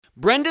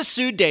Brenda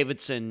Sue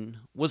Davidson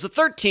was a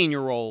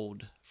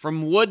 13-year-old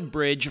from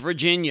Woodbridge,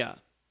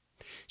 Virginia.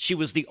 She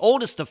was the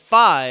oldest of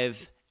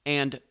five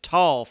and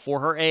tall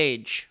for her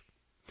age.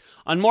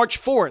 On March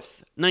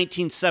 4th,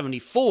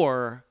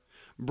 1974,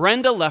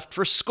 Brenda left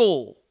for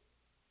school.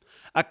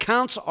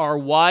 Accounts are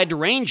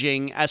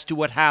wide-ranging as to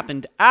what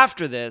happened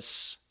after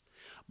this,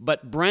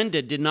 but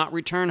Brenda did not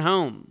return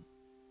home.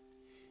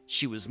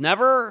 She was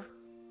never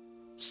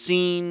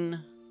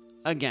seen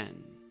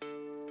again.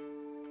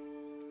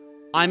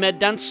 I'm Ed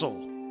Dentzel,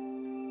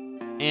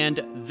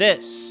 and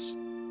this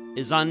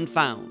is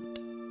Unfound.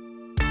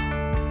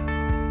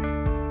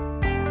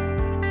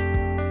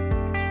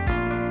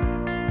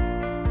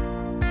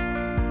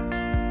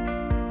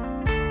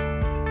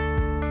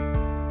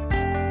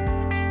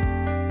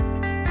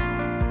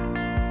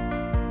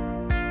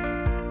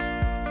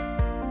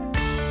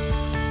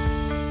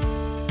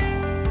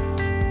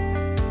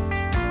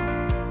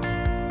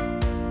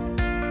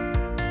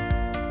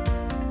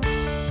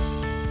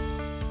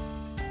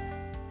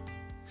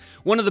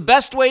 One of the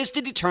best ways to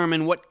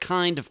determine what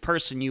kind of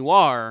person you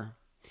are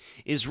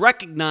is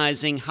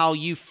recognizing how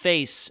you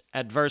face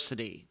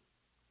adversity.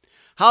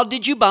 How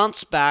did you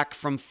bounce back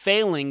from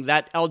failing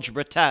that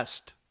algebra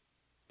test?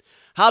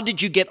 How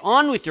did you get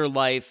on with your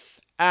life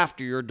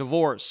after your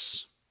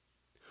divorce?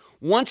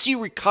 Once you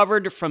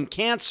recovered from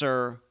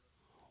cancer,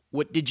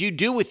 what did you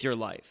do with your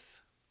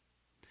life?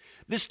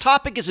 This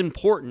topic is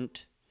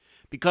important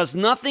because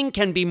nothing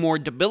can be more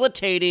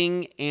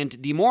debilitating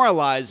and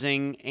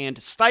demoralizing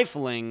and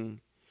stifling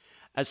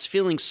as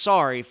feeling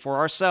sorry for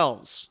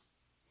ourselves.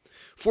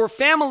 For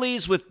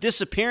families with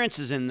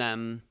disappearances in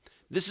them,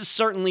 this is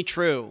certainly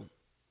true,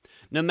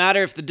 no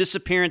matter if the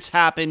disappearance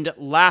happened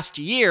last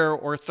year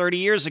or 30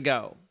 years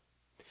ago.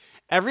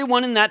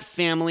 Everyone in that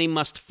family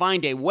must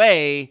find a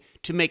way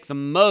to make the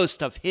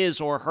most of his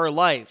or her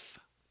life,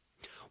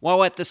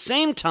 while at the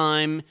same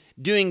time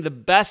doing the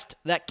best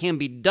that can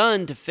be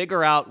done to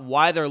figure out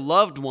why their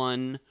loved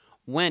one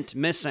went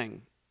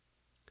missing.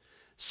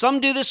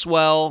 Some do this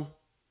well,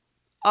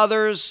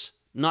 others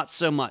not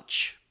so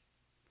much.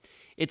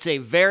 It's a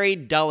very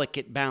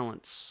delicate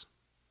balance.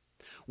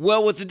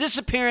 Well, with the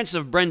disappearance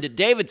of Brenda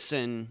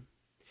Davidson,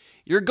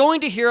 you're going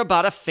to hear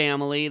about a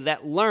family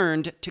that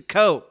learned to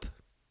cope.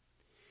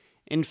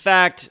 In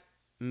fact,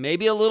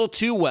 maybe a little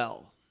too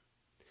well,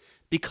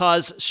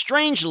 because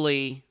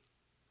strangely,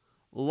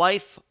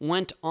 life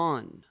went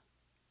on.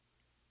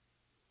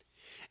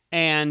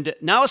 And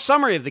now a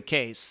summary of the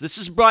case. This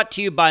is brought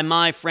to you by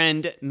my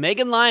friend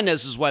Megan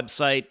Linez's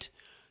website,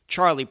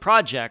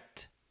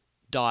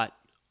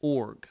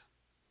 charlieproject.org.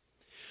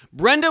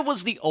 Brenda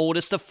was the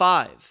oldest of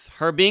five,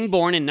 her being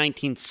born in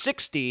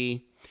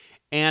 1960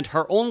 and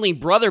her only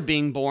brother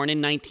being born in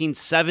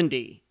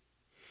 1970.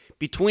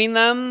 Between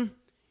them,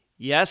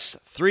 yes,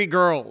 3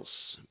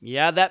 girls.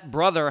 Yeah, that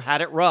brother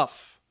had it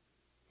rough.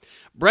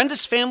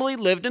 Brenda's family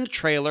lived in a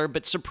trailer,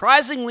 but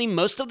surprisingly,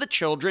 most of the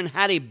children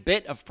had a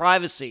bit of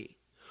privacy,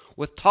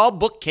 with tall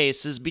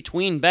bookcases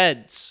between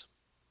beds.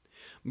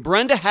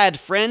 Brenda had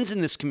friends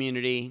in this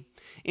community.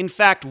 In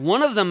fact,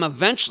 one of them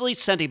eventually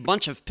sent a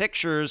bunch of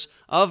pictures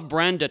of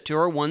Brenda to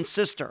her one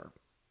sister.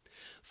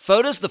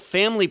 Photos the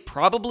family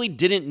probably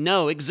didn't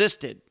know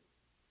existed.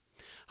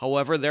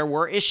 However, there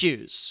were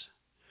issues.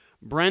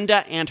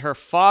 Brenda and her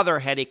father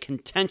had a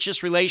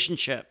contentious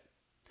relationship.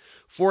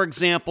 For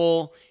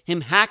example,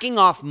 him hacking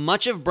off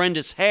much of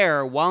Brenda's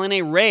hair while in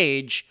a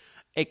rage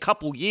a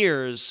couple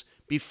years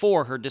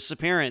before her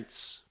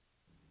disappearance.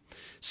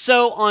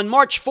 So on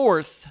March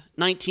 4th,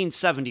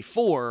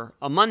 1974,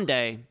 a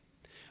Monday,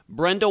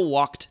 Brenda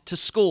walked to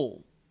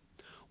school.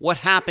 What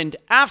happened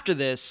after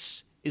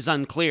this is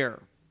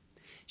unclear.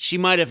 She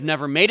might have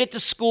never made it to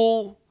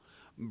school.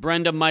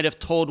 Brenda might have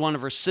told one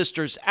of her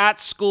sisters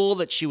at school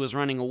that she was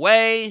running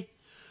away.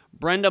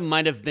 Brenda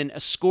might have been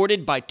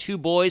escorted by 2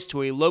 boys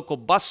to a local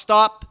bus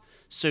stop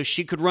so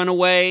she could run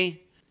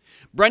away.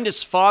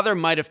 Brenda's father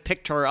might have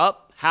picked her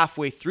up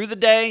halfway through the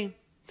day.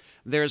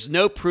 There's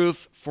no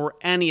proof for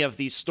any of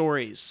these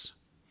stories.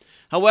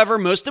 However,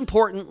 most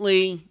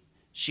importantly,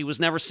 she was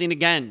never seen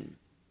again.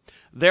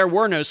 There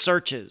were no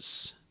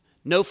searches,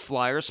 no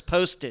flyers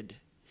posted.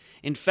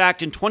 In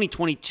fact, in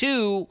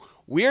 2022,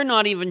 we're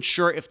not even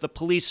sure if the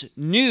police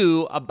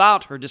knew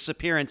about her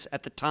disappearance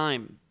at the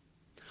time.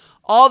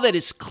 All that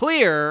is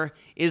clear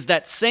is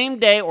that same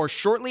day or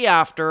shortly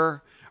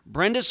after,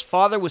 Brenda's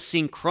father was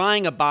seen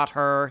crying about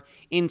her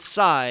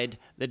inside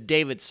the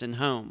Davidson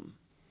home.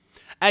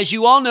 As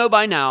you all know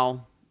by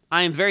now,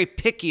 I am very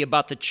picky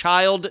about the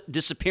child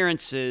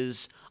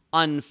disappearances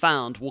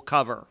Unfound will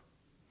cover.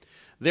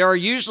 There are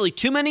usually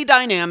too many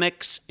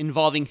dynamics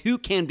involving who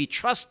can be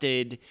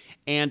trusted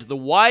and the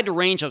wide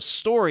range of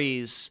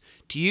stories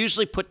to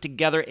usually put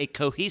together a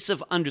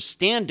cohesive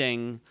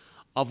understanding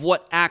of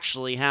what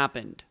actually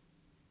happened.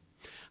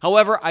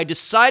 However, I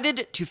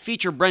decided to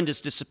feature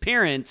Brenda's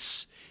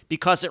disappearance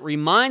because it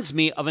reminds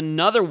me of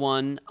another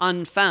one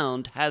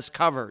Unfound has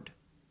covered.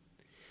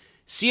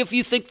 See if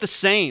you think the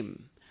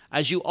same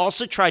as you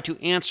also try to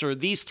answer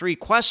these 3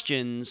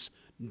 questions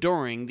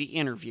during the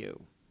interview.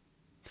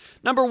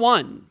 Number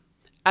one,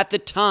 at the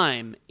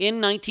time in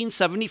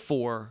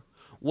 1974,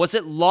 was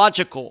it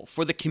logical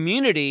for the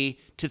community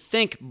to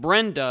think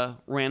Brenda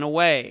ran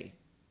away?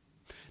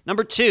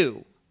 Number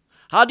two,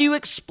 how do you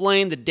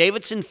explain the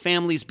Davidson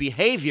family's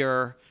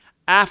behavior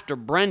after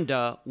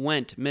Brenda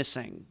went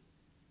missing?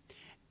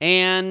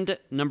 And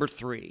number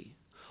three,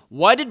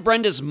 why did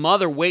Brenda's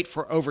mother wait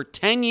for over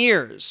 10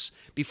 years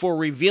before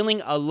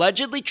revealing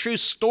allegedly true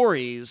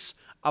stories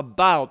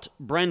about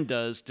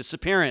Brenda's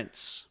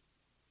disappearance?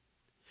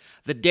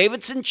 The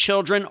Davidson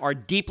children are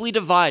deeply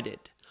divided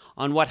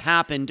on what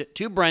happened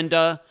to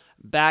Brenda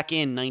back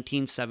in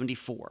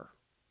 1974.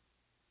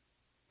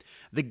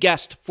 The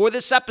guest for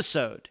this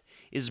episode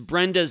is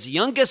Brenda's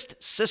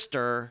youngest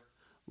sister,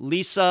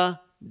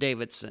 Lisa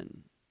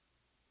Davidson.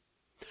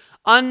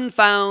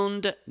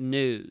 Unfound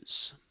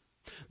News.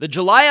 The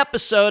July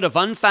episode of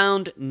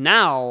Unfound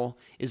Now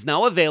is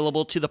now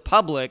available to the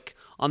public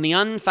on the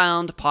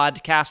Unfound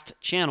podcast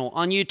channel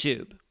on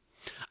YouTube.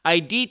 I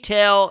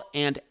detail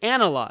and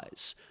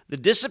analyze the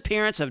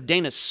disappearance of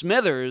Dana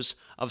Smithers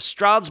of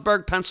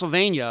Stroudsburg,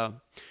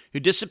 Pennsylvania, who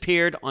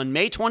disappeared on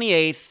May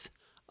 28th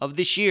of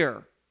this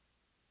year.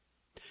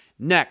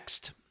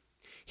 Next,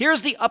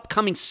 here's the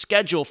upcoming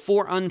schedule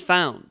for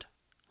Unfound.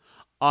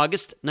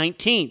 August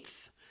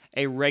 19th,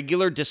 a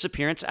regular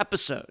disappearance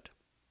episode.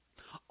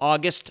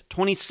 August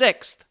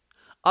 26th,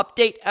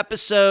 update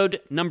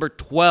episode number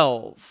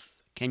 12.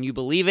 Can you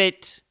believe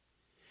it?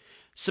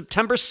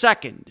 September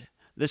 2nd,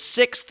 the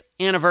 6th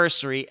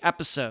anniversary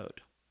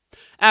episode.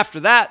 After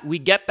that, we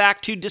get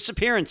back to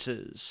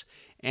disappearances,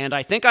 and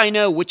I think I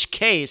know which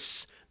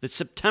case the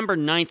September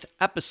 9th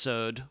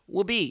episode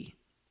will be.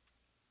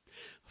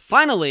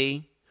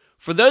 Finally,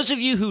 for those of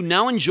you who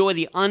now enjoy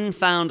the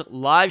Unfound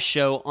live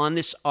show on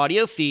this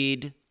audio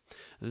feed,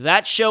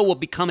 that show will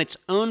become its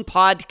own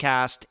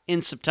podcast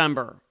in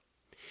September,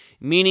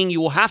 meaning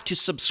you will have to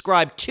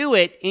subscribe to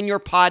it in your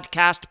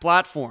podcast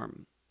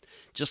platform,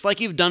 just like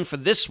you've done for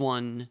this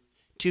one,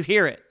 to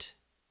hear it.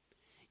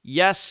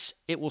 Yes,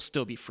 it will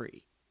still be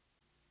free.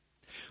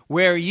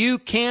 Where you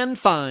can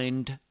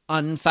find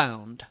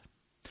Unfound.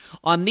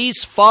 On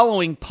these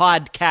following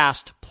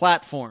podcast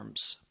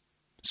platforms: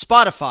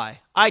 Spotify,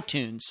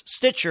 iTunes,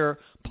 Stitcher,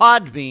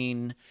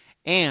 Podbean,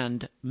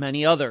 and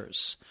many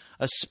others,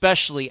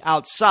 especially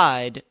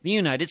outside the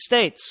United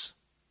States.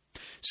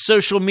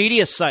 Social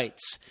media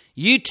sites: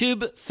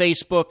 YouTube,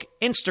 Facebook,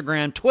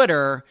 Instagram,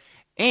 Twitter,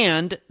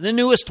 and the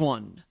newest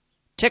one,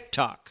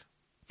 TikTok.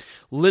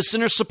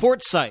 Listener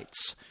support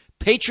sites: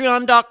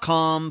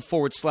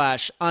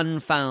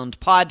 patreon.com/unfound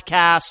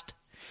podcast,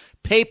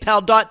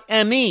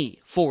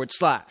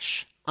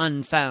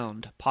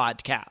 paypal.me/unfound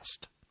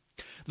podcast.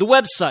 The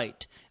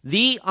website,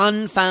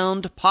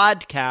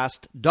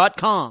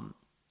 theunfoundpodcast.com.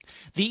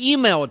 The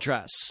email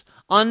address,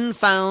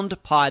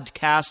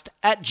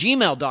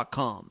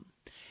 unfoundpodcast@gmail.com.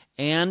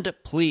 And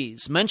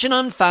please mention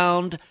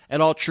Unfound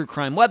at all true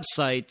crime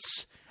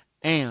websites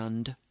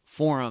and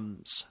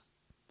forums.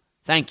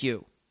 Thank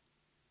you.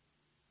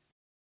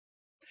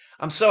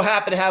 I'm so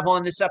happy to have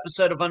on this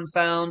episode of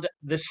Unfound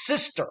the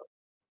sister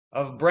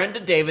of Brenda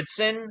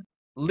Davidson,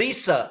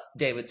 Lisa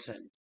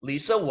Davidson.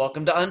 Lisa,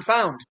 welcome to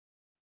Unfound.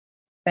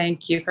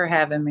 Thank you for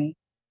having me.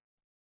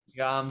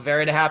 I'm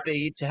very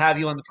happy to have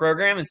you on the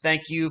program, and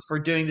thank you for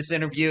doing this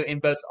interview in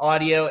both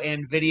audio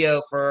and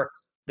video for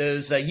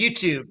those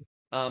YouTube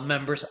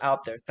members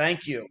out there.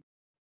 Thank you.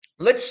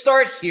 Let's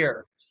start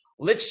here.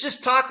 Let's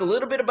just talk a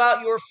little bit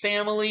about your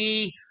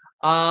family.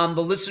 The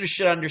listeners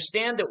should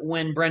understand that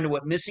when Brenda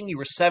went missing, you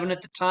were 7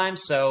 at the time,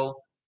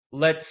 so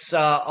let's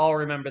all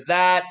remember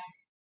that.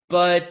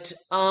 But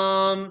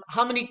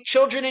how many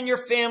children in your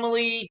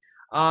family?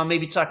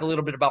 Maybe talk a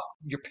little bit about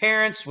your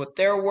parents, what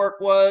their work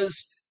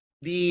was,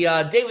 the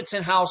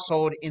Davidson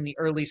household in the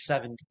early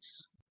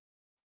 70s.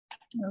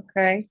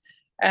 Okay.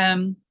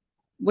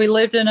 We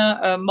lived in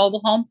a mobile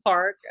home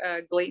park,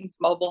 Gleaton's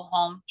Mobile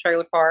Home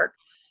Trailer Park.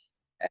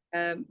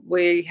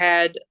 We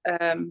had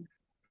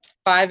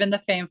 5 in the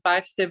family,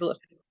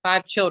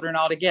 5 children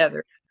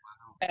altogether.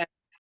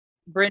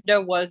 Brenda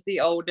was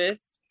the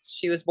oldest.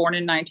 She was born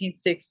in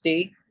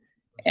 1960.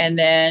 And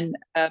then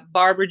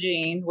Barbara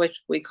Jean,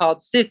 which we called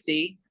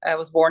Sissy,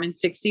 was born in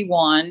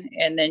 61.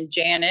 And then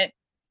Janet,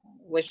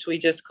 which we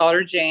just called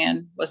her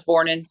Jan, was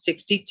born in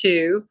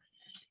 62.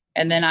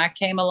 And then I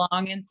came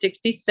along in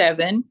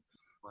 67.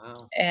 Wow.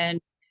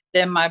 And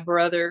then my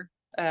brother,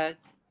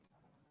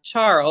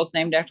 Charles,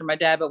 named after my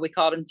dad, but we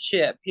called him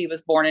Chip. He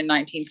was born in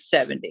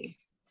 1970.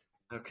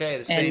 Okay,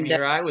 the same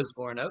year I was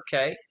born.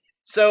 Okay.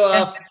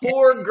 So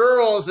 4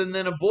 girls and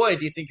then a boy.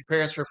 Do you think your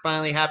parents were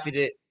finally happy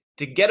to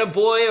get a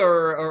boy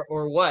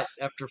or what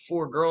after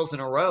 4 girls in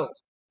a row?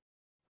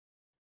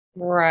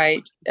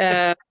 Right.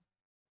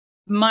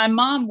 My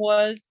mom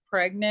was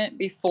pregnant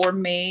before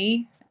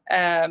me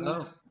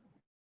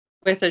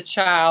with a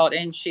child,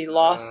 and she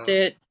lost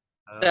it.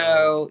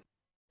 So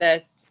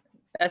that's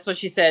what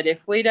she said.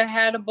 If we'd have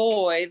had a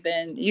boy,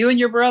 then you and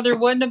your brother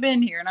wouldn't have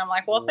been here. And I'm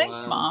like, well,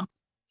 thanks, Mom.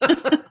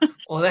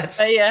 Well, that's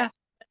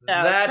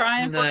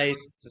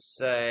nice to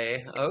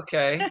say.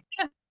 Okay.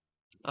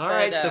 All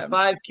right, But so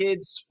five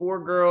kids,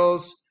 four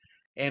girls,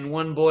 and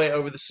one boy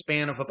over the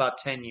span of about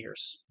 10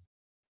 years.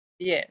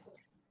 yes,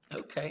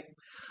 Okay.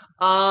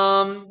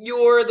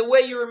 Your the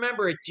way you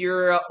remember it,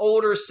 your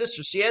older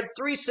sister. So you had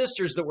three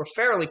sisters that were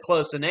fairly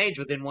close in age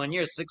within 1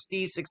 year,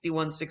 60,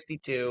 61,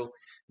 62.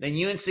 Then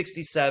you in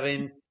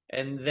 67,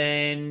 and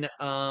then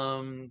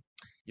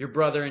your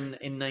brother in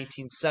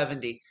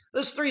 1970.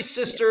 Those three yeah.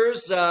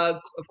 sisters, of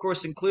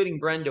course, including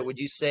Brenda, would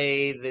you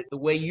say that the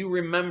way you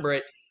remember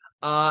it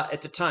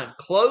at the time,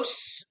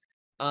 close?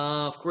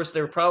 Of course,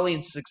 they were probably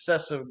in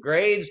successive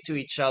grades to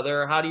each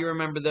other. How do you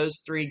remember those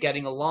three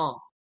getting along?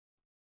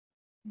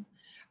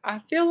 I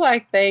feel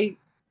like they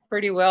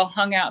pretty well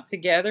hung out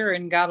together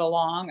and got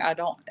along. I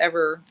don't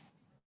ever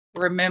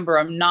remember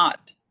them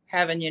not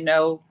having,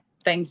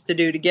 things to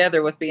do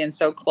together with being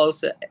so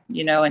close,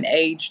 in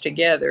age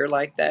together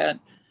like that.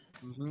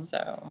 Mm-hmm.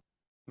 So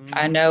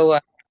I Mm-hmm. know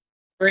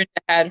Brenda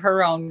had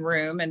her own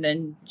room, and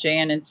then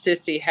Jan and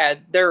Sissy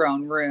had their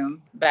own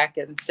room back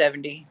in the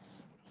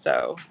 70s.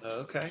 So,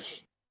 Okay.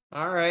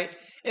 All right.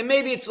 And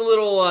maybe it's a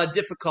little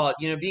difficult,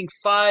 being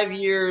 5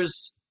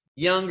 years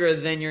younger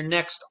than your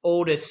next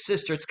oldest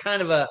sister. It's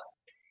kind of an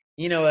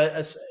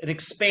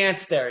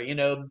expanse there.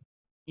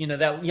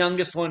 That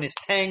youngest one is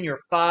 10, you're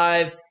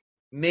 5.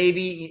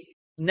 Maybe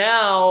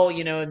now,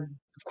 and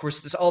of course,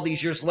 this all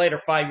these years later,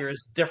 5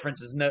 years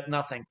difference is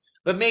nothing.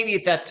 But maybe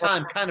at that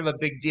time, kind of a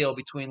big deal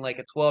between like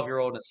a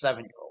 12-year-old and a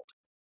 7-year-old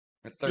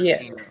or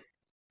 13-year-old. yes.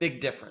 Big Yeah.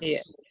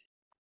 difference.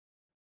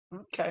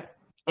 Okay.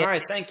 All Yeah.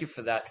 right. Thank you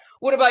for that.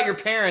 What about your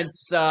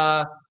parents?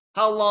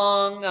 How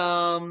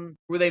long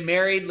were they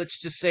married? Let's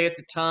just say at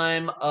the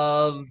time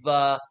of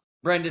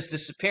Brenda's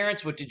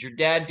disappearance. What did your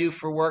dad do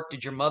for work?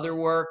 Did your mother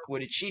work?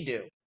 What did she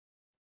do?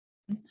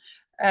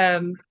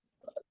 Um,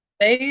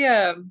 they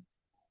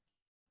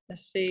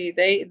let's see,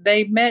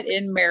 they met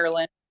in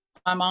Maryland.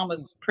 My mom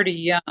was pretty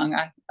young.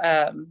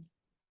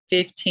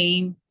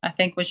 15, I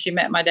think, when she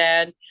met my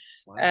dad.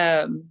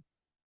 Wow. Um,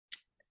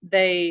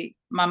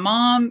 my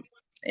mom,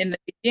 in the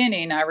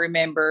beginning, I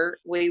remember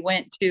we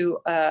went to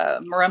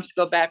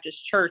Marumsco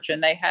Baptist Church,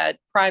 and they had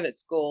private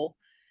school.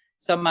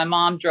 So my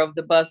mom drove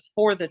the bus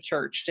for the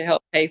church to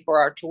help pay for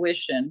our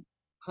tuition.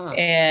 Huh.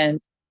 And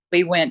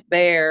we went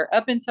there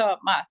up until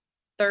my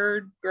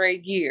third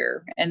grade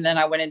year. And then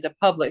I went into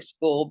public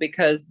school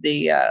because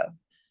the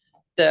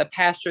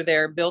pastor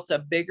there built a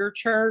bigger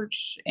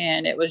church,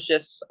 and it was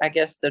just, I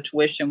guess the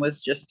tuition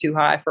was just too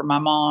high for my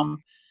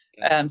mom.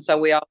 Yeah. So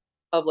we all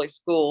public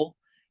school,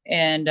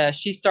 and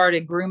she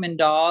started grooming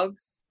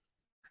dogs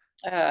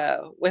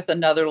with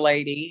another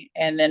lady,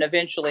 and then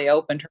eventually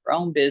opened her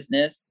own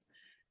business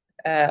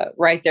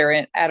right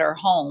there at our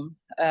home.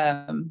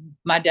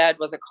 My dad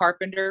was a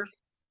carpenter,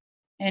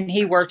 and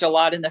he worked a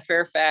lot in the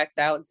Fairfax,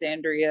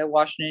 Alexandria,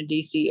 Washington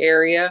D.C.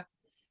 area,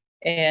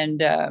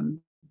 and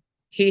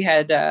he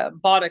had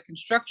bought a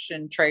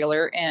construction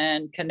trailer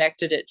and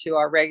connected it to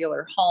our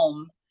regular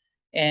home,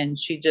 and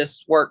she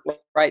just worked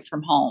right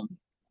from home.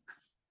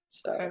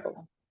 Okay.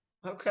 So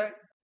Okay.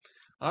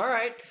 All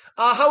right.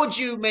 How would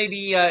you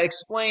maybe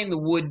explain the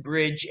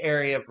Woodbridge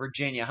area of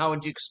Virginia? How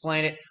would you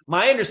explain it?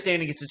 My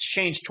understanding is it's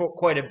changed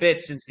quite a bit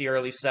since the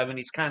early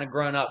 70s, kind of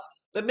grown up.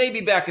 But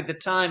maybe back at the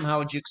time, how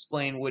would you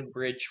explain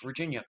Woodbridge,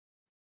 Virginia?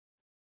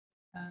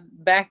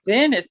 back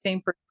then it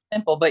seemed pretty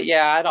simple, but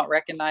yeah, I don't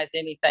recognize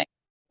anything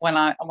when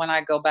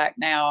I go back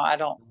now.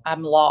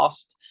 I'm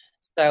lost.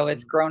 So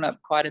it's Mhm. grown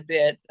up quite a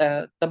bit.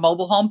 The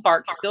mobile home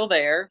park's still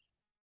there.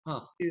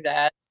 Huh. Do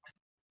that.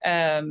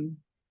 Um,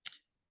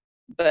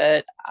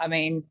 but I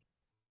mean,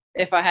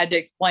 if I had to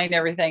explain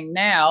everything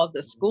now,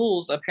 the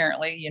schools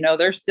apparently,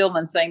 they're still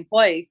in the same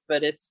place,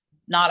 but it's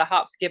not a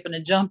hop, skip, and a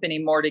jump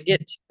anymore to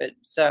get to it.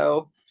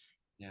 So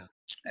Yeah.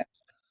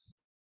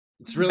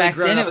 It's really back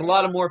grown then it up. A was,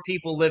 lot of more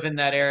people live in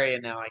that area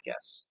now, I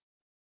guess.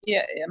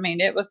 yeah, I mean,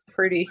 it was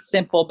pretty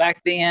simple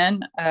back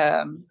then.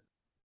 I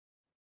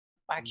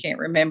can't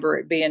remember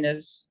it being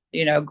as,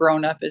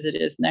 grown up as it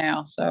is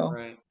now. So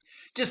Right.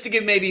 Just to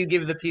give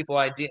the people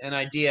an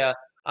idea,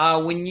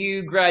 when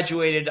you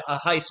graduated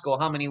high school,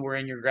 how many were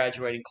in your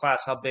graduating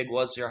class? How big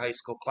was your high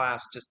school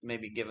class? Just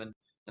maybe given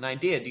an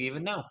idea. Do you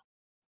even know?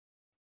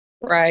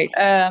 right.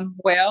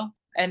 Well,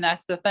 and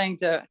that's the thing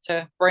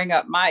to bring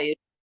up my issue.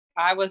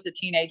 I was a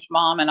teenage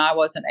mom, and I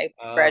wasn't able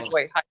to Oh,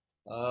 graduate high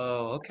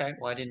oh, okay.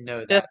 Well, I didn't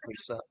know school. that,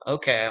 Lisa.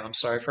 Okay, I'm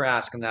sorry for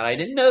asking that. I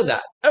didn't know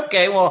that.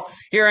 Okay, well,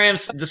 here I am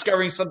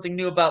discovering something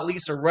new about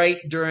Lisa right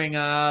during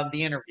the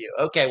interview.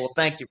 Okay, well,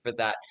 thank you for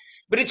that.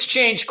 But it's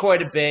changed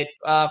quite a bit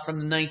from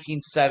the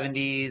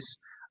 1970s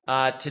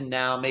to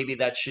now. Maybe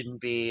that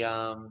shouldn't be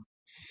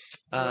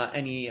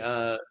any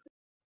a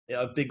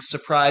big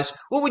surprise.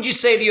 What would you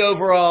say the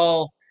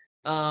overall,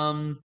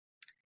 um,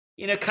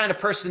 kind of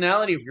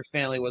personality of your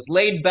family was?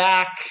 Laid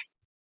back,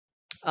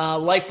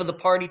 life of the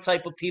party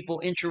type of people,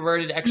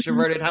 introverted, Mhm.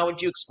 extroverted. How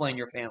would you explain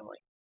your family?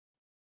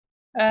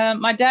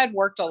 My dad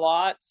worked a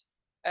lot.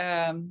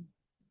 Um,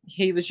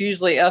 he was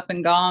usually up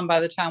and gone by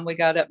the time we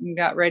got up and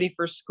got ready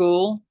for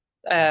school.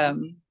 Uh-huh.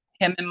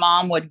 Him and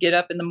mom would get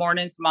up in the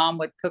mornings. Mom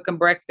would cook them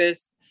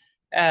breakfast.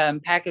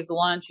 pack his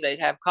lunch. They'd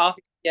have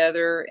coffee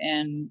together,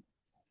 and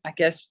I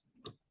guess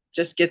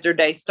just get their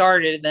day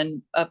started. And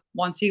then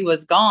once he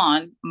was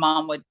gone,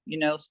 Mom would,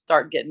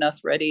 start getting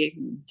us ready,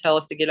 and tell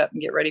us to get up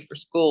and get ready for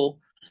school.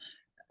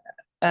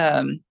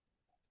 Um,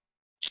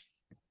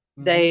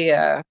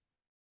 they,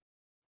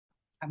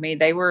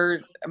 they were,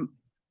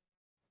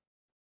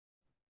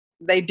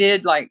 they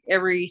did, like,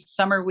 every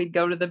summer we'd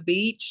go to the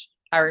beach.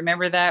 I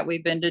remember that.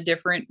 We've been to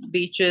different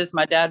beaches.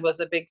 My dad was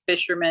a big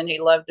fisherman. He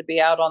loved to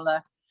be out on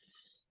the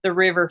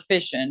river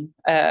fishing.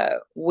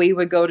 We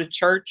would go to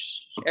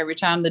church every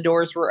time the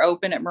doors were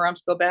open at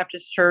Marumsco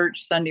Baptist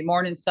Church, Sunday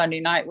morning, Sunday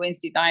night,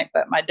 Wednesday night,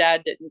 but my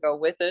dad didn't go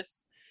with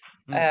us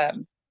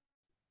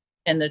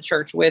in the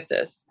church with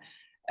us.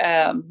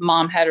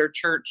 Mom had her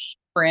church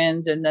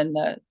friends, and then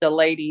the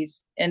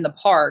ladies in the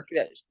park,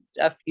 that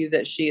a few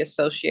that she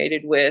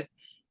associated with.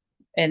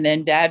 And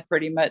then Dad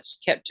pretty much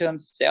kept to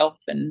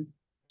himself and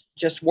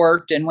just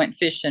worked and went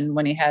fishing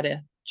when he had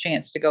a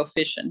chance to go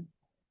fishing.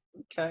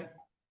 Okay.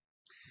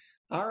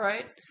 All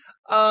right.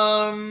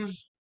 All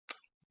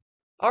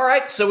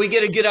right. So we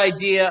get a good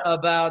idea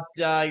about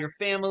your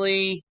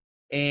family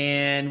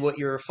and what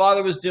your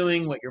father was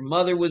doing, what your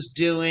mother was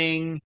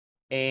doing.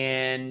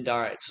 And all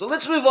right. So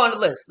let's move on to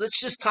this. Let's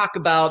just talk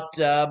about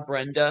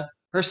Brenda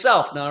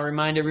herself. Now, I'll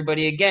remind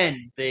everybody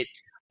again that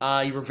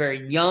you were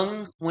very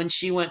young when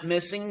she went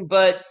missing,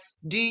 but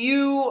do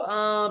you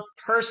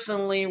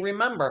personally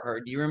remember her?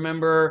 Do you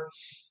remember?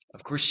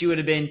 Of course, she would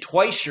have been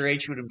twice your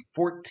age. She would have been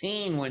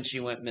 14 when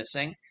she went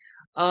missing.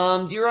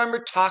 Do you remember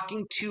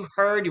talking to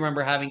her? Do you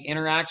remember having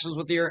interactions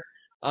with her?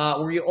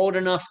 Were you old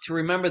enough to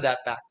remember that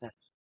back then?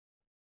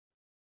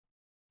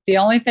 The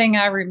only thing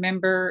I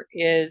remember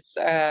is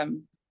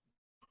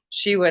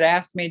she would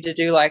ask me to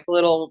do like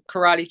little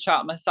karate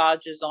chop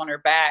massages on her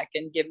back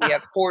and give me a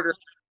quarter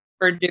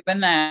for doing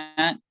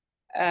that.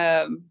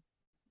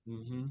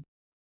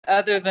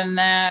 Other than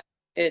that,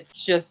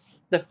 it's just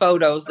the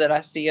photos that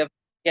I see of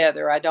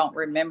together. I don't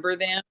remember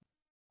them.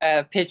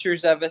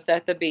 Pictures of us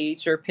at the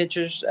beach or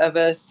pictures of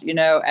us,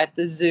 at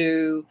the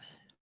zoo,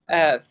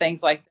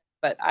 things like that,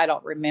 but I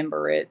don't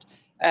remember it.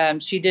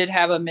 She did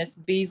have a Miss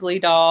Beasley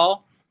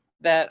doll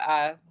that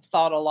I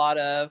thought a lot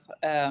of,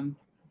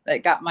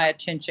 that got my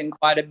attention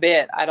quite a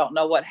bit. I don't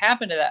know what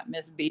happened to that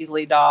Miss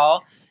Beasley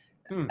doll.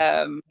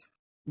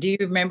 Do you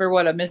remember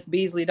what a Miss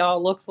Beasley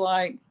doll looks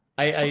like?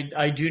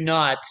 I do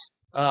not.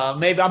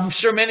 Maybe I'm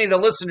sure many of the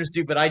listeners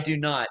do, but I do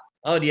not.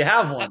 Oh, do you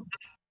have one?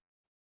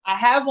 I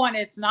have one.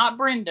 It's not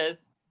Brenda's,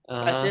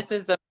 but this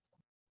is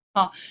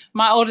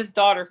my oldest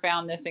daughter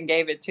found this and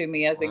gave it to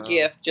me as a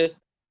gift. Just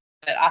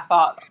that I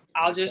thought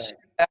I'll just,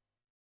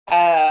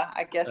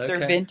 I guess they're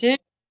vintage.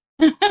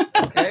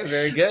 Okay,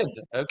 very good.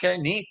 Okay,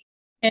 neat.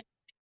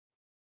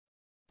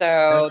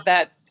 So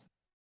that's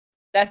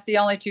the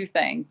only two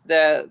things.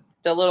 The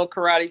little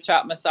karate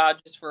chop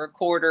massages for a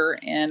quarter,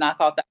 and I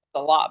thought that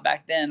was a lot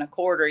back then. A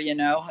quarter,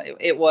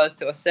 it was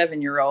to a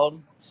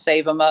 7-year-old.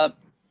 Save them up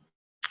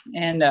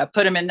and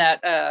put them in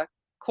that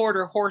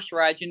quarter horse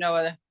ride.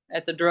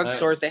 At the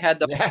drugstores they had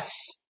the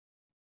Yes,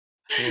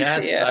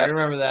 I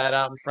remember that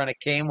out in front of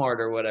Kmart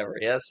or whatever.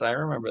 Yes, I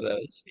remember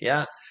those.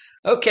 Yeah.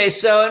 Okay,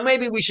 so and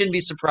maybe we shouldn't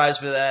be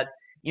surprised with that.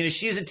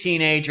 She's a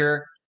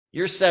teenager.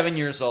 You're 7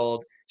 years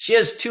old. She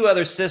has two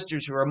other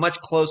sisters who are much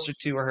closer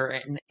to her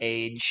in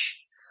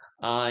age.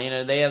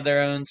 They have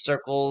their own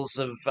circles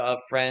of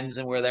friends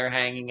and where they're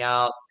hanging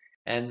out.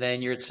 And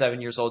then you're at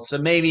 7 years old. So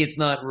maybe it's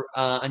not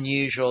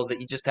unusual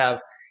that you just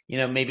have,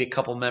 maybe a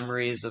couple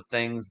memories of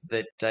things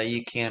that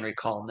you can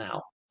recall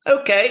now.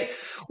 Okay.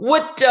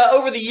 What,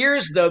 over the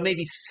years, though,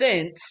 maybe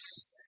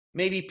since,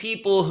 maybe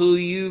people who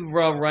you've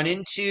run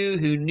into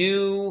who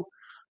knew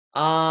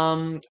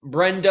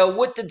Brenda,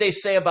 what did they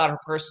say about her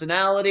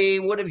personality?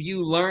 What have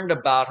you learned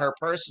about her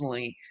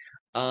personally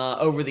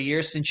over the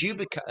years since you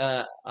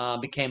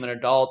became an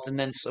adult and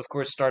then, of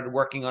course, started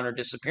working on her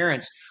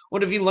disappearance?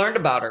 What have you learned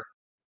about her?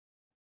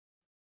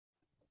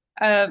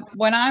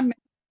 When I met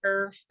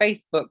her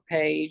Facebook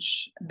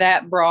page,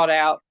 that brought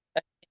out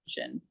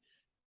attention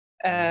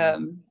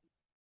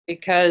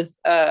because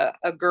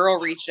a girl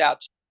reached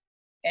out to me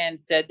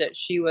and said that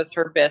she was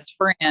her best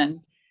friend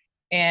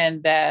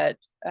and that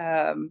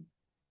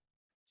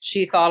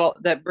she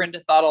thought that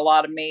Brenda thought a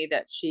lot of me,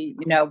 that she,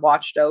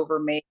 watched over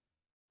me,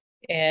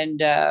 and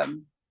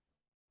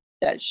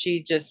that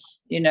she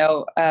just, would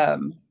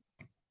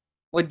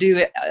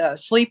do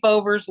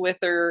sleepovers with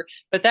her.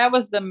 But that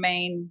was the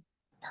main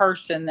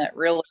person that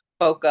really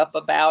spoke up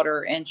about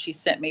her, and she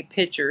sent me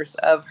pictures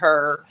of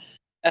her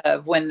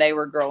when they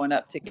were growing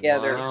up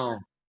together. Wow.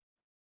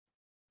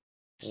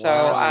 So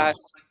I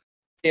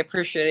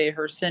appreciated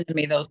her sending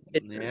me those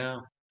pictures. Yeah.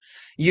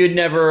 You had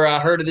never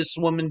heard of this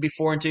woman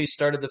before until you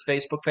started the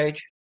Facebook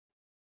page?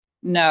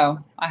 No,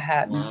 I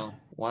hadn't.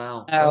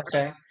 Wow. No.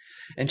 Okay.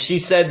 And she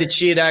said that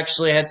she had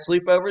actually had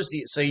sleepovers.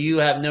 So you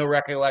have no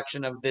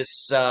recollection of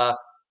this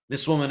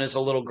woman as a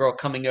little girl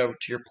coming over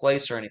to your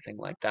place or anything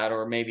like that,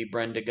 or maybe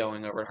Brenda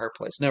going over to her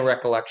place. No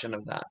recollection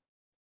of that.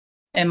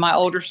 And my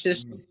older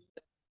sister,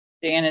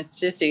 Dan and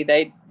Sissy,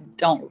 they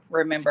don't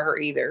remember her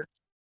either.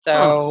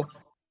 So,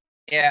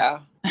 yeah.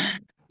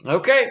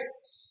 Okay.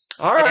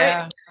 All right.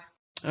 Yeah.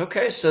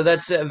 Okay, so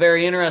that's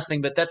very interesting,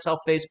 but that's how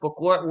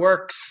Facebook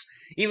works.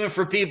 Even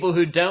for people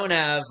who don't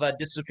have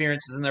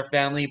disappearances in their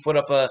family, you put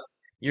up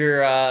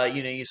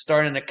you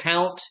start an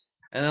account,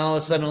 and then all of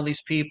a sudden, all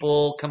these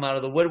people come out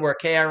of the woodwork.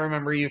 Hey, I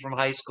remember you from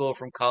high school,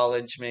 from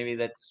college. Maybe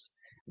at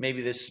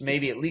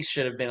least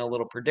should have been a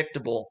little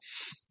predictable.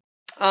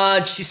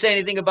 Did she say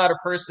anything about her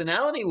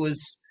personality?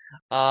 Was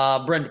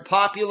Brenda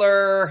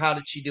popular? How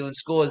did she do in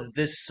school? Has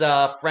this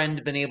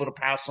friend been able to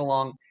pass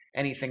along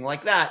anything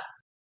like that?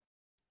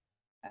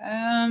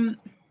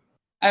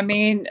 I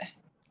mean,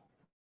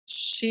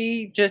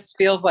 she just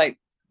feels like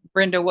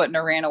Brenda wouldn't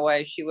have ran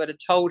away. She would have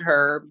told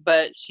her,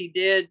 but she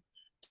did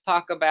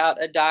talk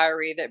about a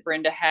diary that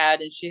Brenda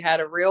had, and she had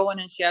a real one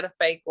and she had a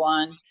fake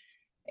one.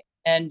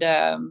 And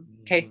in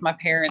case my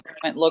parents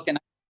went looking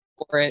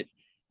for it,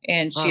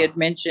 and she Huh. had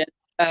mentioned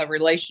a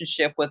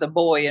relationship with a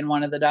boy in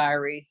one of the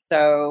diaries.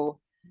 So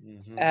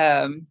Hmm.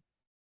 um,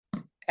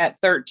 at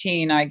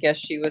 13, I guess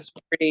she was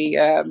pretty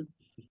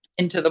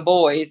into the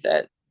boys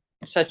at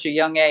such a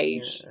young Yeah.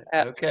 age.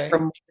 Okay.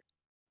 From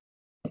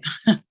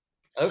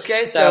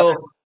Okay. so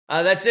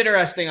So that's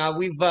interesting.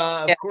 We've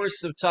of yeah,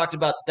 course have talked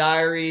about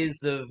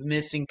diaries of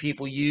missing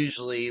people,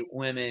 usually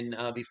women,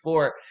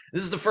 before.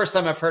 This is the first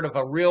time I've heard of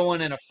a real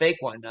one and a fake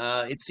one.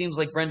 It seems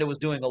like Brenda was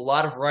doing a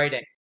lot of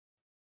writing.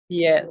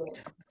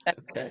 yes,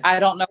 Okay. I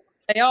don't know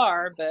what they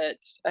are, but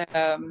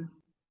um,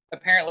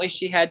 apparently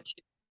she had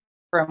to,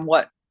 from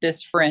what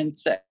this friend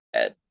said.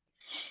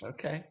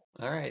 Okay.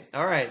 All right.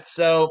 All right.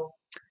 So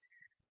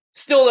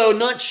still, though,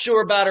 not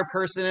sure about her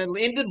person.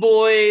 Into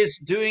boys,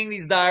 doing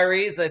these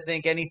diaries. I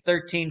think any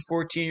 13,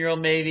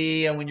 14-year-old,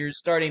 maybe, and when you're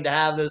starting to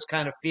have those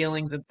kind of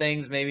feelings and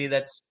things, maybe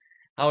that's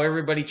how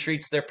everybody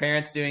treats their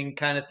parents, doing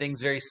kind of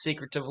things very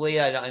secretively.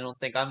 I don't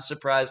think I'm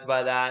surprised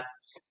by that.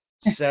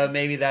 So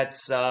maybe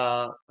that's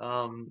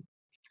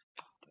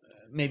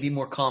maybe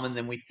more common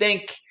than we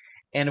think.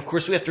 And of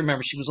course, we have to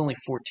remember she was only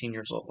 14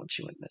 years old when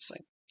she went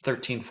missing.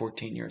 13,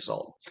 14 years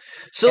old.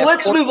 So Yeah,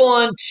 let's move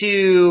on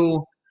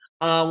to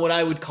what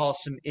I would call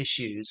some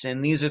issues.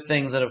 And these are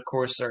things that, of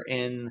course, are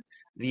in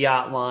the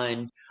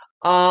outline.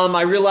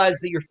 I realize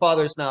that your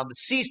father is now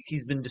deceased.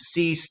 He's been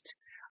deceased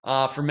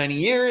for many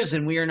years,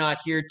 and we are not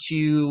here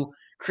to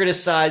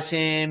criticize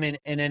him in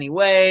any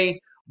way.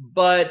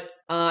 But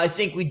I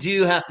think we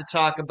do have to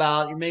talk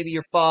about maybe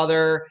your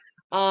father,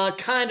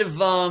 kind of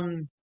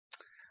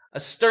a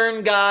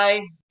stern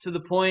guy to the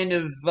point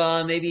of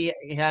maybe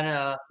he had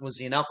a was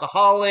he an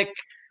alcoholic?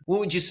 What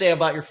would you say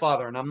about your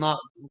father? And I'm not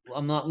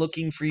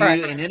looking for right.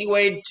 you in any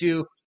way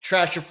to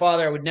trash your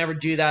father. I would never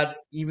do that.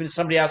 Even if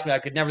somebody asked me, I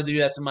could never do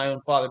that to my own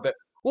father. But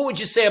what would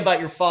you say about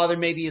your father?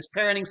 Maybe his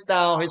parenting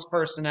style, his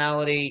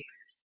personality,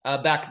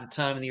 back at the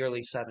time in the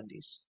early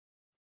 '70s.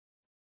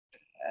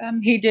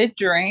 He did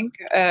drink.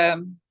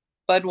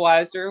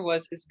 Budweiser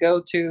was his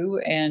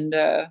go-to, and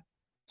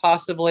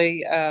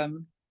possibly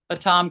a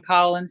Tom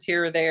Collins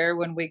here or there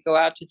when we go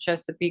out to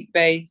Chesapeake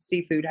Bay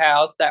Seafood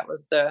House. That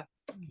was the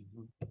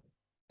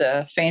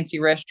fancy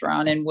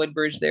restaurant in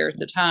Woodbridge there at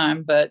the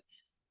time. But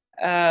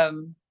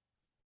um,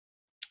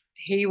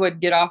 he would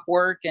get off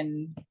work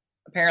and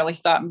apparently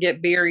stop and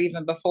get beer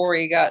even before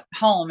he got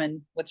home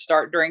and would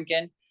start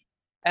drinking.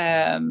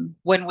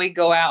 When we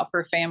go out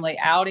for family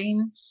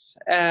outings,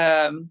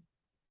 to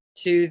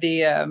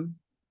the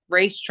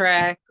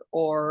racetrack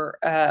or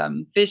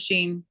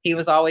fishing, he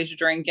was always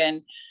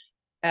drinking.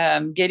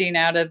 Getting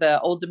out of the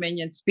Old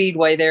Dominion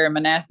Speedway there in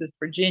Manassas,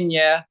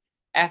 Virginia,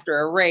 after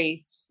a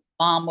race,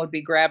 mom would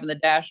be grabbing the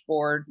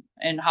dashboard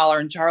and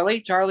hollering,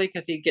 Charlie, Charlie,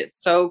 because he'd get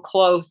so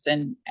close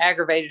and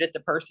aggravated at the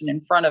person in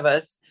front of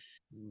us.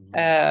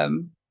 Mhm.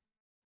 Um,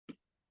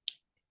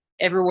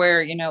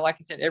 Everywhere, like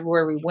I said,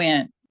 everywhere we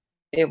went,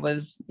 it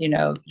was,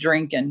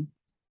 drinking.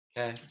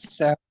 Okay.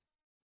 So,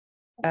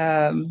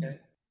 um, Okay.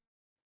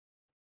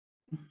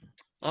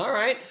 All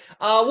right.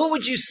 What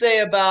would you say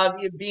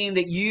about it being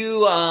that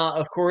you,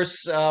 of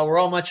course, we're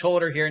all much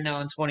older here now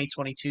in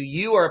 2022.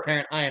 You are a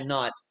parent. I am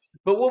not.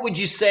 But what would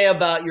you say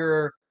about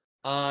your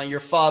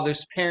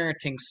father's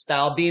parenting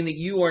style, being that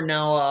you are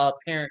now a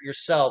parent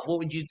yourself? What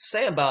would you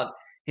say about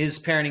his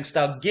parenting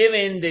style,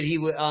 given that he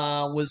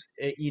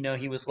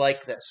was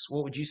like this?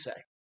 What would you say?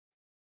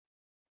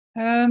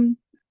 um,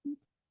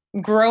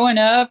 growing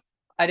up,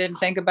 I didn't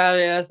think about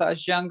it as I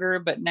was younger,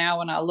 but now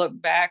when I look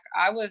back,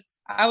 I was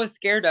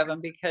scared of him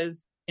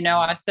because,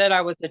 I said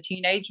I was a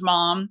teenage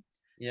mom,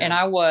 and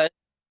Yeah.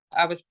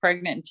 I was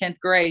pregnant in 10th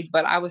grade,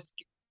 but I was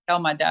scared to tell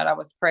my dad I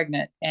was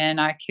pregnant, and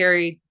I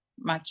carried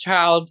my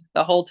child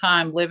the whole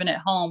time living at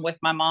home with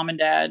my mom and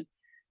dad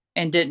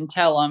and didn't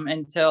tell them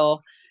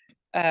until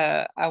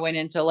I went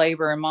into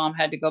labor, and mom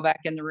had to go back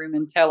in the room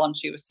and tell him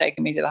she was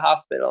taking me to the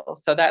hospital.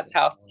 So that's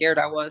how scared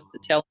I was to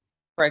tell him I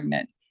was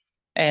pregnant.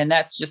 And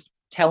that's just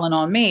telling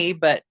on me.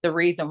 But the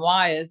reason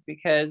why is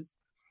because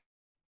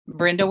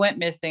Brenda went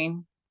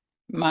missing.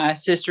 My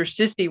sister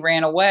Sissy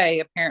ran away,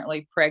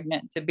 apparently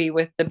pregnant, to be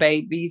with the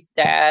baby's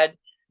dad.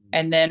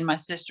 And then my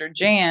sister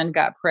Jan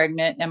got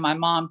pregnant, and my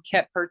mom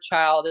kept her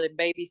child and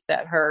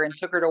babysat her and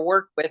took her to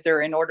work with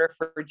her in order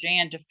for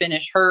Jan to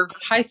finish her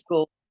high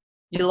school,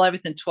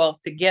 11th and 12th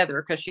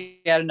together, because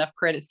she had enough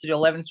credits to do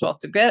 11th, 12th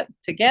to get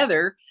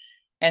together.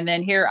 And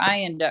then here I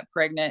end up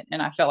pregnant,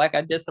 and I felt like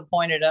I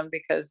disappointed them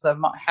because of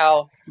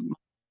how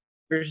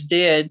others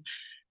did.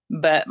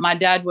 But my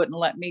dad wouldn't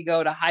let me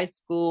go to high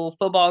school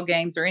football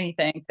games or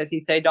anything because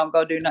he'd say, don't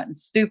go do nothing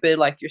stupid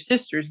like your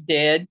sisters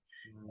did.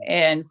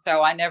 And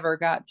so I never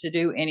got to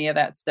do any of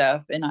that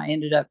stuff. And I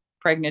ended up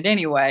pregnant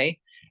anyway.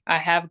 I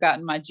have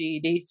gotten my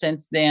GED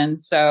since then.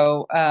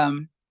 So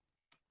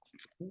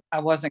I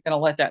wasn't going to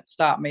let that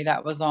stop me.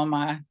 That was on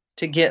my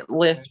to get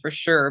list for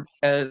sure,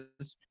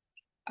 because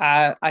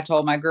I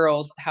told my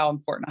girls how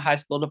important a high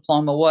school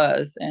diploma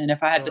was. And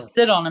if I had to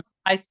sit on them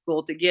in high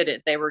school to get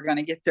it, they were going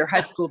to get their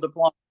high school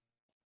diploma.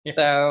 Yes.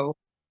 So,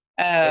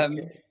 Okay.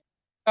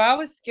 so I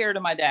was scared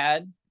of my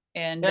dad.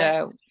 And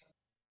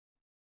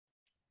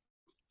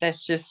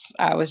that's just,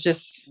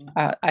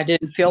 I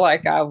didn't feel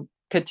like I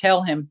could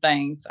tell him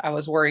things. I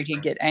was worried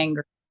he'd get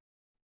angry.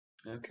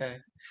 Okay.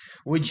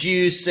 Would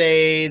you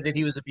say that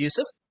he was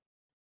abusive?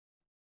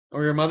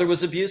 Or your mother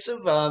was abusive?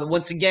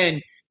 Once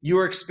again,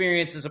 your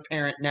experience as a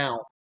parent now.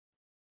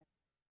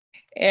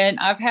 And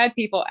I've had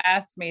people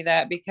ask me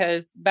that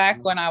because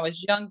back when I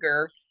was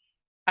younger,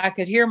 I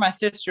could hear my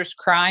sisters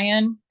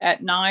crying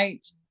at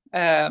night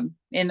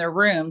in their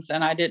rooms,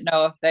 and I didn't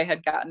know if they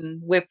had gotten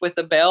whipped with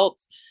a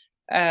belt.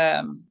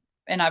 And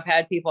I've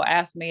had people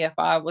ask me if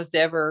I was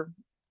ever,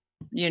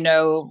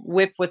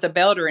 whipped with a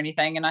belt or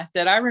anything. And I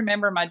said, I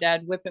remember my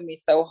dad whipping me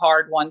so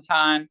hard one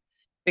time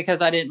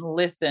because I didn't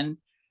listen.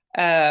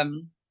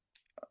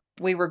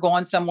 We were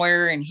going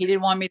somewhere and he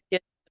didn't want me to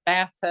get in the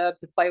bathtub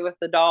to play with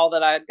the doll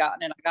that I had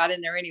gotten, and I got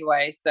in there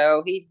anyway.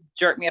 So he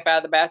jerked me up out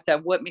of the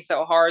bathtub, whipped me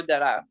so hard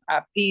that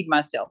I peed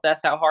myself.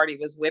 That's how hard he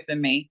was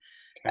whipping me.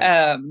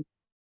 Okay.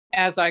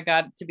 As I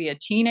got to be a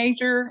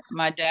teenager,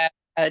 my dad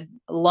had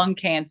lung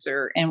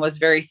cancer and was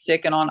very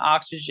sick and on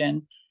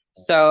oxygen.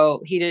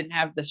 So he didn't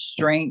have the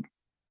strength.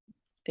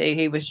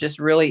 He was just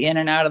really in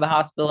and out of the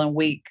hospital and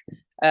weak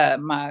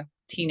my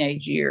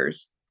teenage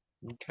years.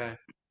 Okay.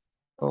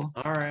 So,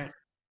 All right.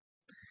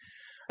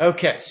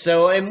 Okay.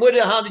 So, and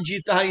how do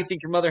you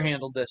think your mother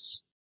handled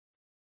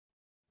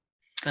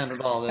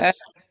all uh, this?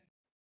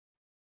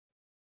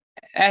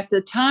 at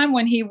the time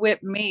when he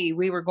whipped me,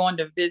 we were going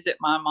to visit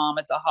my mom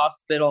at the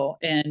hospital,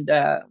 and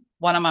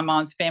one of my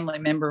mom's family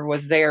member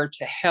was there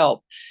to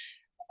help.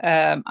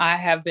 I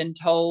have been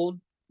told,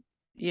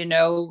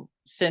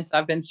 since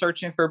I've been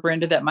searching for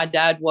Brenda, that my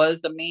dad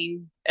was a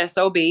mean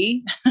SOB.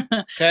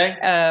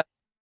 Okay.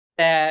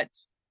 That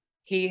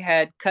he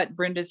had cut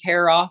Brenda's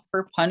hair off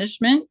for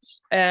punishment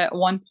at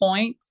one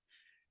point.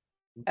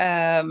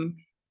 Like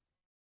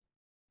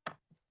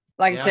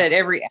I said,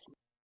 every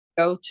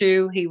go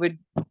to, he would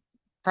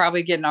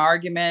probably get an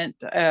argument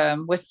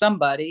with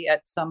somebody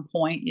at some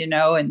point,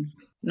 and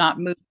not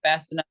move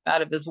fast enough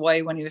out of his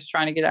way when he was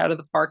trying to get out of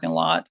the parking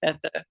lot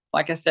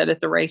like I said,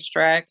 at the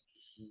racetrack.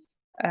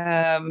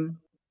 My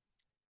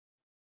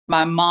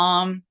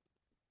mom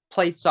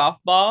played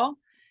softball,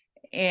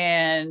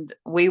 and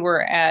we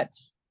were at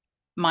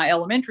my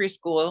elementary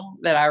school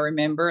that I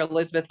remember,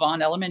 Elizabeth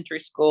Vaughn Elementary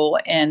School,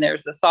 and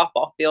there's a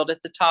softball field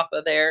at the top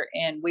of there,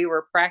 and we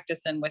were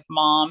practicing with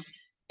mom,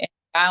 and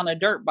a guy on a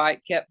dirt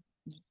bike kept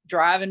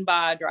driving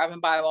by.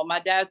 Well, my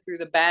dad threw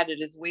the bat at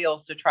his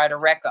wheels to try to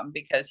wreck him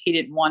because he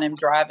didn't want him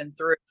driving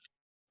through,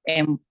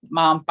 and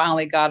mom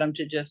finally got him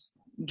to just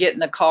get in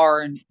the car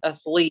and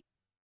asleep.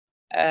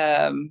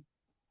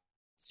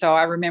 So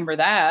I remember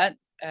that,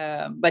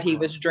 but he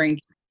was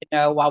drinking,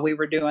 while we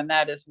were doing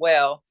that as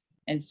well.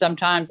 And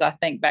sometimes I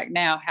think back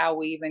now how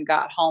we even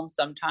got home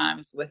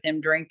sometimes with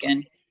him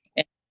drinking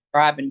and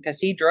driving, because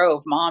he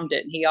drove. Mom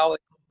didn't. He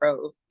always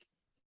drove.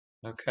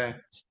 Okay.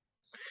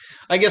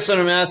 I guess what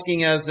I'm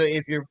asking is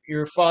if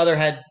your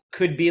father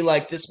could be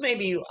like this,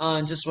 maybe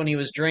just when he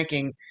was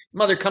drinking,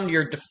 mother come to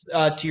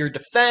your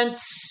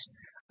defense,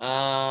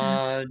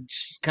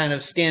 just kind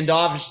of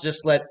standoffish,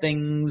 just let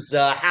things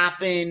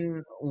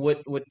happen.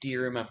 What do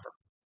you remember?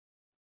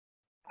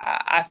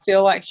 I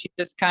feel like she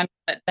just kind of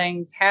let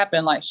things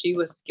happen, like she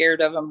was scared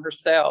of him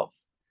herself.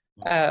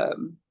 Okay.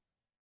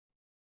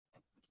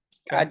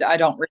 I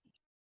don't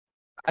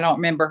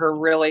remember her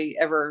really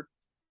ever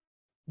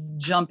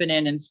jumping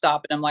in and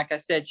stopping him. Like I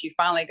said, she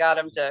finally got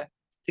him to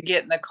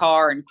get in the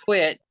car and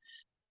quit.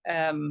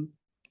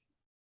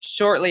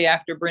 Shortly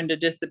after Brenda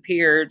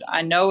disappeared,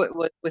 I know it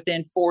was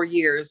within 4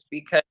 years,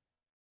 because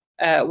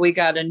we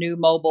got a new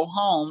mobile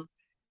home,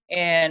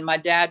 and my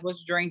dad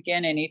was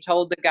drinking, and he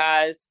told the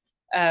guys,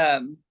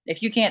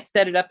 if you can't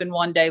set it up in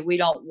one day, we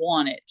don't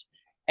want it.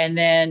 And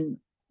then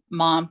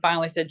mom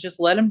finally said,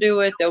 just let them do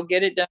it. They'll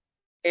get it done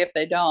if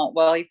they don't.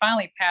 Well, he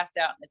finally passed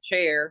out in the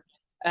chair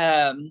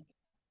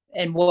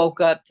and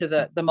woke up to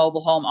the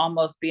mobile home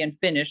almost being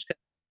finished, because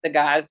the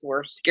guys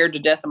were scared to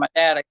death of my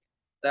dad.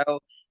 So,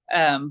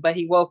 but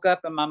he woke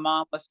up, and my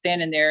mom was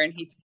standing there, and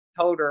he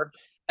told her,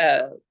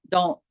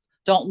 don't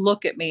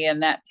look at me in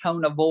that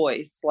tone of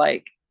voice.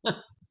 Like,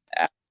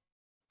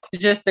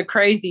 It's just a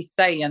crazy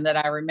saying that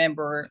I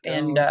remember.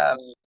 And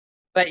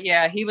but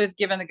yeah, he was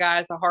giving the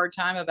guys a hard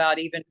time about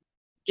even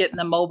getting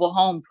the mobile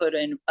home put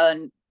in,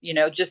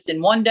 just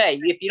in one day.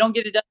 If you don't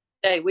get it done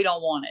today, we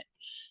don't want it.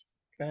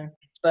 Okay.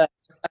 But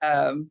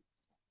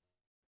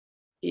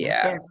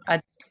yeah,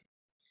 okay.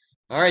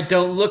 All right,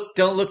 don't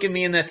look at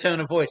me in that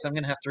tone of voice. I'm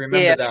gonna have to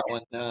remember that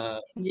one.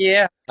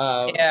 Yeah.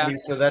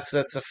 Lisa, that's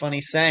a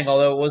funny saying,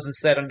 although it wasn't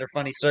said under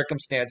funny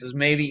circumstances.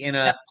 Maybe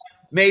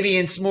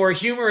in some more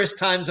humorous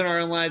times in our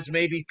own lives,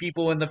 maybe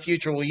people in the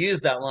future will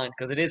use that line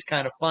because it is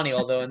kind of funny.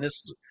 Although in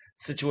this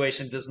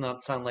situation, does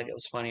not sound like it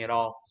was funny at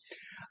all.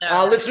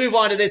 No. Let's move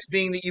on to this,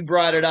 being that you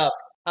brought it up.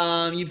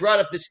 You brought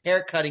up this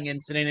haircutting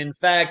incident. In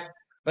fact,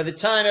 by the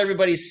time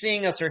everybody's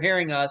seeing us or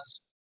hearing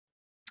us,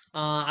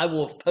 I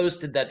will have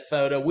posted that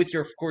photo with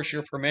of course,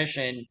 your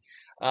permission,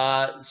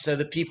 so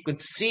that people could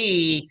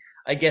see,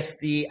 I guess,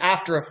 the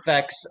after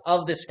effects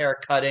of this hair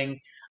cutting.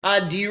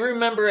 Do you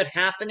remember it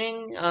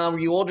happening? Were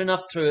you old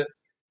enough to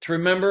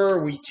remember?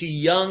 Were you too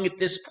young at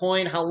this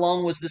point? How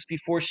long was this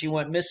before she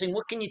went missing?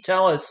 What can you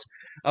tell us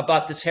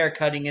about this hair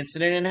cutting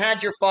incident? And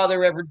had your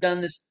father ever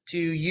done this to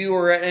you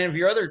or any of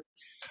your other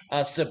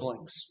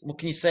siblings? What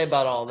can you say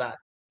about all that?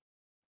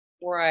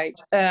 Right.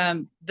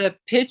 The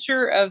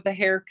picture of the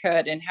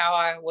haircut and how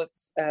I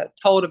was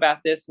told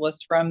about this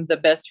was from the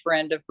best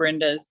friend of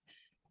Brenda's,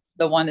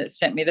 the one that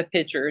sent me the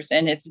pictures,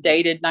 and it's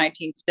dated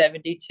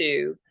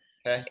 1972.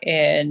 Okay.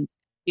 And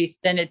she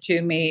sent it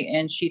to me,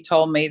 and she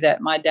told me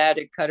that my dad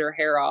had cut her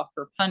hair off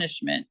for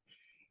punishment.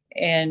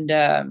 And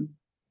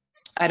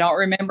I don't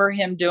remember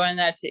him doing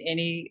that to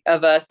any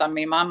of us. I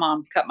mean, my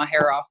mom cut my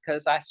hair off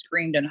because I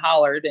screamed and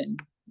hollered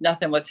and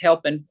nothing was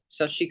helping.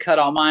 So she cut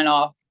all mine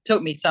off,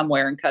 took me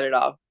somewhere and cut it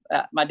off.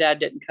 My dad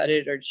didn't cut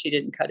it, or she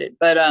didn't cut it.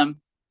 But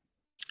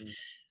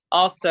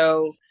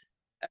also,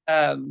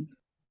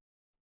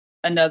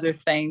 another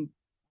thing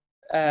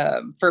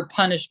for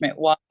punishment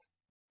was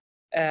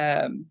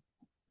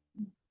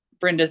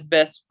Brenda's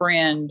best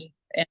friend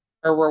and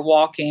her were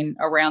walking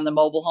around the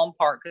mobile home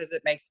park because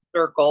it makes a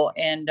circle.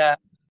 And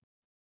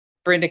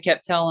Brenda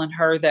kept telling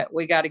her that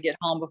we got to get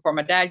home before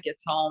my dad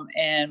gets home.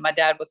 And my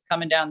dad was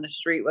coming down the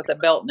street with a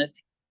belt in his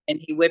hand, and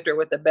he whipped her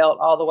with the belt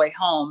all the way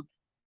home,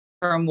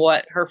 from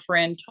what her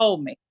friend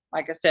told me.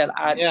 Like I said,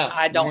 I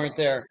don't. You weren't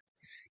there.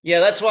 Yeah,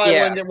 that's why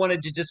Yeah. I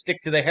wanted to just stick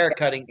to the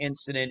haircutting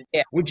incident.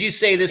 Yeah. Would you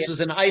say this was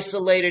an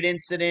isolated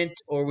incident,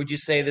 or would you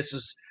say this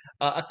was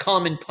a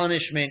common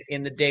punishment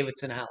in the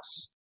Davidson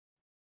house?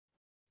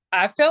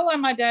 I felt like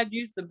my dad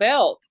used the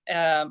belt.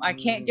 I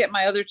can't get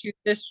my other two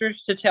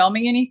sisters to tell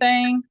me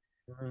anything.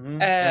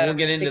 And we'll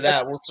get into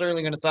that. We're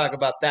certainly going to talk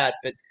about that.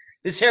 But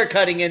this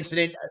haircutting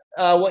incident,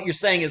 what you're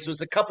saying is,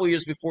 was a couple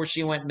years before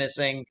she went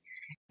missing,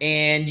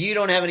 and you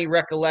don't have any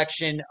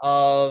recollection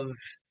of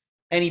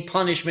any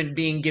punishment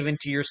being given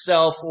to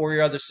yourself or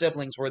your other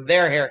siblings where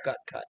their haircut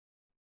cut.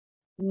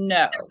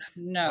 No.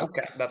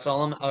 Okay, that's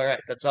all. All right.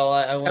 That's all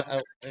I want.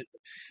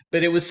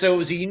 But it was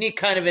a unique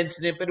kind of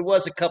incident. But it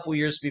was a couple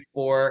years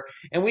before,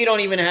 and we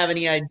don't even have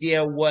any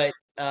idea what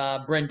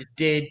Brenda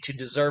did to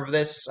deserve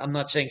this. I'm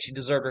not saying she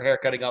deserved her hair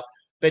cutting off,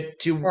 but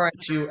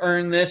to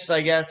earn this,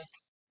 I guess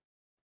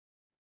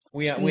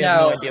we have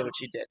no idea what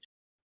she did.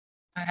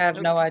 I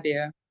have no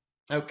idea.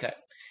 Okay,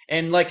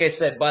 and like I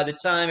said, by the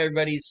time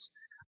everybody's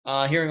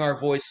hearing our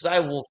voices, I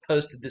will have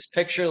posted this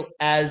picture.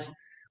 As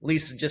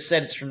Lisa just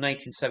said, it's from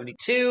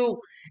 1972,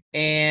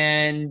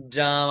 and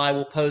I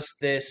will post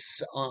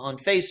this on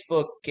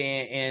Facebook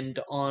and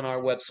on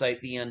our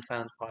website,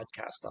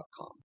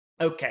 theunfoundpodcast.com.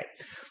 Okay,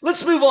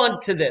 let's move on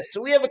to this.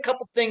 So we have a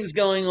couple things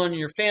going on in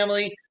your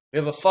family. We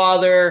have a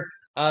father,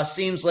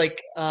 seems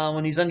like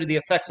when he's under the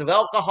effects of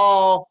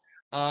alcohol,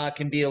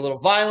 can be a little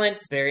violent,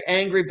 very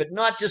angry, but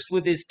not just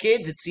with his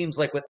kids. It seems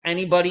like with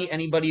anybody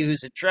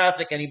who's in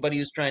traffic, anybody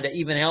who's trying to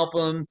even help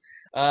him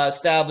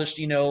establish,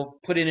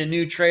 put in a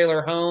new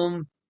trailer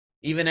home,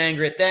 even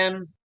angry at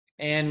them.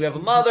 And we have a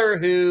mother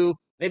who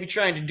may be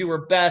trying to do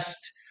her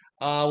best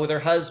with her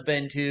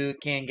husband, who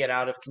can get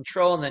out of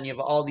control. And then you have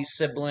all these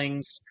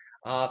siblings,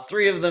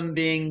 three of them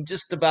being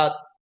just about,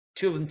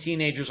 two of them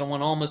teenagers and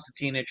one almost a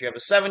teenager. You have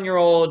a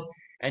 7-year-old,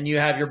 and you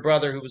have your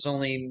brother who was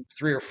only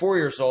 3 or 4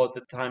 years old at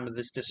the time of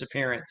this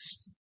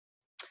disappearance.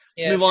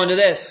 Let's move on to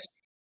this.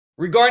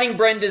 Regarding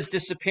Brenda's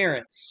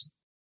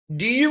disappearance,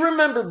 do you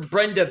remember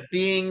Brenda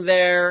being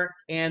there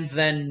and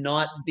then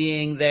not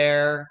being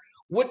there?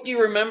 What do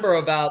you remember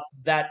about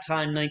that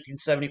time,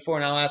 1974?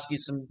 And I'll ask you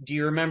do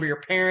you remember your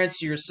parents,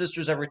 your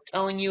sisters ever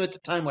telling you at the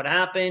time what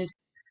happened?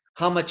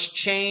 How much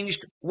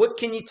changed? What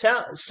can you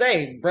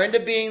say?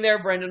 Brenda being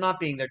there, Brenda not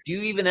being there. Do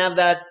you even have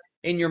that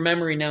in your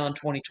memory now in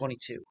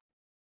 2022?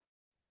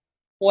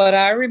 What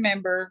I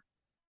remember,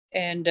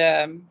 and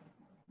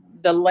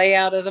the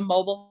layout of the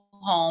mobile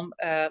home,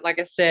 like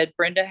I said,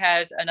 Brenda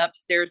had an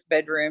upstairs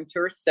bedroom to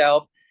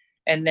herself,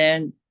 and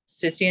then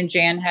Sissy and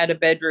Jan had a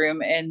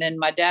bedroom, and then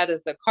my dad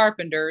is a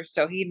carpenter,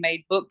 so he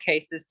made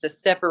bookcases to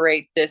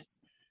separate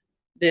this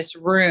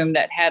room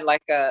that had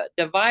like a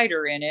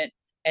divider in it.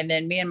 And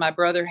then me and my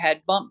brother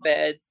had bunk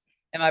beds,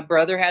 and my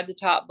brother had the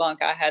top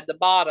bunk. I had the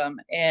bottom,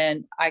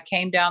 and I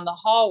came down the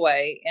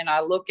hallway and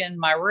I look in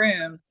my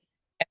room,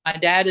 and my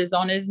dad is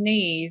on his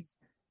knees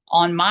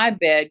on my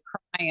bed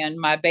crying,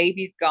 "My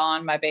baby's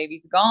gone, my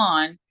baby's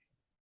gone."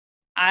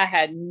 I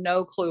had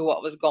no clue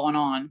what was going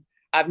on.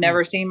 I've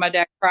never seen my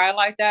dad cry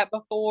like that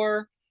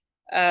before.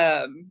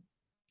 Um,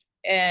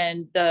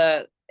 and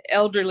the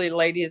elderly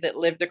lady that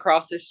lived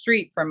across the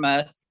street from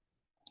us,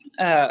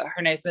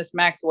 her name's Miss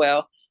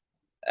Maxwell.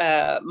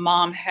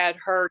 Mom had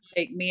her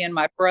take me and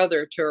my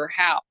brother to her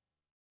house.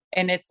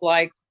 And it's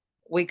like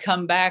we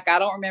come back. I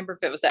don't remember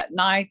if it was that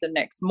night, the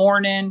next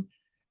morning.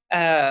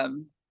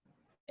 And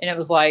it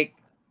was like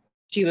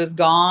she was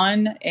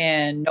gone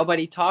and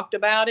nobody talked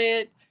about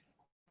it.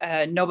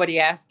 Nobody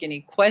asked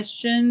any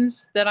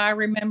questions that I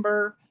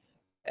remember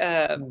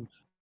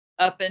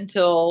up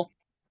until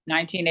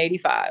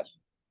 1985.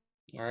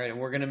 All right, and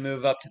we're going to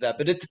move up to that.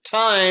 But at the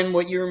time,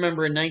 what you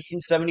remember in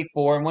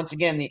 1974, and once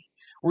again,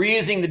 we're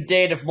using the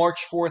date of March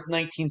 4th,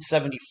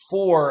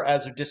 1974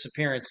 as a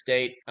disappearance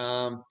date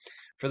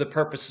for the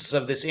purposes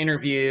of this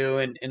interview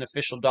and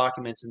official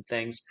documents and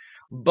things.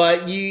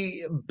 But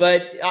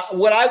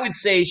what I would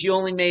say is you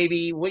only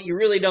maybe, what you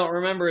really don't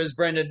remember is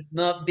Brenda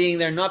not being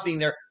there, not being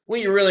there. What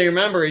you really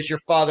remember is your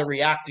father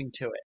reacting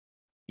to it.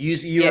 You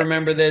Yes.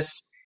 remember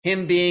this,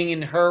 him being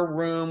in her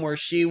room where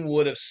she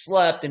would have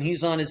slept, and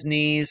he's on his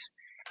knees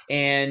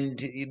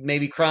and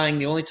maybe crying,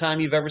 the only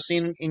time you've ever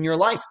seen in your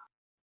life.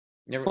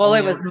 Well,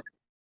 it was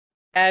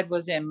dad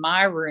was in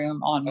my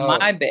room on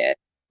my bed.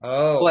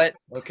 Oh, What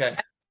okay.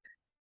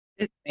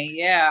 me?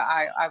 Yeah,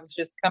 I was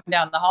just coming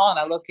down the hall and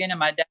I look in and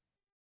my dad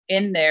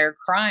in there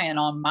crying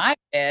on my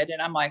bed,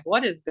 and I'm like,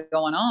 what is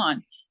going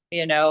on?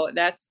 You know,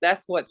 that's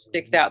what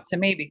sticks out to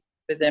me, because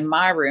he was in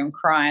my room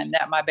crying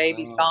that my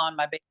baby's gone,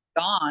 my baby's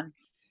gone,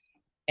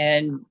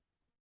 and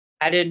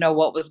I didn't know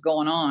what was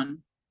going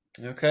on.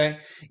 Okay.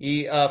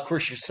 Of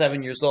course, you're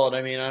 7 years old.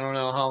 I mean, I don't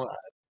know how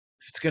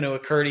if it's going to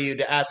occur to you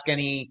to ask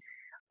any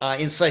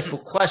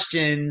insightful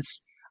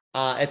questions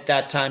at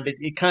that time, but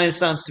it kind of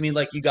sounds to me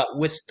like you got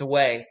whisked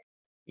away,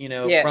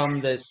 Yes.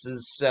 from this,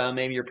 as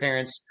maybe your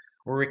parents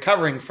were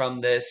recovering from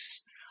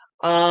this.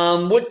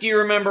 What do you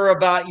remember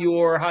about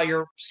how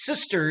your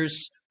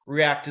sisters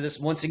react to this?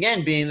 Once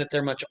again, being that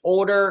they're much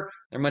older,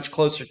 they're much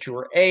closer to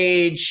her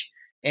age,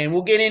 and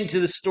we'll get into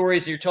the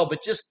stories that you're told,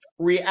 but just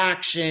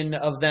reaction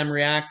of them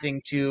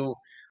reacting to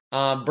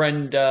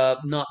Brenda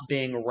not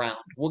being around.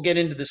 We'll get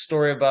into the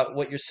story about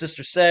what your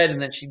sister said,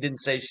 and then she didn't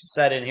say she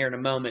said it here in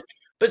a moment,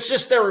 but it's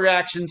just their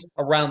reactions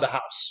around the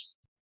house.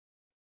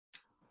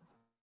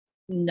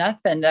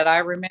 Nothing that I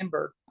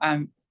remember.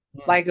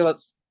 Like it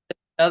was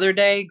another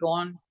day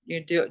going,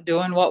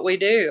 doing what we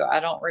do. I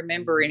don't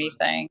remember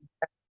anything.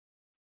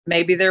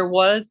 Maybe there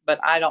was,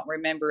 but I don't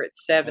remember.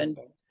 It's 7.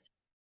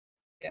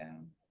 Yeah.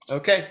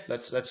 Okay,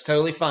 that's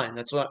totally fine.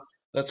 That's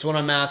what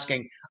I'm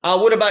asking.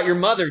 What about your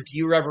mother? Do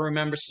you ever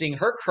remember seeing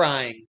her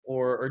crying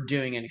or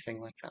doing anything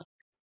like that?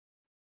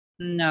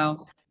 No.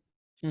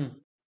 Hmm.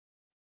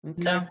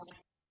 Okay. No.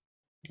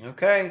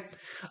 Okay.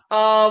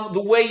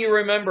 The way you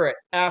remember it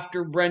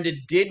after Brenda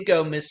did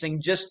go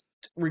missing, just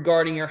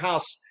regarding your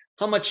house,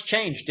 how much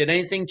changed? Did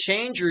anything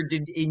change, or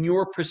in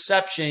your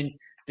perception,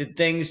 did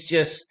things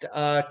just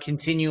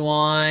continue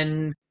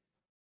on?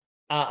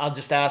 I'll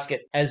just ask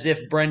it as if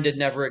Brenda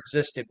never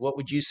existed. What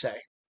would you say?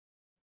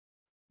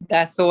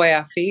 That's the way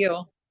I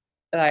feel.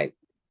 Like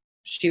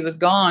she was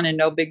gone and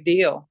no big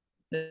deal.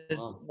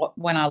 Wow.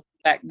 When I look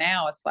back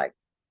now, it's like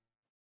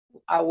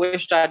I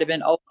wished I'd have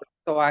been older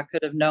so I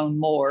could have known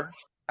more.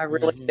 I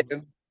really Mhm.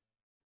 do.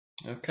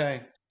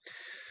 Okay.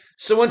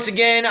 So once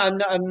again,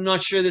 I'm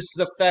not sure this is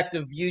the effect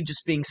of you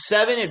just being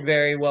 7. It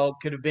very well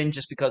could have been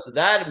just because of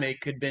that.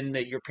 Could have been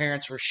that your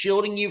parents were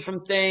shielding you from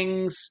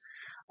things.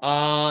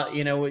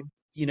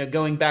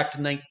 Going back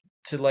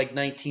to like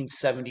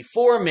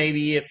 1974,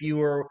 maybe if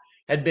you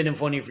had been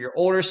if one of your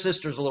older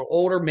sisters a little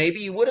older, maybe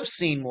you would have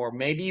seen more,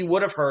 maybe you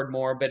would have heard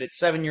more. But at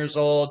 7 years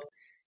old,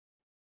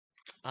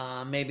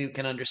 maybe we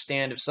can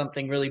understand if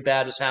something really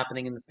bad was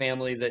happening in the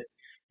family, that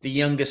the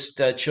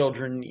youngest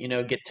children,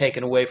 get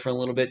taken away for a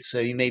little bit,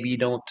 so maybe you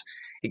don't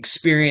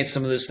experience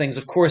some of those things.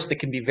 Of course, that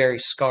can be very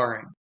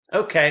scarring.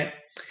 Okay.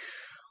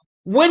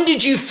 When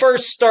did you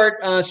first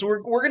start? So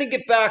we're going to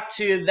get back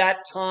to that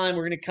time.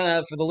 We're going to kind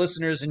of, for the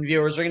listeners and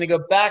viewers, we're going to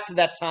go back to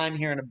that time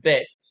here in a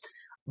bit.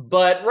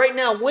 But right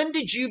now, when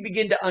did you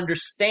begin to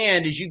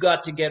understand, as you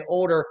got to get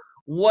older,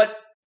 what,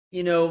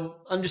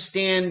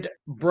 understand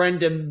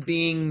Brenda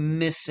being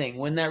missing?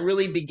 When that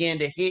really began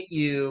to hit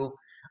you,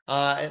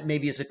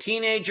 maybe as a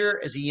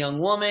teenager, as a young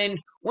woman,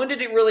 when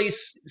did it really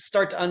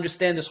start to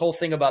understand this whole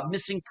thing about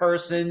missing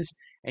persons,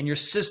 and your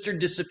sister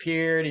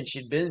disappeared and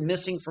she'd been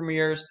missing for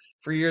years?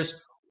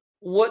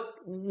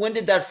 When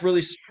did that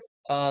really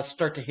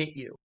start to hit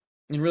you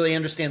and really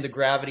understand the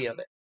gravity of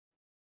it?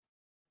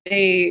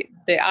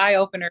 The eye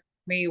opener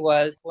for me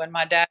was when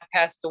my dad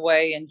passed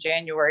away in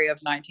January of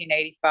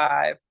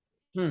 1985.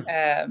 Hmm.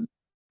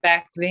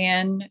 Back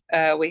then,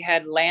 we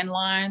had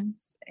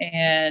landlines,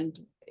 and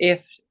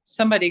if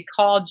somebody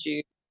called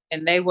you,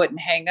 and they wouldn't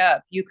hang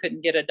up. You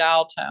couldn't get a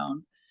dial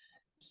tone.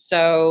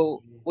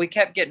 So we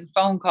kept getting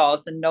phone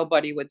calls and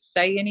nobody would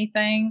say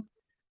anything.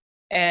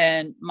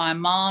 And my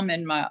mom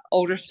and my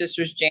older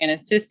sisters, Jan and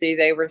Sissy,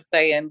 they were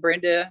saying,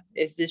 Brenda,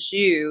 is this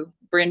you?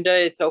 Brenda,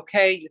 it's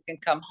okay. You can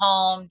come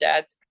home.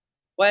 Dad's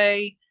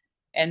away.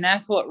 And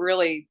that's what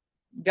really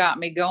got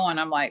me going.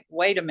 I'm like,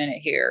 wait a minute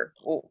here.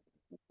 Well,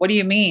 what do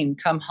you mean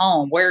come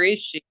home? Where is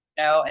she?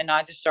 You know, and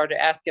I just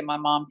started asking my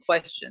mom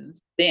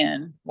questions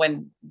then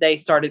when they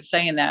started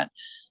saying that.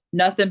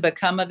 Nothing but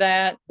come of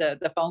that.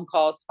 The phone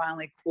calls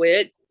finally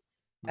quit.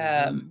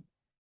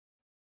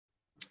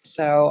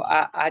 So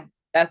I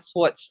that's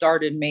what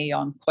started me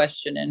on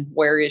questioning,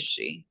 where is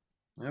she?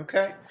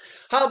 Okay.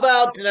 How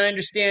about, did I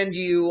understand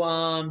you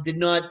did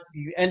not,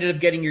 you ended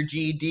up getting your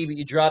GED, but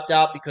you dropped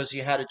out because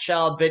you had a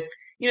child, but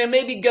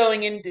maybe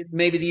going into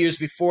maybe the years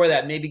before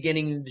that, maybe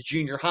getting into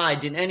junior high,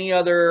 did any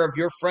other of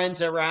your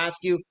friends ever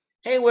ask you,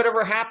 hey,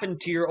 whatever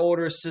happened to your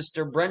older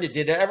sister Brenda?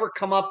 Did it ever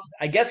come up?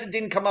 I guess it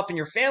didn't come up in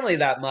your family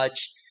that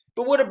much,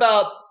 but what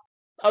about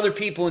other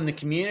people in the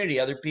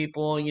community, other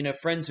people,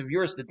 friends of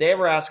yours? Did they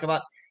ever ask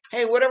about,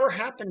 hey, whatever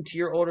happened to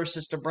your older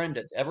sister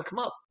Brenda? Ever come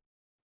up?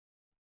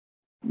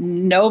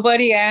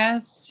 Nobody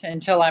asked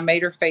until I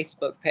made her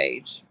Facebook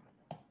page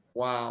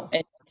Wow.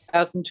 in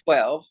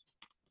 2012.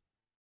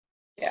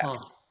 Yeah. Huh.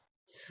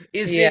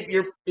 Is Yeah.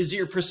 it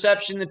your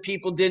perception that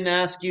people didn't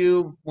ask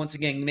you, once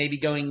again, maybe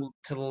going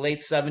to the late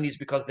 70s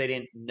because they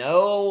didn't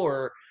know?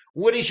 Or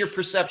what is your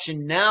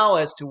perception now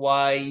as to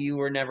why you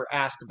were never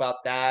asked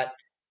about that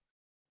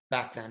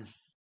back then?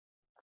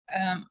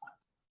 Um,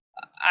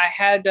 I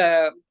had,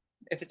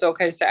 if it's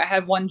okay to say, I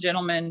had one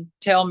gentleman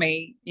tell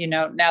me,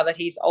 now that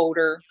he's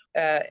older,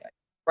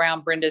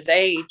 around Brenda's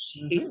age,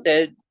 he Hmm.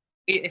 said,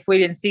 if we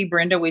didn't see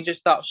Brenda, we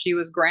just thought she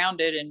was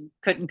grounded and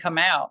couldn't come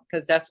out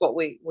because that's what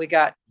we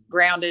got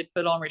grounded,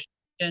 put on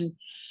restriction.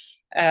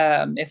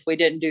 If we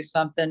didn't do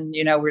something,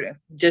 we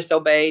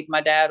disobeyed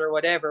my dad or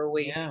whatever,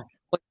 Yeah.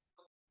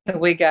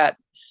 we got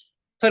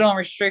put on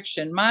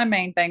restriction. My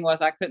main thing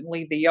was I couldn't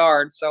leave the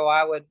yard, so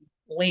I would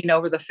lean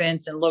over the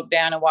fence and look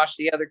down and watch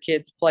the other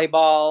kids play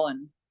ball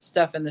and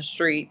stuff in the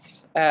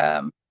streets.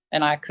 And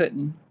I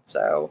couldn't.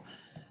 So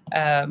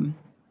um,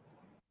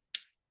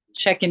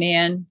 checking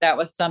in, that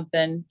was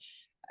something.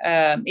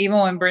 Even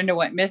when Brenda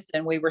went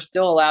missing, we were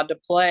still allowed to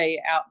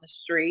play out in the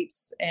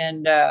streets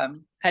and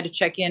had to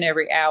check in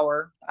every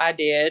hour. I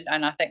did,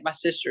 and I think my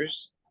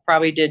sisters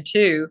probably did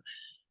too.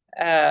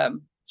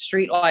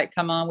 Street light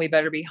come on, we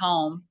better be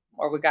home,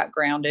 or we got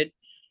grounded.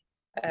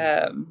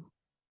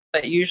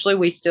 But usually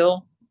we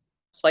still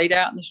played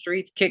out in the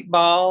streets,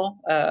 kickball,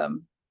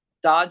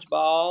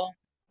 dodgeball,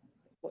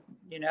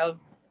 you know,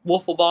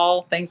 wiffle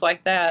ball, things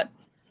like that.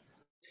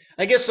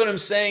 I guess what I'm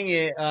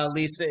saying,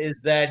 Lisa,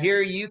 is that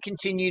here you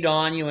continued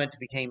on. You went to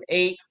became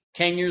 8,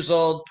 10 years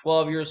old,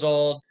 12 years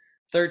old,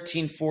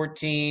 13,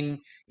 14.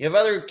 You have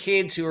other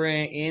kids who are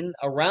in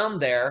around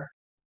there,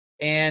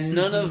 and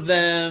none Mm-hmm. of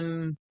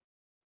them,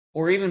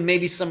 or even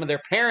maybe some of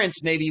their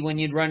parents, maybe when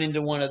you'd run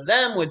into one of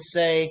them, would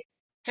say,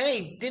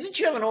 hey, didn't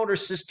you have an older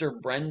sister,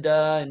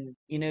 Brenda?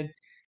 And,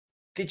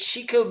 did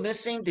she go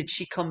missing? Did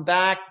she come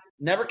back?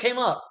 Never came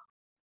up.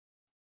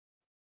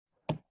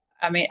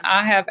 I mean,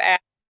 I have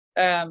asked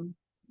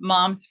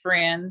mom's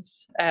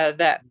friends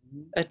that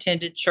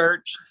attended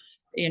church,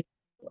 you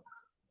know,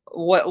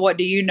 what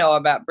do you know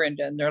about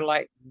Brenda? And they're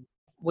like,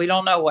 we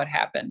don't know what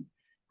happened.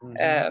 Hmm.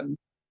 Um,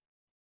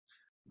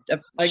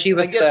 I, she I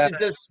was,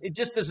 guess it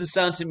just doesn't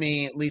sound to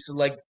me, Lisa,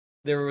 like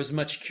there was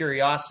much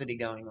curiosity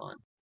going on.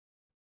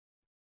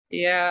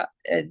 yeah,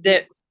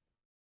 that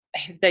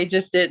they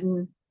just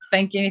didn't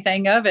think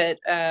anything of it.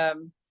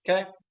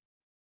 Okay.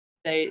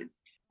 They,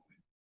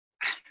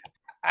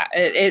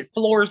 it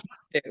floors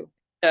me too.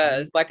 It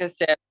does. Like I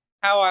said,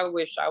 how I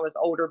wish I was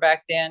older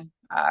back then.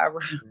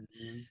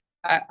 Mhm.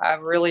 I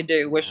really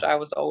do wish Yeah. I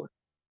was older.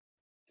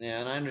 Yeah,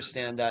 and I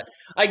understand that.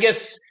 I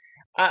guess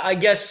I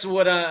guess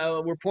what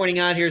we're pointing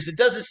out here is it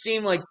doesn't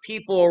seem like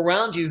people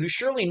around you who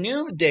surely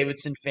knew the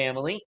Davidson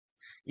family.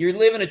 You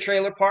live in a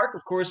trailer park.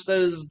 Of course,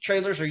 those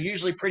trailers are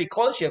usually pretty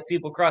close. You have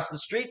people across the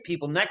street,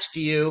 people next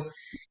to you.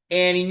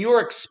 And in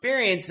your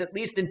experience, at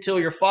least until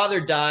your father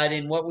died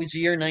in what was the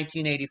year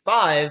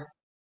 1985,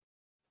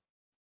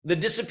 the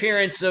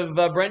disappearance of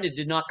Brenda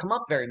did not come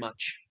up very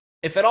much,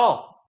 if at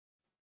all.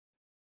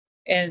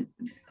 And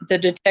the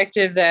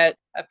detective that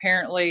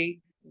apparently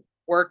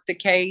worked the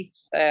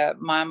case,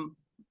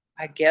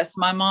 I guess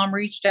my mom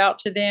reached out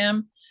to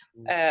them,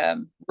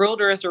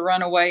 ruled her as a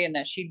runaway and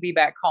that she'd be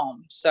back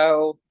home.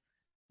 So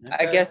I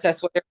Okay. guess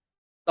that's what everyone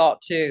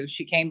thought too.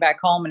 She came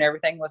back home and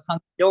everything was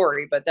hunky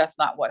dory, but that's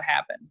not what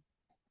happened.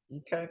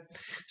 Okay.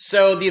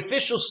 So the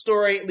official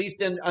story, at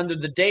least under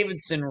the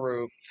Davidson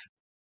roof,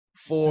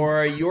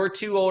 for your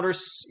two older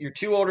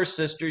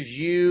sisters,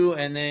 you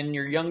and then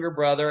your younger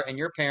brother and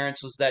your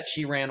parents, was that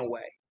she ran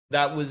away.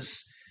 That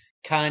was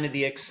kind of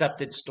the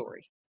accepted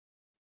story.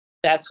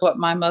 That's what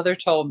my mother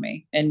told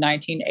me in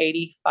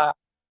 1985.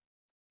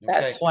 Okay.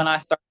 That's when I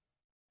started.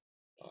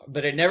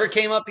 But it never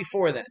came up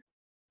before then.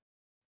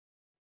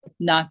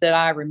 Not that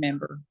I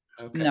remember.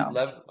 Okay,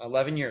 No.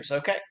 11 years.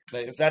 Okay.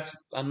 But if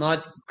that's, I'm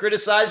not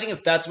criticizing.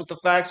 If that's what the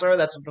facts are,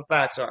 that's what the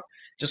facts are.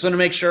 Just want to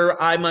make sure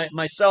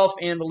myself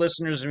and the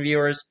listeners and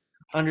viewers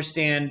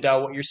understand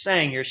what you're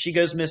saying here. She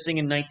goes missing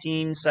in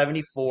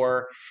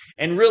 1974,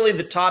 and really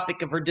the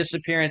topic of her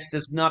disappearance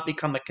does not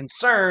become a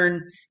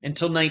concern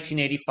until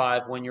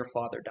 1985 when your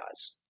father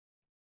dies.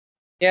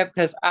 Yeah,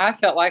 because I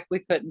felt like we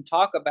couldn't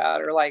talk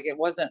about her, like it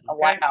wasn't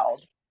Okay.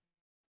 allowed.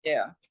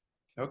 Yeah.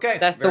 Okay.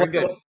 That's the Very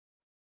way. good.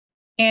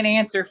 Can't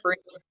answer for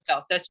anyone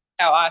else. That's just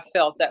how I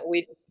felt, that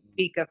we didn't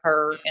speak of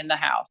her in the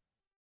house.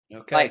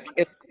 Okay. Like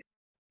it's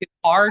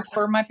hard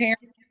for my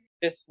parents.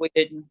 Just we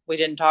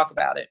didn't talk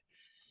about it.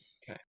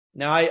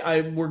 Now,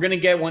 we're going to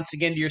get once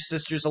again to your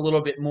sisters a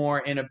little bit more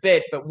in a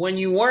bit, but when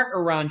you weren't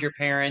around your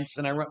parents,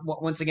 and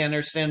once again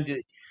understand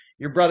that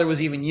your brother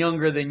was even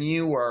younger than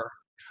you were,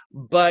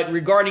 but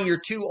regarding your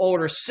two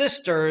older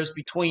sisters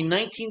between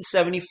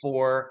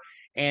 1974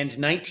 and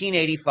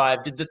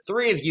 1985, did the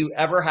three of you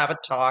ever have a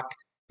talk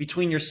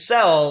between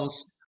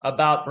yourselves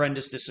about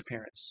Brenda's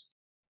disappearance?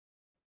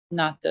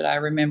 Not that I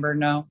remember.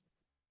 No.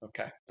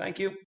 Okay, thank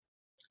you.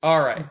 All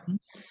right. Mhm.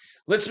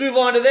 Let's move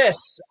on to this.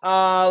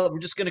 We're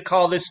just going to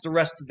call this the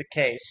rest of the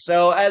case.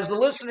 So, as the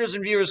listeners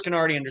and viewers can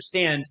already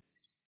understand,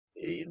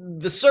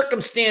 the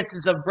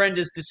circumstances of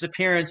Brenda's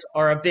disappearance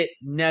are a bit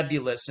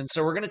nebulous. And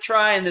so, we're going to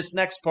try in this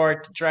next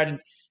part to try to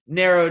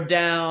narrow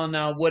down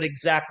what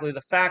exactly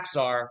the facts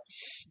are.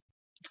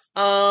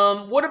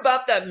 What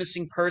about that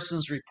missing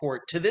persons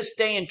report? To this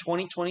day in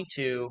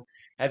 2022,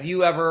 have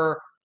you ever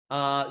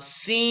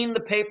seen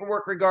the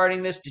paperwork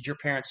regarding this? Did your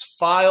parents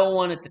file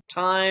one at the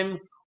time?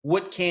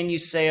 What can you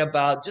say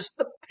about just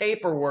the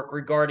paperwork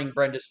regarding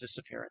Brenda's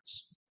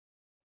disappearance?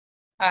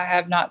 I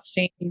have not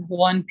seen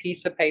one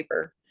piece of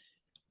paper.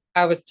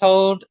 I was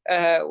told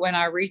when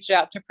I reached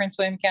out to Prince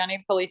William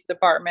County Police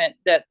Department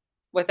that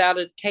without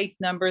a case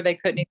number, they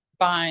couldn't even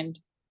find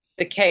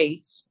the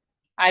case.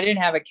 I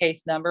didn't have a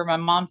case number. My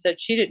mom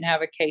said she didn't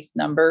have a case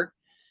number.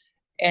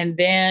 And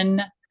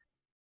then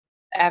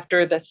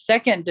after the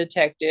second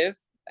detective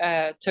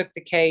took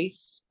the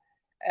case,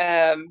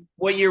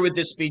 What year would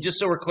this be? Just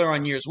so we're clear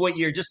on years. What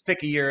year? Just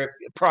pick a year,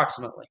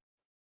 approximately.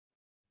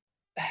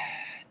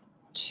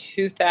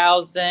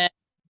 2000,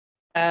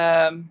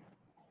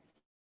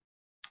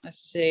 let's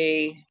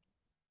see,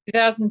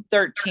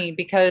 2013,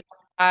 because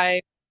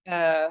I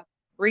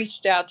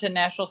reached out to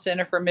National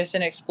Center for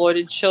Missing and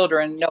Exploited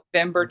Children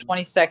November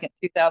 22nd,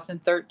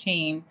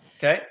 2013,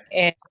 Okay.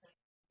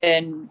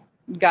 and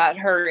got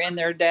her in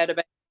their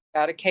database,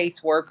 got a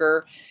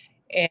caseworker,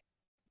 and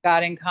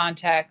got in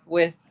contact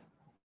with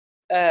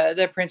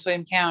the Prince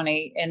William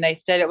County, and they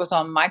said it was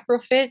on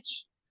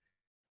microfiche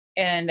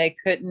and they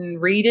couldn't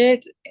read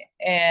it.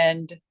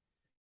 And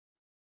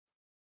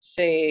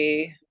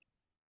say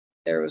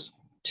there was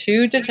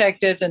two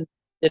detectives, and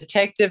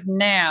detective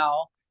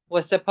now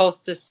was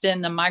supposed to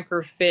send the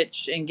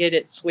microfiche and get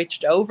it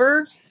switched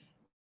over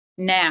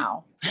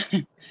now.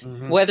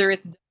 Mhm. Whether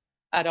it's,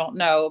 I don't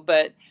know,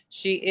 but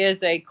she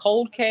is a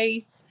cold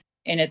case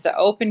and it's an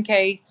open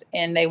case,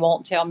 and they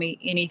won't tell me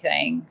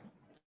anything.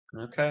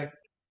 Okay.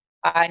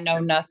 I know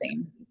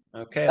nothing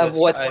Okay. of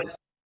what.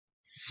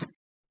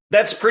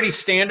 That's pretty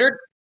standard.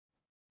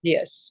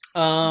 Yes.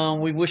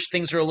 We wish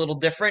things were a little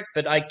different,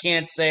 but I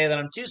can't say that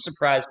I'm too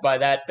surprised by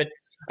that. But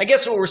I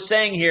guess what we're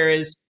saying here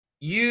is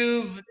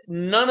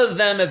none of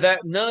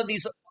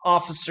these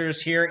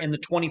officers here in the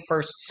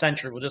 21st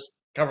century, we'll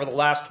just cover the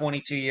last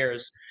 22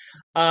 years,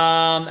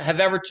 have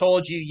ever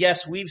told you,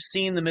 yes, we've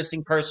seen the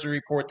missing person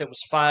report that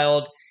was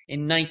filed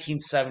in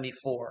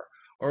 1974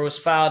 or was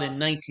filed in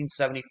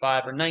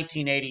 1975 or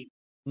 1980.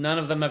 None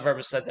of them have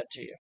ever said that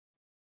to you.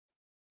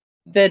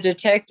 The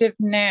detective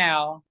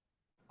now,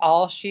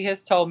 all she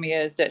has told me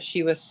is that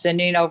she was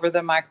sending over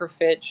the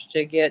microfiche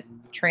to get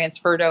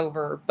transferred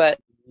over, but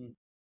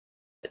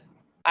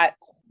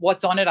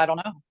what's on it, I don't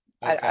know.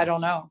 Okay. I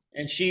don't know.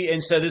 And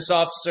so this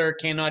officer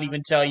cannot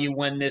even tell you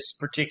when this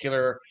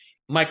particular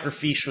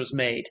microfiche was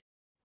made.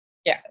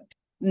 Yeah.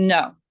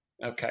 No.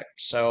 Okay.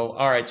 So,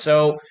 all right.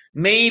 So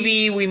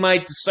maybe we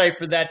might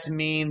decipher that to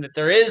mean that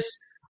there is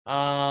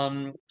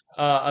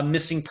a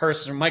missing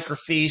person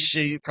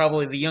microfiche.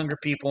 Probably the younger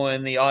people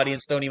in the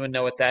audience don't even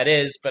know what that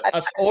is, but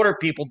us older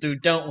people do,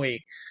 don't we?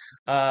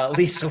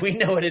 Lisa, we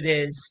know what it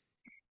is.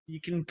 You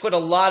can put a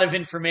lot of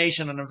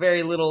information on a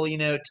very little,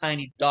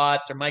 tiny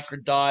dot or micro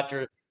dot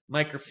or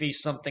microfiche,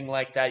 something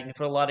like that. You can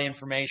put a lot of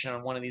information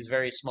on one of these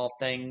very small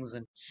things.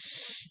 And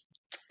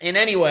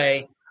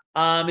anyway,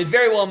 it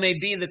very well may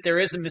be that there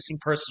is a missing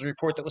persons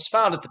report that was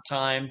filed at the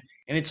time,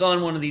 and it's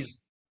on one of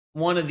these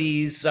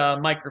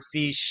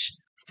microfiche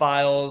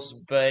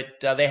files, but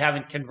they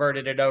haven't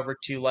converted it over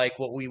to like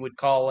what we would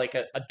call like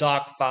a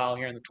doc file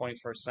here in the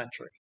 21st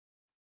century.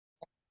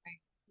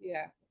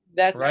 Yeah.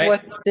 That's Right?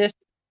 what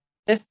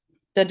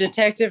the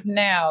detective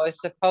now is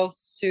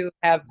supposed to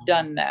have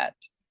done that,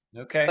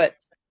 Okay. but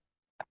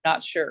I'm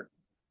not sure.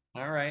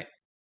 All right.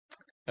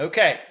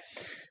 Okay.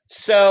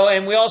 So,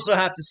 and we also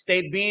have to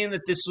state, being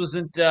that this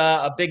wasn't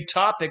a big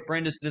topic,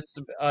 Brenda's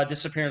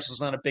disappearance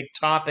was not a big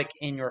topic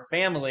in your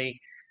family,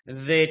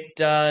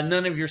 that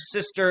none of your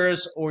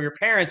sisters or your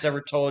parents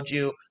ever told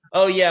you,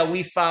 oh, yeah,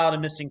 we filed a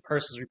missing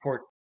persons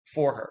report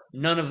for her?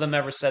 None of them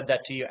ever said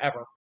that to you,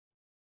 ever?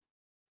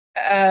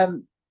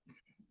 Um,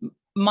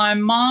 my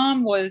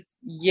mom was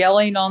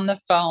yelling on the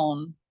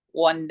phone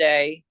one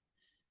day,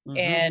 Mm-hmm.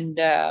 and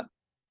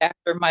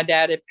after my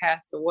dad had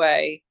passed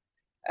away,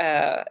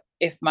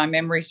 if my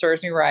memory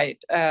serves me right,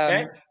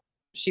 Okay.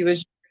 she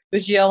was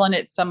yelling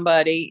at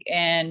somebody,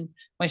 and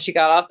when she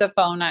got off the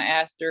phone, I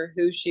asked her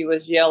who she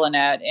was yelling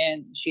at,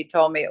 and she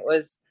told me it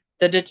was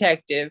the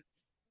detective,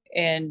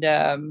 and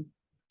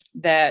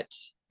that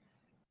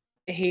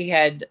he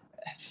had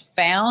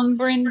found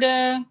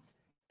Brenda,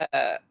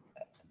 uh,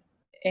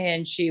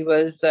 and she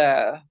was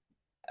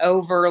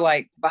over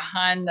like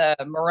behind the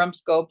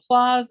Marumsco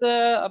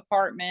Plaza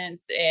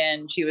apartments,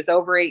 and she was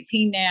over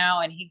 18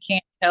 now, and he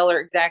can't tell her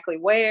exactly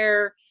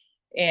where.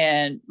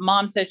 And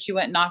mom said she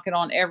went knocking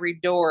on every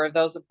door of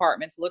those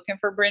apartments looking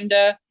for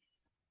Brenda.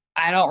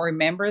 I don't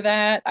remember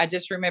that. I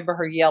just remember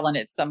her yelling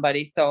at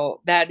somebody. So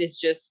that is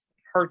just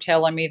her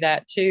telling me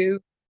that too.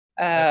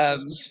 That's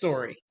just a Um,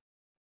 story.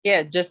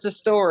 yeah, just a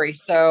story.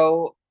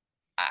 So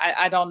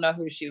I don't know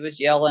who she was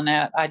yelling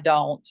at. I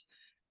don't.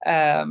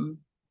 Um,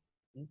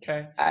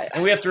 Okay. I,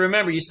 And we have to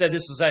remember, you said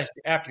this was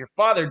after your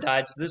father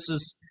died, so this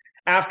was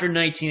after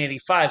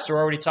 1985, so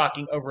we're already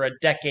talking over a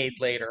decade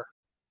later.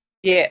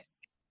 yes,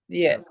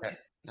 yes. Okay.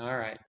 All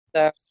right.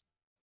 So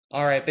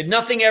All right. But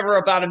nothing ever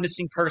about a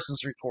missing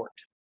persons report.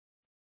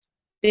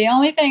 the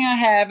only thing I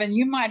have, and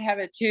you might have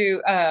it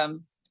too,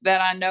 that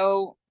I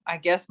know, I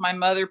guess my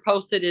mother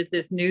posted is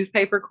this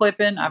newspaper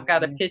clipping. I've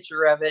got a Mhm.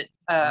 picture of it.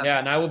 Yeah,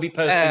 and I will be Uh,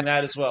 posting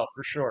that as well,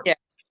 for sure. yeah,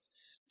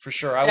 For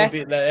sure. I will be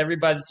that's that every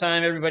by the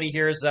time everybody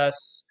hears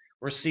us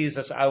or sees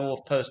us, I will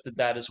have posted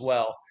that as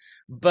well.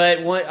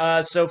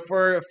 But so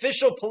for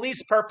official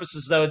police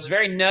purposes, though, it's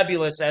very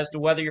nebulous as to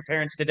whether your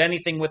parents did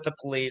anything with the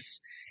police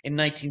in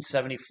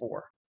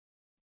 1974.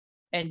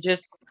 and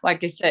just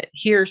like I said,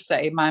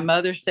 hearsay. My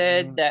mother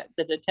said Mm, that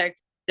the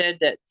detective said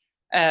that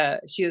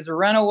she was a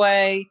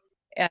runaway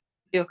and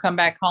she'll come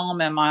back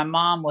home, and my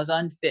mom was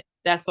unfit.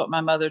 That's what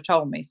my mother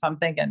told me. So I'm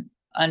thinking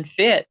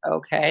unfit.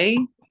 Okay.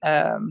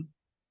 Um,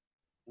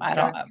 I okay.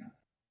 don't.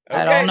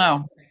 I don't Okay. know.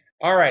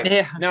 All right.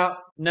 Yeah.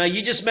 Now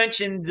you just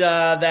mentioned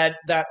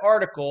that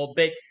article,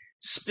 but Mhm.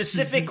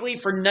 specifically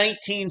for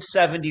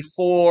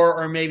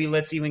 1974, or maybe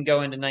let's even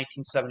go into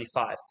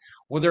 1975.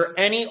 Were there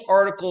any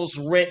articles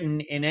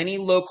written in any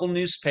local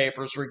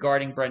newspapers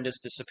regarding Brenda's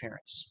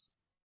disappearance?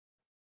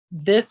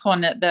 This one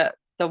that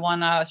the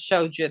one I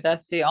showed you,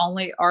 that's the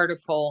only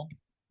article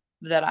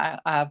that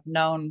I've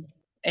known.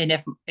 And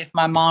if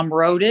my mom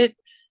wrote it,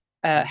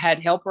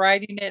 had help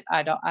writing it,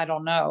 I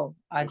don't know.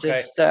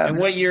 Okay. And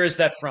what year is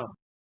that from?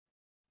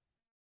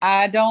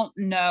 I don't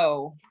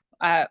know.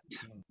 I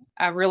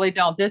I really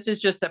don't. This is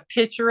just a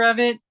picture of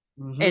it.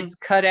 Mm-hmm. It's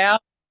cut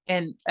out,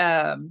 and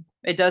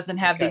it doesn't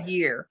have the Okay.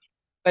 year,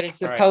 but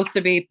it's All right. supposed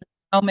to be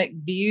Potomac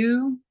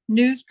View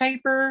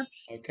newspaper.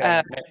 Okay.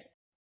 Uh,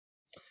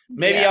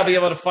 Maybe I'll yeah. be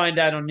able to find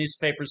out on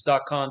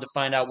newspapers.com to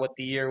find out what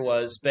the year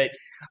was. But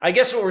I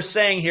guess what we're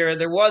saying here,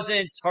 there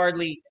wasn't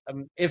hardly,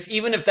 if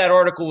even if that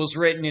article was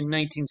written in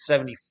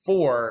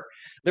 1974,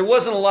 there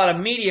wasn't a lot of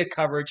media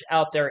coverage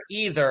out there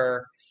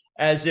either,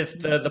 as if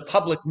the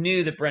public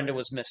knew that Brenda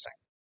was missing.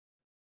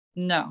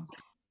 No,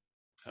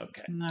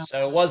 Okay. no.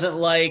 So it wasn't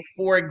like,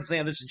 for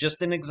example, this is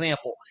just an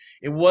example.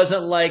 It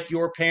wasn't like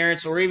your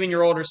parents or even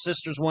your older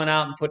sisters went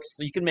out and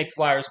you could make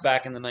flyers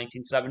back in the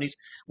 1970s. It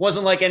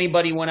wasn't like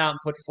anybody went out and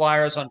put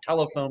flyers on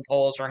telephone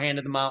poles or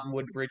handed them out in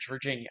Woodbridge,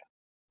 Virginia.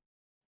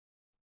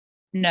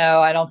 No,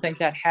 I don't think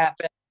that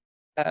happened.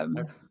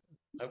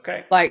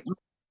 Okay.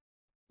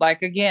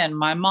 Like again,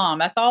 my mom,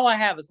 that's all I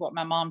have is what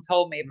my mom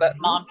told me. But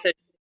Mhm. mom said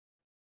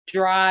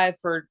drive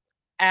for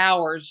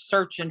hours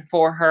searching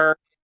for her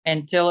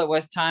until it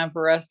was time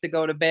for us to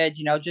go to bed.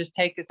 Just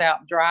take us out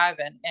and drive.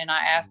 And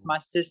I asked my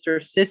sister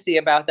Sissy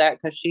about that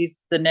because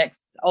she's the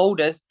next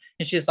oldest,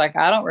 and she's like,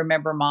 I don't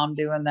remember mom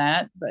doing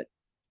that. But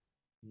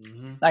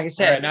Mhm. like I All right.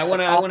 said, Now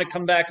that's I all. want to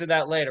come back to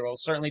that later. We'll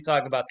certainly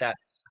talk about that.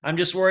 I'm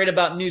just worried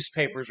about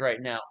newspapers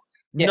right now.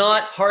 Yeah,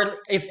 Not hardly,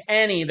 if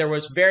any, there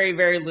was very,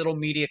 very little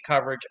media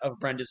coverage of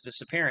Brenda's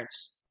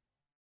disappearance.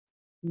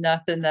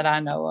 nothing that I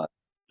know of.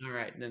 All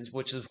right, then,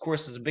 which of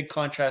course is a big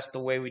contrast to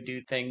the way we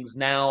do things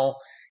now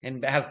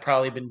and have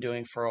probably been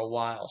doing for a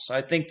while. So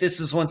I think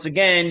this is once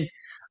again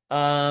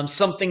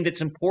something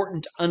that's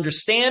important to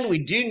understand.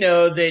 We do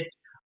know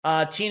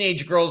that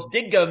teenage girls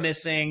did go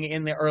missing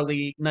in the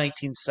early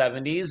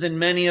 1970s, and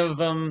many of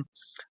them,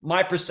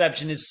 my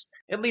perception is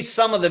at least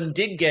some of them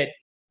did get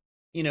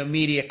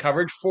media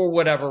coverage for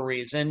whatever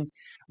reason.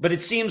 But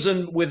it seems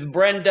with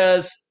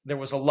Brenda's, there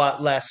was a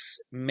lot less,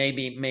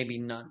 maybe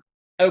none.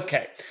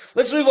 Okay,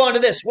 let's move on to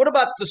this. What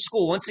about the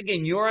school? Once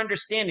again, your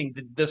understanding,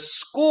 did the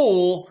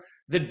school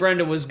that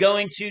Brenda was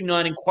going to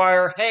not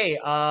inquire, hey,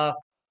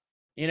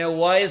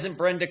 why isn't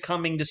Brenda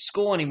coming to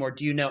school anymore?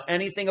 Do you know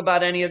anything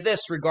about any of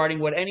this regarding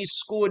what any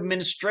school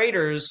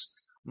administrators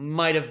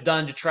might have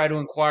done to try to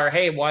inquire,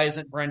 hey, why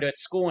isn't Brenda at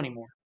school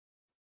anymore?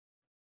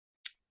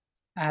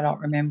 I don't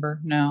remember.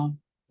 No.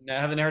 No,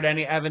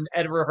 haven't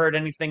ever heard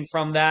anything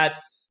from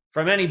that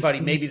from anybody.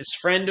 Mm, Maybe this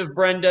friend of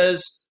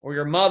Brenda's or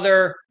your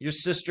mother, your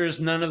sisters.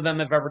 None of them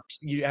have ever.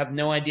 You have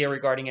no idea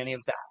regarding any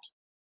of that.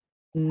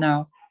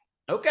 no.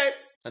 Okay,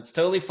 that's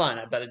totally fine.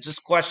 I bet it's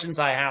just questions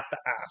I have to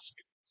ask.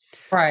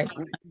 Right.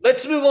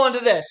 Let's move on to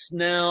this.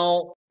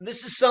 Now,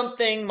 this is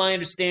something, my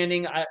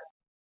understanding,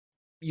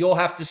 you'll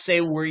have to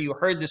say where you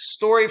heard this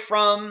story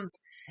from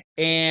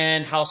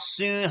and how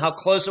soon, how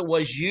close it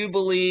was, you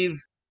believe,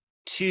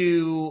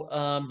 to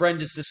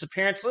Brenda's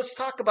disappearance. Let's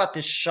talk about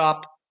this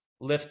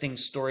shoplifting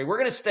story. We're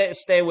going to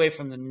stay away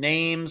from the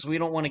names. We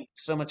don't want to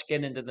so much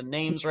get into the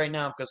names right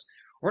now because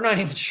we're not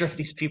even sure if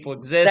these people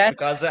exist That's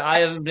because I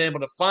haven't been able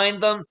to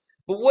find them.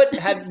 But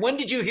when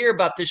did you hear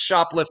about this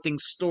shoplifting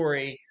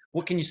story?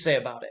 What can you say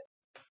about it?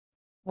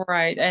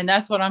 right. And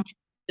that's what I'm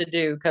trying to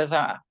do because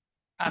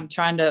I'm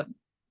trying to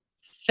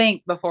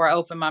think before I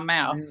open my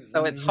mouth.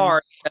 So it's Mhm.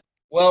 hard.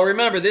 Well,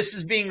 remember, this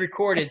is being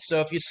recorded,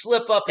 so if you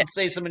slip up and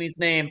say somebody's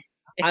name,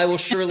 I will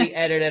surely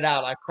edit it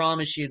out. I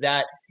promise you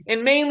that.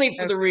 And mainly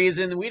for Okay. the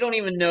reason we don't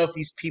even know if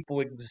these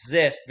people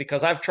exist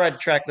because I've tried to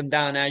track them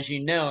down, as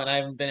you know, and I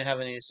haven't been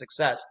having any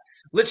success.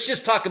 Let's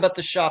just talk about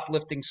the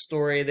shoplifting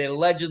story that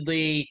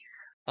allegedly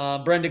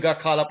Brenda got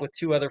caught up with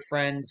two other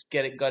friends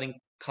getting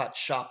caught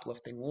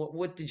shoplifting.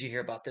 What did you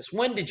hear about this?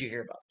 When did you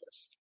hear about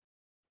this?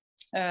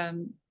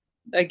 Um,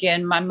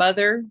 Again, my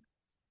mother,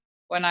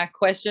 when I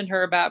questioned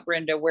her about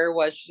Brenda, where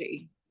was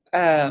she?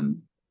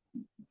 Um,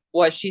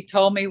 what she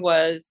told me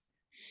was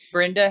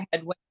Brenda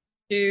had went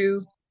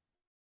to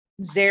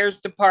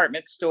Zare's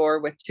department store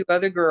with two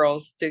other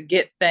girls to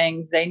get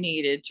things they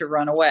needed to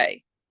run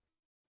away.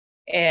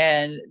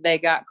 And they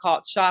got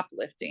caught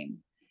shoplifting.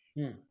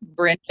 Hmm.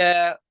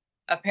 Brenda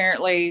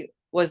apparently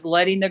was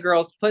letting the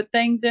girls put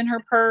things in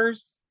her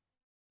purse,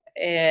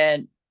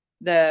 and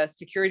the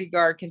security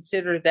guard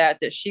considered that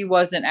she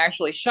wasn't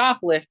actually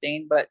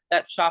shoplifting, but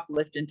that's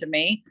shoplifting to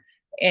me.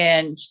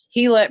 And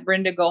he let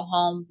Brenda go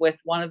home with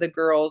one of the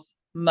girls'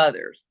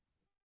 mothers.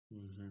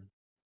 Mhm.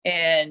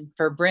 And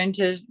for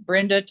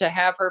Brenda to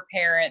have her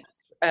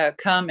parents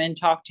come and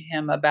talk to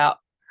him about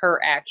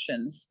her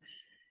actions.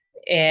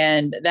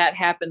 And that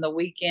happened the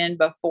weekend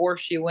before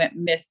she went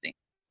missing.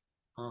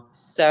 Huh.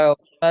 So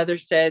mother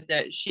said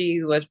that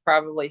she was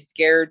probably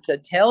scared to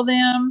tell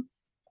them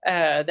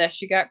that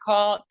she got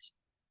caught,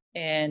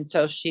 and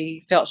so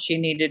she felt she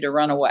needed to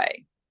run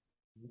away.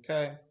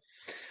 Okay.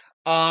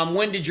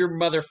 When did your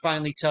mother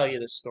finally tell you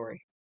this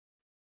story?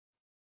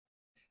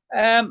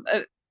 Um,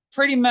 uh,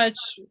 Pretty much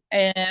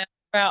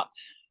about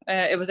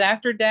it was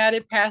after Dad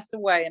had passed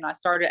away, and I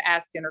started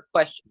asking her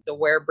questions of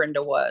where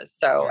Brenda was.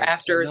 All So right,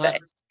 after the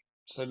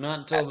so not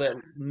until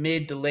the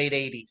mid to late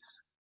 80s.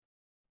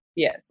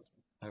 yes,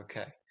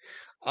 Okay.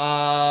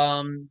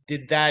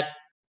 Did that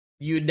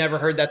you had never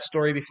heard that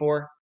story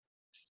before?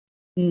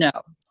 no,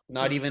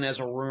 Not even as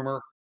a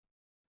rumor?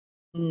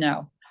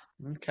 no.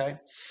 Okay.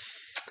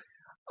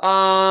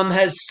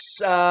 Has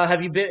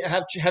have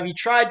you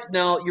tried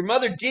now your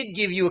mother did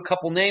give you a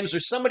couple names or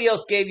somebody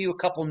else gave you a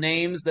couple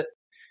names that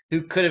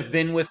who could have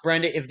been with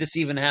Brenda if this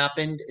even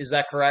happened? Is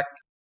that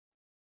correct?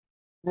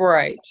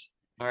 Right.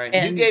 All right.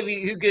 And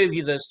Who gave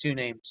you those two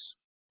names?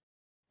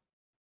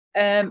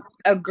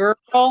 a girl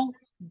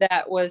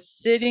that was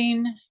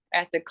sitting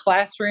at the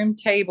classroom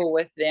table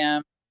with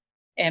them,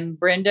 and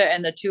Brenda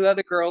and the two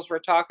other girls were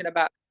talking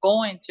about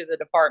going to the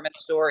department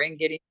store and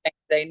getting things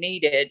they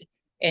needed.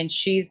 And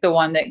she's the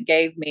one that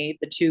gave me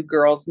the two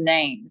girls'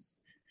 names.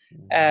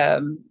 Mhm.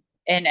 Um,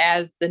 and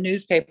as the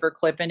newspaper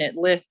clipping, it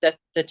lists that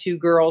the two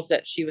girls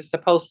that she was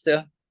supposed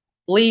to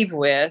leave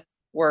with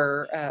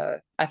were,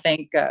 I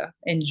think,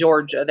 in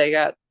Georgia. They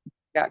got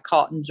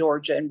caught in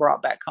Georgia and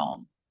brought back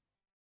home.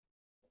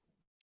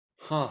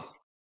 Huh.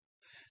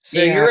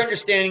 So Yeah, your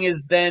understanding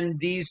is then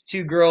these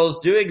two girls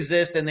do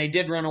exist and they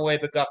did run away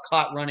but got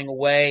caught running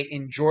away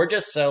in Georgia,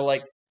 so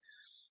like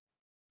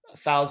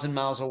 1,000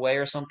 miles away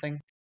or something,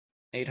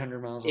 800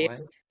 miles yeah, away.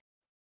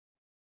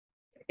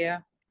 yeah.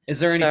 Is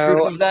there any proof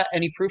So of that?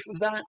 Any proof of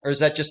that? Or is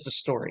that just a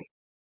story?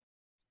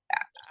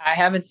 I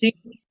haven't seen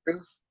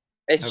proof.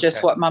 It's just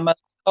Okay. what my mother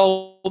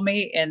told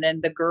me, and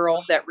then the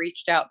girl that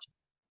reached out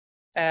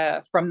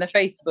from the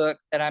Facebook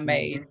that I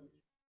made Mhm.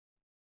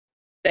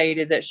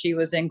 stated that she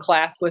was in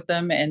class with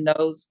them, and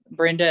those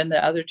Brenda and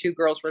the other two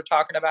girls were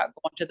talking about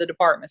going to the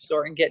department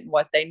store and getting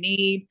what they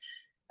need.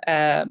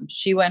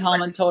 She went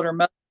home and told her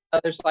mother.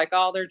 Mother's like,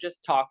 "Oh, they're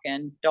just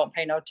talking. Don't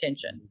pay no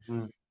attention."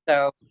 Mhm.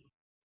 So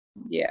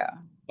yeah.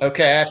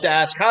 Okay, I have to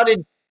ask, how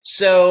did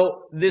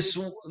so this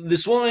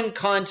woman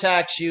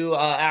contacts you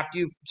after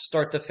you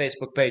start the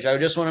Facebook page? I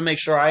just want to make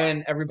sure I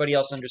and everybody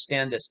else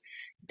understand this.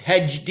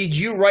 Did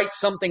you write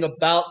something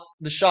about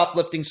the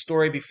shoplifting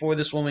story before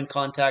this woman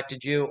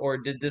contacted you, or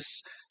did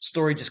this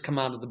story just come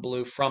out of the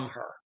blue from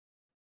her?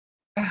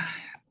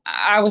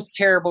 I was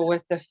terrible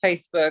with the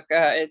Facebook.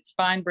 It's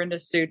Find Brenda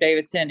Sue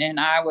Davidson, and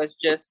I was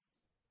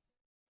just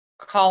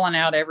calling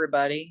out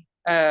everybody.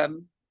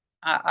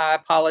 I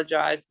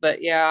apologize,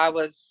 but yeah, I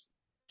was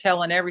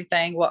telling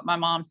everything what my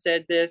mom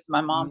said this,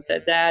 my mom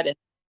said that, and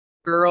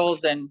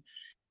girls, and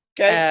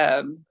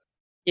Okay.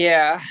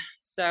 yeah.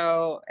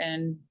 So,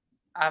 and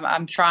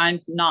I'm trying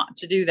not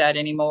to do that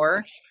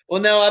anymore.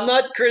 Well, no, I'm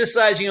not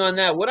criticizing you on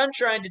that. What I'm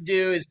trying to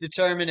do is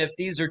determine if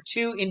these are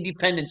two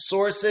independent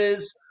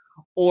sources,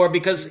 or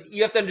because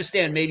you have to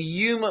understand, maybe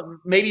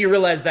you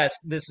realize that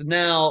this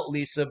now,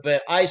 Lisa,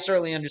 but I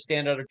certainly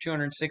understand out of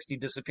 260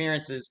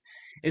 disappearances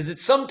is that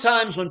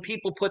sometimes when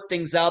people put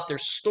things out, their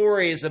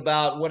stories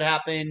about what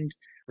happened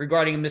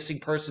regarding a missing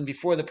person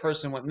before the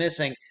person went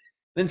missing,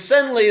 then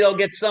suddenly they'll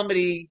get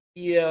somebody,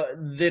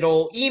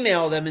 that'll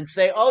email them and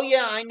say, "Oh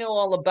yeah, I know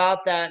all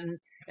about that,"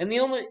 and the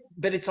only,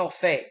 but it's all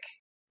fake.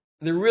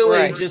 They're really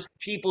Right. just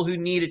people who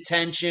need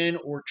attention,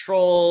 or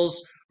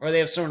trolls, or they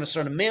have sort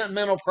of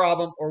mental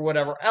problem or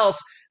whatever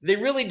else. They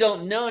really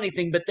don't know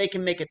anything, but they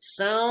can make it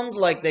sound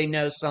like they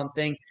know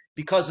something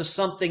because of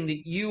something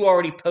that you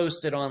already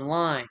posted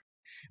online.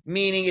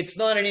 Meaning it's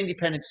not an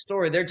independent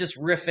story. They're just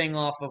riffing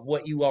off of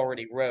what you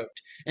already wrote.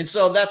 And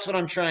so that's what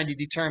I'm trying to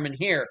determine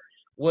here.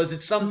 Was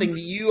it something that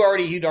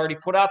you'd already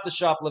put out the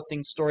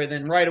shoplifting story,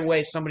 then right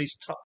away somebody's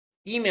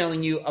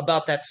emailing you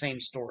about that same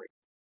story?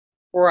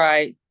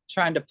 Right.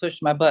 Trying to push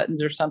my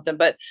buttons or something.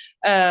 But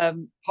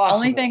only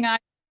Possible. thing I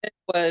did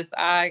was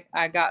I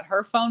got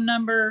her phone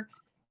number,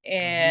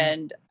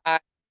 and I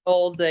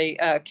told the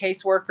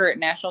caseworker at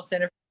National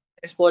Center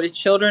for Exploited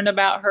Children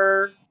about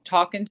her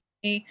talking to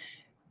me.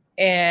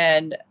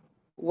 And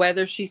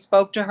whether she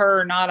spoke to her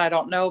or not, I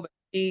don't know, but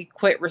she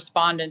quit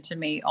responding to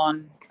me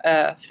on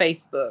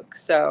Facebook.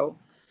 So,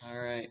 All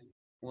right.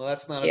 Well,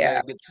 that's not a yeah.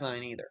 very good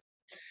sign either.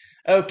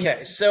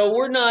 Okay, so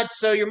we're not.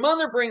 So your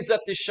mother brings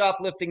up this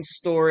shoplifting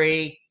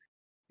story.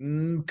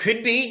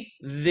 Could be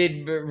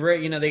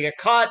that they get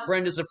caught.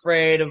 Brenda's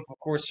afraid of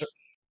course,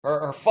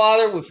 her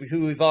father,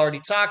 who we've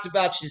already talked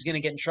about. She's going to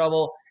get in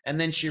trouble, and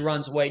then she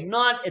runs away.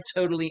 Not a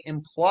totally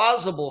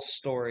implausible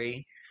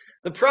story.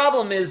 The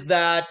problem is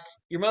that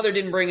your mother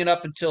didn't bring it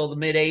up until the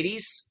mid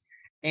 '80s,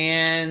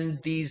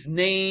 and these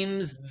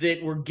names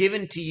that were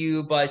given to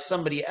you by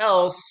somebody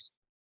else,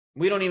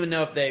 we don't even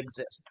know if they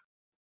exist.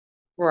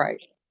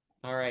 Right.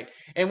 All right.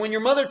 And when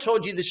your mother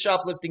told you the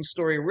shoplifting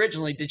story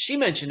originally, did she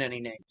mention any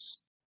names?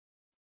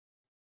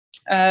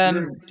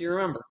 Um, Do you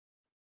remember?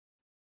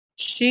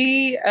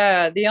 she,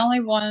 the only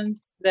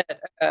ones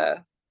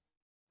that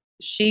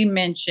she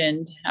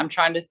mentioned, I'm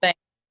trying to think,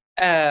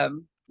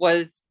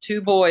 was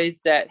two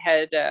boys that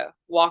had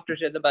walked her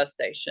to the bus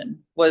station.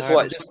 Was All right,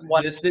 but what this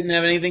one. this didn't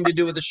have anything to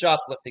do with the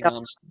shoplifting.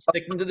 I'm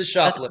sticking to the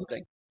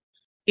shoplifting.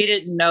 He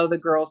didn't know the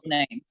girls'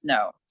 names.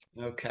 No.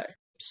 Okay.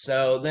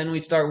 So then we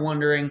start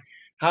wondering,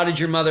 how did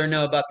your mother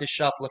know about this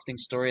shoplifting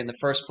story in the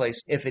first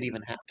place, if it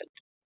even happened?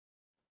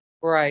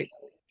 Right.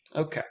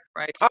 Okay.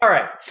 Right. All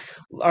right.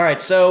 All right.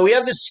 So we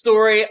have this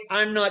story.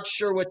 I'm not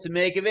sure what to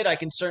make of it. I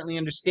can certainly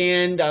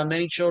understand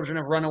many children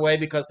have run away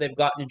because they've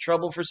gotten in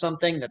trouble for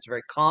something. That's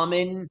very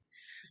common.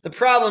 The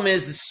problem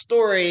is the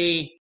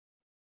story,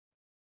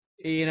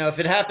 if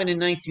it happened in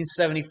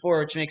 1974,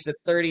 which makes it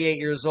 38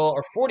 years old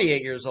or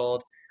 48 years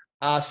old,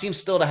 seems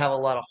still to have a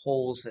lot of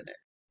holes in it.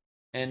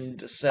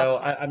 And so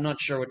I'm not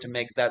sure what to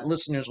make of that.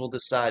 Listeners will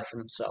decide for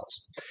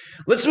themselves.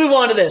 Let's move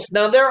on to this.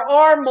 Now, there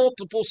are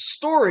multiple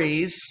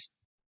stories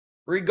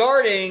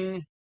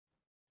regarding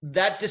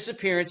that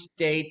disappearance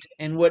date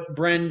and what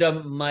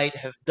Brenda might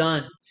have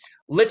done.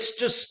 Let's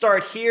just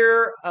start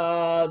here.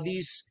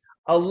 These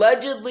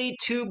allegedly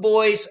two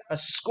boys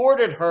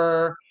escorted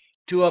her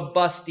to a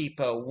bus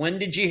depot. When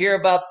did you hear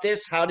about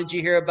this? How did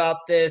you hear about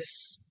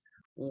this?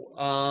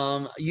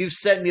 You've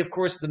sent me, of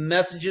course, the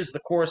messages, the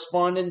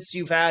correspondence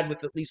you've had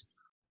with at least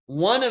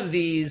one of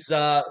these.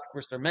 Of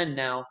course, they're men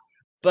now.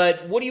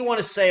 But what do you want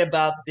to say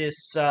about this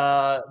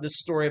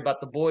story about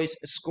the boys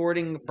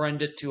escorting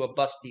Brenda to a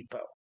bus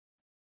depot?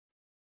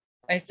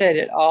 I said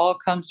it all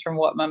comes from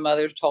what my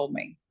mother told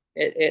me.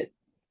 It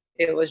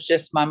was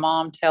just my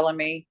mom telling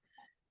me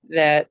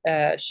that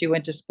she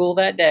went to school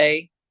that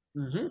day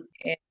Mm-hmm.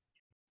 and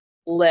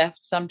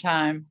left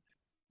sometime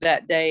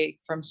that day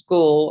from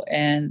school,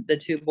 and the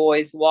two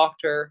boys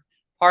walked her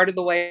part of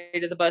the way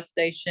to the bus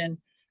station.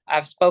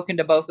 I've spoken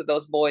to both of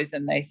those boys,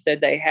 and they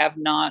said they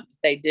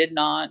did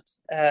not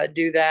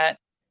do that.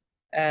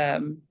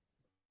 Um,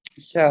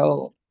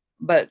 so,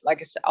 but like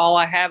I said, all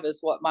I have is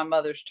what my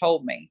mother's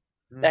told me.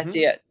 That's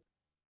Mm-hmm. it.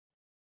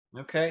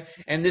 Okay.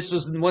 And this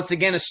was once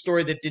again a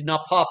story that did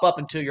not pop up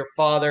until your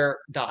father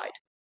died.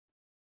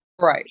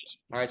 Right.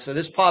 All right. So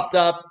this popped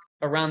up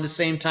around the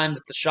same time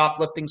that the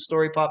shoplifting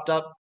story popped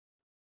up.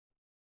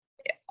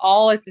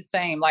 All at the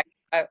same. Like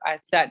I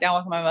sat down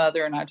with my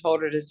mother and I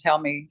told her to tell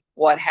me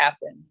what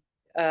happened.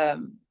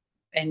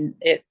 And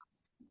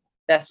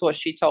that's what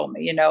she told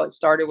me. It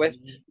started with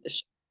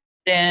the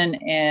then,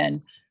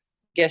 and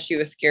guess she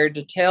was scared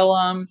to tell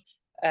them.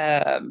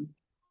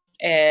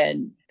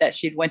 And that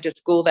she'd went to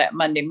school that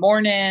Monday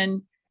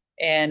morning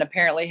and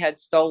apparently had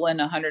stolen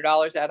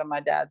 $100 out of my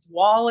dad's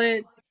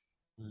wallet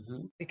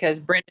Mm-hmm. because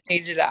Brenda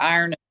needed to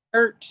iron a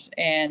shirt,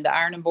 and the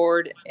ironing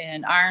board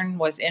and iron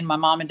was in my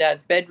mom and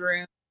dad's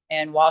bedroom.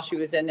 And while she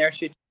was in there,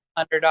 she took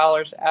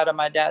 $100 out of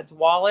my dad's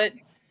wallet.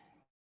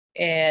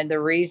 And the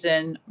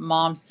reason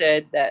Mom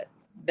said that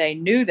they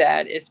knew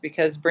that is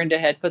because Brenda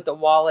had put the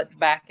wallet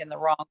back in the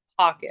wrong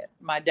pocket.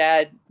 My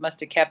dad must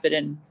have kept it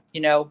in,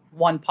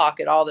 one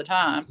pocket all the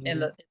time in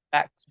the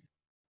back.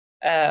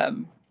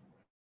 Um,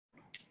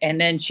 and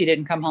then she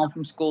didn't come home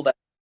from school that.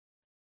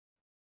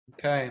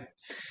 Okay.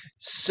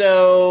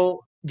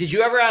 So, did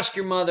you ever ask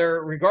your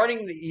mother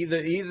regarding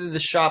either the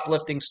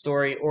shoplifting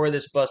story or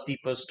this bus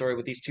depot story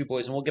with these two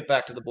boys? And we'll get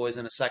back to the boys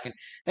in a second.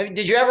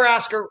 Did you ever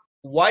ask her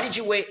why did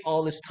you wait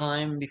all this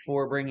time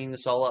before bringing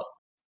this all up?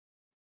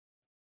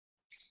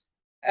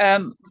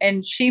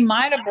 And she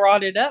might have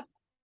brought it up,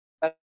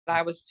 but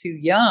I was too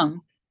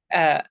young.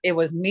 It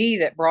was me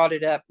that brought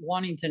it up,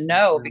 wanting to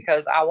know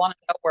because I want to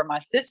know where my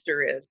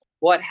sister is,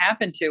 what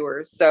happened to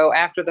her. So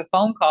after the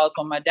phone calls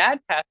when my dad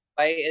passed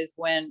away is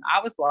when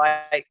I was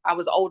like, I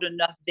was old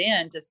enough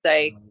then to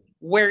say,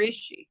 where is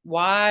she?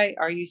 Why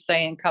are you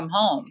saying come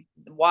home?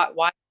 Why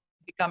are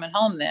you coming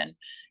home then?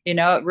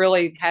 It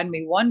really had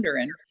me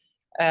wondering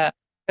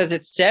because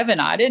it's 7.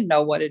 I didn't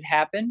know what had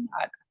happened.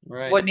 I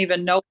Right. wouldn't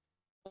even know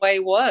what way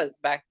was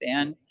back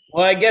then.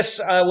 Well, I guess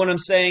what I'm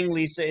saying,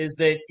 Lisa, is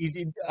that we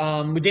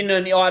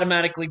didn't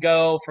automatically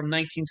go from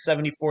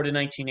 1974 to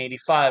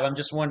 1985. I'm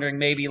just wondering,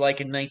 maybe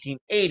like in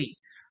 1980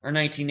 or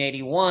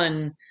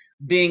 1981,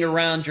 being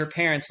around your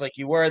parents like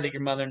you were, that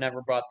your mother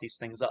never brought these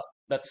things up.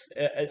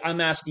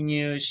 I'm asking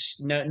you,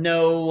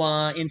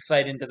 no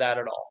insight into that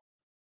at all.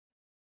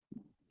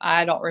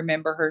 I don't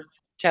remember her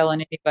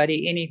telling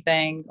anybody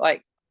anything,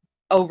 like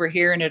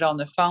overhearing it on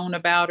the phone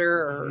about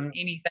her or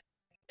anything,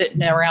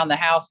 sitting around the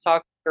house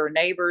talking to her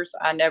neighbors.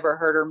 I never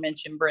heard her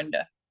mention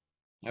Brenda.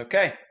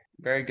 Okay,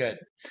 very good.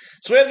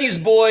 So we have these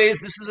boys.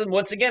 This is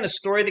once again a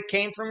story that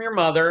came from your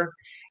mother.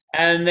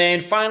 And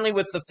then finally,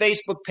 with the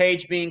Facebook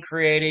page being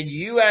created,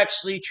 you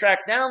actually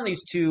tracked down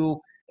these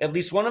two, at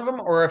least one of them,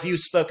 or have you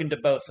spoken to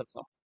both of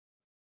them?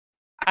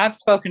 I've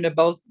spoken to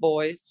both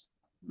boys,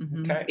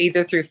 Okay.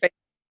 either through Facebook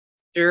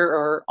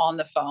or on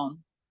the phone.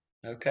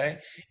 Okay.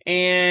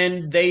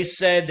 And they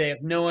said they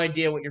have no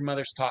idea what your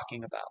mother's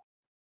talking about.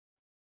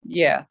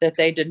 Yeah, that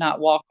they did not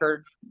walk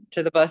her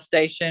to the bus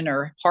station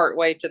or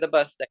partway to the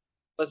bus station.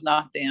 It was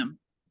not them.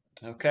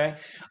 Okay.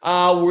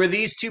 Were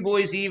these two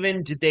boys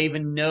did they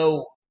even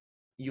know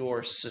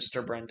your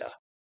sister Brenda?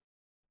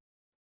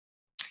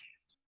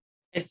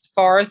 As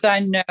far as I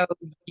know,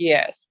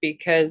 yes,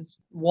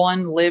 because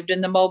one lived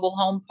in the mobile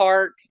home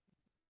park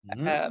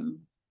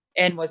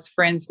and was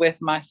friends with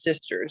my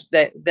sisters.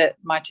 That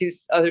my two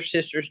other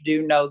sisters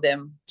do know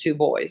them two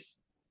boys.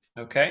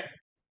 Okay.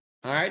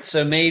 All right.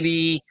 So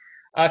maybe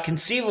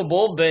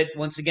conceivable, but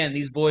once again,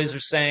 these boys are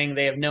saying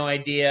they have no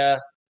idea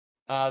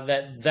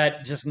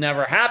that just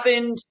never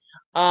happened.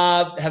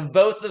 Have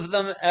both of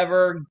them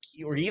ever,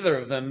 or either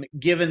of them,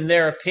 given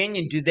their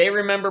opinion? Do they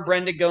remember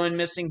Brenda going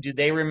missing? Do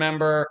they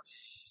remember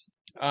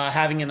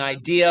having an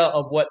idea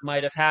of what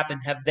might have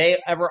happened? Have they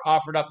ever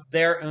offered up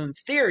their own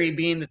theory,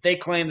 being that they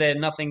claim they had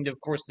nothing, of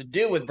course, to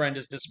do with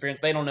Brenda's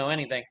disappearance? They don't know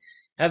anything.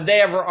 Have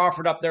they ever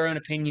offered up their own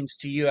opinions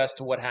to you as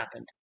to what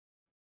happened?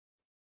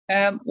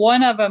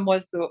 One of them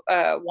was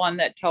the one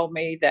that told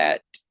me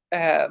that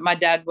my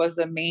dad was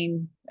a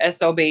mean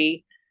SOB,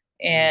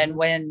 and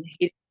when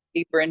he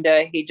see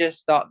Brenda, he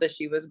just thought that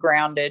she was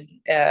grounded,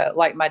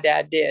 like my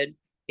dad did,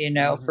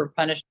 for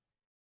punishment,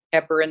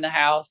 kept her in the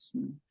house.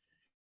 And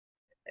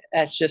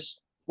that's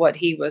just what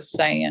he was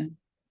saying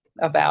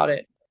about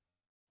it.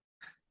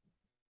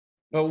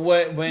 But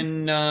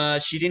when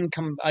she didn't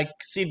come, I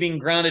see being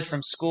grounded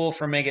from school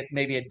for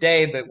maybe a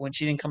day, but when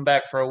she didn't come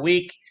back for a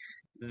week,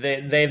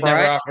 they've never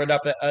Right. offered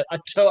up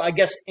I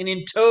guess an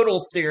in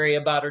total theory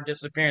about her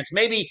disappearance.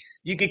 Maybe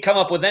you could come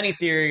up with any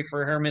theory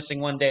for her missing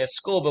one day of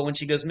school, but when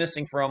she goes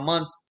missing for a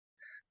month,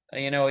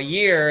 a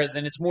year,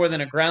 then it's more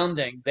than a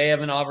grounding. They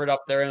haven't offered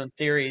up their own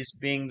theories,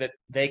 being that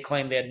they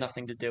claim they had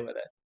nothing to do with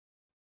it.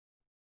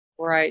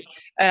 Right.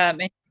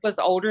 And he was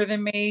older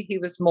than me. He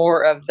was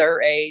more of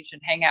their age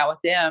and hang out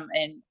with them.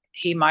 And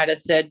he might have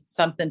said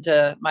something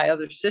to my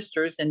other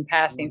sisters in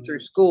passing through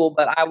school,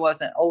 but I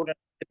wasn't old enough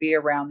to be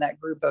around that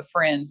group of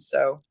friends.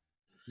 So,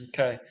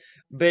 Okay.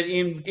 But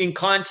in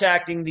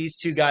contacting these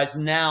two guys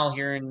now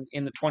here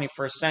in the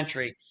 21st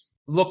century,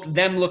 looking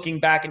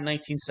back at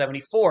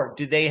 1974,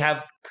 do they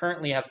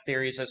currently have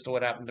theories as to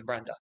what happened to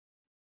Brenda?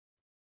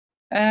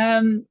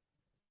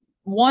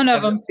 one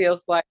of them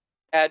feels like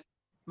Dad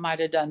might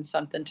have done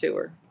something to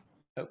her.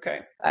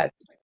 Okay.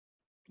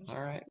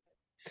 All right.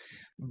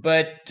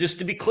 But just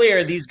to be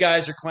clear, these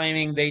guys are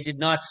claiming they did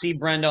not see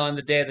Brenda on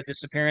the day of the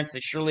disappearance. They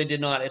surely did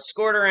not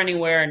escort her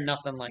anywhere, and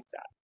nothing like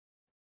that.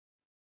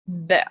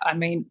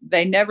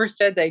 They never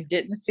said they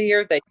didn't see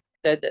her. They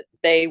said that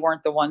they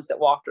weren't the ones that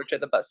walked her to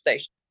the bus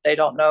station. They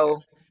don't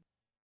know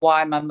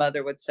why my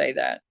mother would say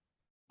that.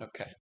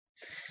 Okay.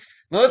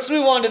 Now let's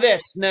move on to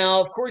this.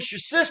 Now, of course, your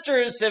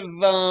sisters have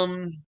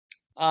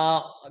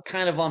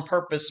kind of on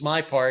purpose,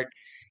 my part,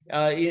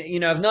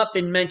 have not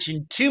been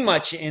mentioned too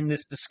much in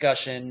this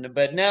discussion,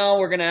 but now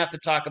we're going to have to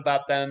talk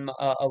about them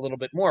a little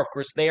bit more. Of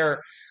course,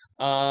 they're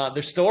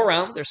still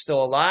around, they're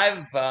still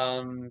alive,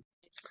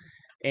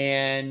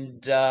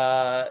 And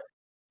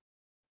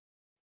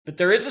but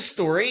there is a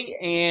story,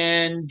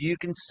 and you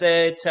can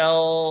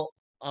tell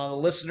the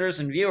listeners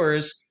and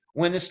viewers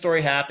when this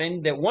story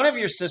happened, that one of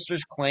your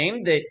sisters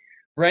claimed that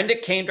Brenda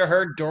came to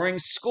her during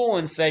school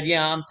and said,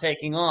 "Yeah, I'm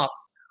taking off."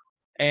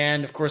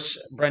 And of course,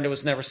 Brenda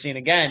was never seen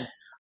again.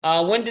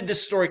 When did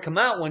this story come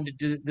out? When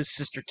did this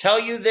sister tell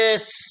you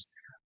this?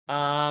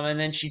 And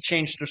then she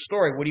changed her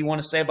story. What do you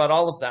want to say about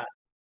all of that?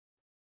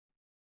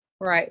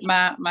 Right.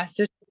 My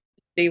sister,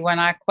 when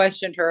I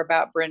questioned her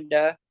about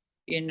Brenda,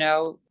 you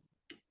know,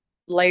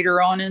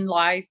 later on in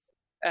life,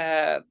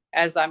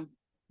 as I'm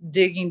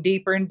digging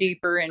deeper and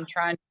deeper and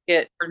trying to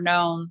get her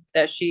known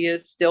that she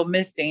is still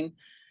missing,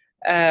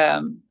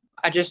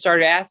 I just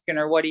started asking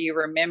her, "What do you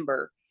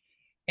remember?"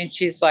 And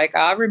she's like,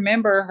 "I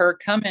remember her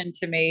coming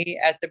to me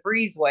at the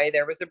breezeway.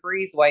 There was a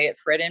breezeway at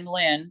Fred M.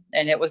 Lynn,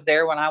 and it was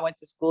there when I went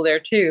to school there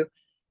too."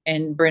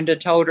 And Brenda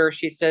told her,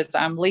 she says,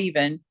 "I'm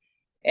leaving."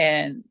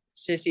 And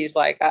Sissy's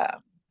like,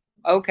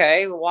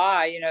 "Okay,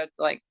 why?" It's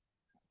like,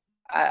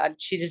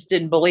 she just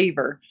didn't believe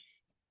her.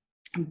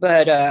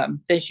 But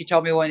then she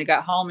told me when he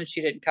got home and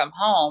she didn't come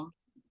home,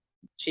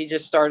 she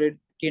just started,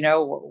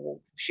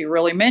 she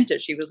really meant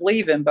it. She was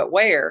leaving, but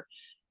where?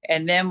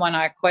 And then when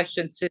I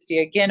questioned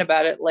Sissy again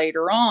about it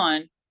later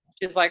on,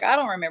 she's like, "I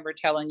don't remember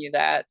telling you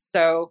that."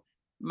 So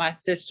my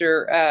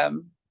sister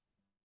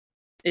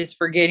is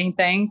forgetting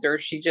things, or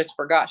she just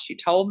forgot she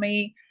told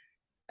me.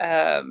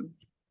 Um,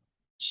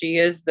 she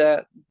is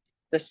the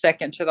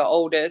second to the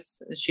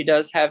oldest. She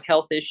does have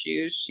health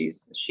issues.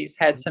 She's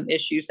had some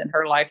issues in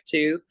her life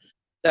too.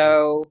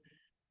 So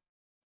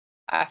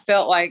I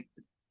felt like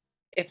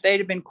if they'd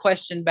have been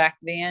questioned back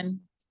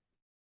then,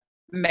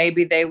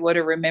 maybe they would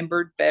have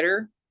remembered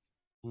better.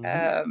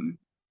 Um,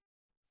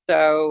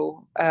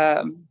 so,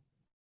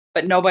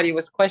 but nobody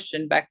was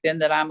questioned back then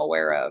that I'm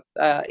aware of.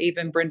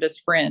 Even Brenda's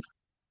friend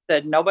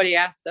said nobody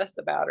asked us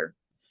about her.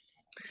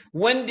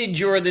 When did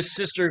this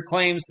sister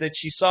claims that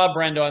she saw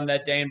Brenda on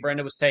that day and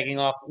Brenda was taking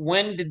off?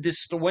 When did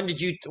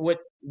you, what,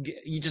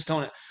 you just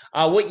told it,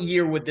 what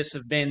year would this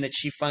have been that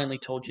she finally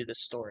told you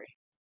this story?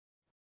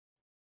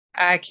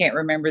 I can't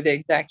remember the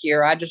exact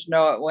year. I just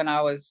know it when I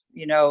was,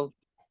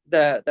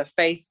 the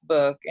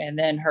Facebook, and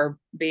then her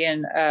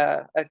being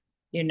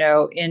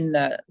in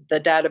the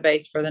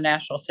database for the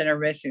National Center of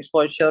Missing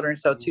Exploited Children.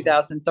 So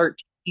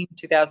 2013,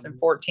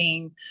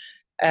 2014,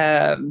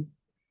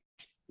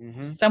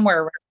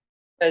 somewhere,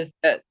 because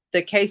the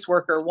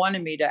caseworker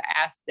wanted me to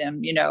ask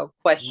them,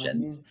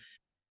 questions.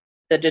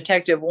 The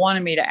detective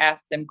wanted me to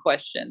ask them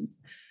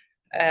questions.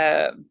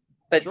 But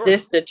Sure.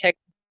 this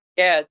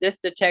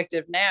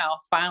detective now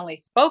finally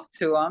spoke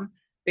to him,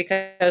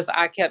 because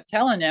I kept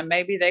telling them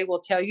maybe they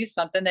will tell you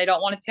something they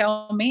don't want to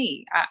tell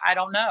me. I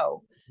don't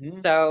know.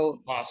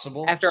 So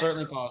Possible,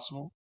 certainly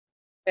possible.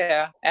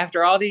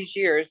 after all these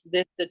years,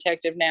 this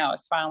detective now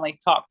has finally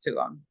talked to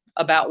him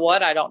about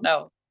what, I don't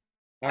know.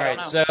 All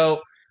right,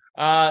 so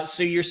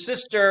your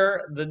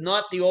sister,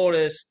 not the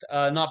oldest,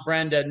 not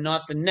Brenda,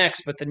 not the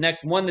next, but the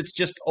next one that's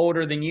just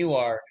older than you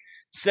are,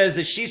 says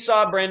that she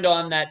saw Brenda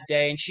on that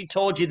day, and she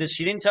told you this.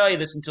 She didn't tell you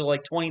this until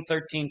like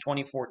 2013,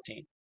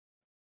 2014.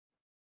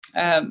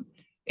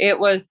 It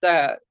was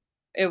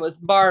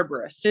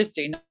Barbara,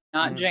 Sissy,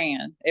 not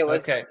Jan. It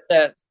was Okay.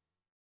 that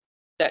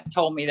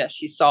told me that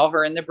she saw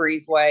her in the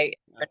breezeway.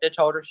 Brenda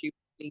told her she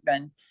was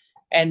leaving.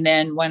 And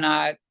then when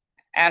I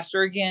asked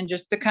her again,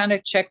 just to kind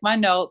of check my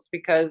notes,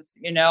 because,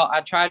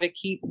 I try to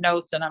keep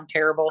notes and I'm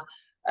terrible.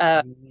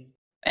 And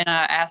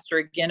I asked her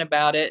again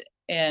about it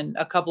and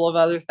a couple of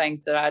other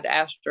things that I'd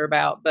asked her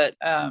about. But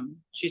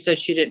she said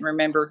she didn't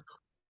remember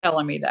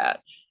telling me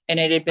that. And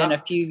it had been a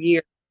few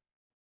years.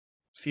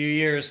 Few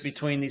years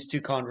between these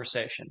two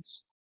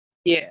conversations.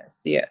 Yes.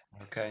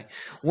 Okay.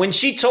 When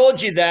she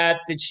told you that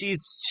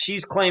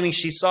she's claiming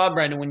she saw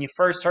Brenda, when you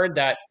first heard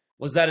that,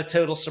 was that a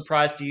total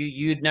surprise to you?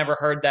 You'd never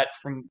heard that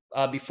from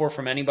before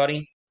from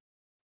anybody?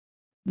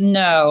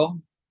 No,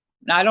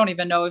 I don't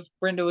even know if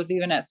Brenda was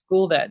even at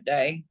school that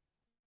day.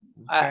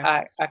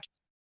 Okay.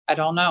 I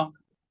don't know.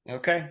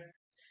 Okay.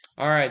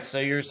 All right.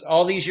 So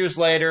all these years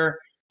later,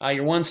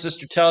 your one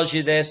sister tells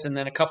you this, and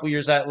then a couple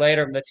years out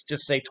later, let's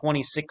just say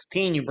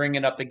 2016, you bring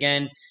it up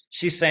again.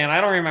 She's saying, "I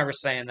don't remember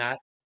saying that.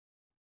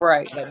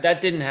 Right.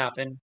 That didn't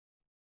happen."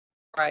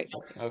 Right.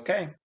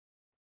 Okay.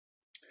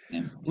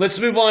 Yeah. Let's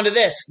move on to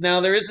this. Now,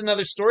 there is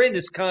another story.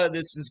 This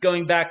is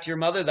going back to your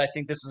mother. I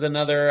think this is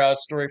another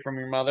story from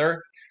your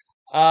mother.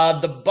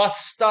 The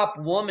bus stop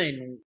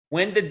woman.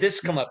 When did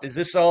this come up? Is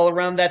this all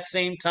around that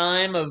same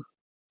time of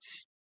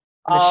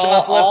the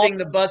shoplifting,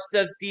 the bus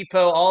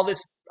depot? All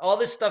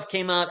this stuff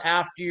came out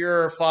after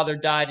your father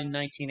died in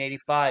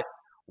 1985.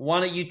 Why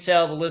don't you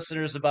tell the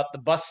listeners about the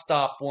bus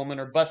stop woman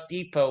or bus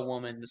depot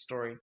woman, the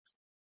story?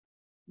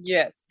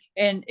 Yes.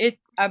 And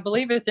I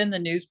believe it's in the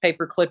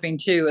newspaper clipping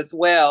too, as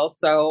well.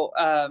 So,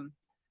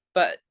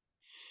 but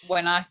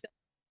when I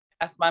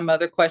asked my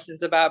mother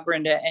questions about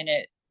Brenda, and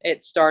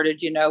it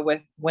started,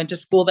 went to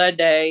school that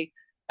day,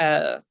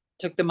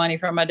 took the money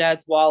from my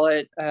dad's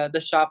wallet,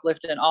 the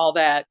shoplifting and all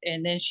that.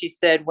 And then she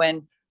said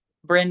when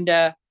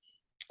Brenda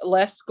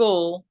left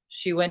school,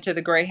 she went to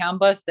the Greyhound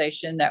bus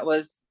station that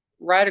was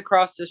right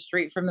across the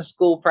street from the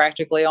school,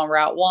 practically on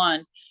Route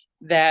 1,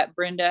 that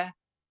Brenda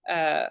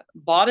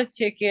bought a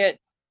ticket,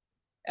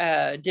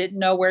 didn't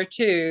know where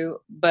to,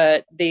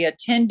 but the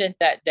attendant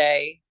that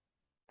day,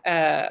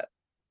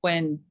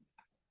 when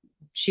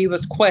she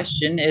was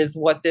questioned, is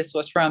what this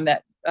was from,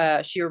 that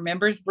she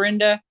remembers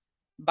Brenda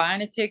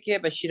buying a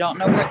ticket, but she don't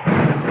know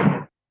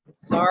where.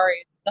 Sorry,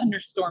 it's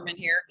thunderstorming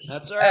here.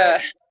 That's all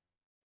right.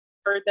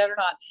 Heard that or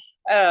not.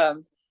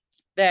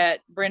 That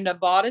Brenda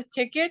bought a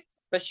ticket,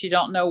 but she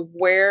don't know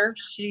where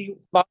she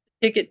bought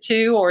the ticket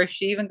to, or if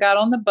she even got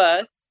on the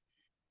bus.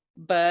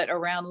 But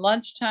around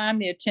lunchtime,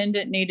 the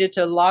attendant needed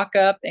to lock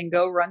up and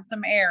go run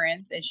some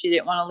errands, and she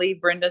didn't want to leave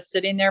Brenda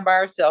sitting there by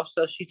herself,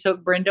 so she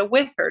took Brenda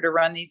with her to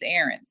run these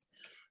errands.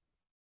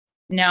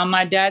 Now,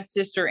 my dad's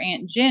sister,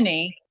 Aunt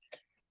Jenny,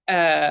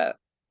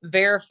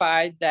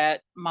 verified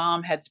that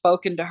Mom had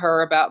spoken to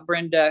her about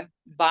Brenda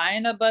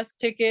buying a bus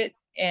ticket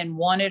and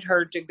wanted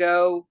her to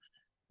go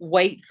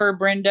wait for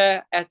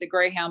Brenda at the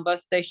Greyhound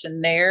bus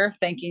station there,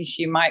 thinking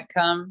she might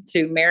come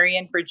to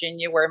Marion,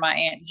 Virginia, where my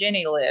Aunt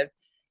Jenny lived.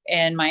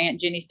 And my Aunt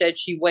Jenny said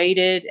she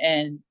waited,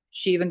 and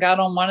she even got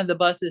on one of the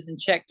buses and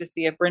checked to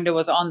see if Brenda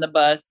was on the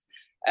bus,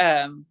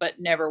 but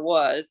never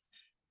was.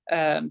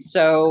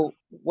 So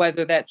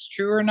whether that's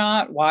true or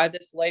not, why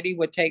this lady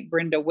would take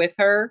Brenda with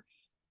her,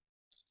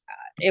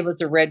 it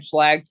was a red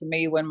flag to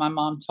me when my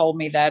mom told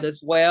me that as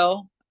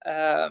well.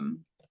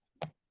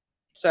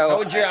 So How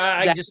would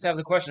I just have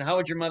the question, how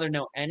would your mother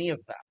know any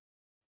of that?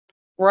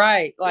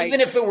 Right. Like,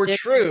 even if it were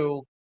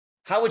true,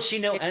 how would she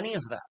know any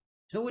of that?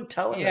 Who would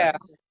tell her yeah.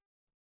 that?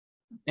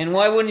 And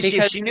why wouldn't she, if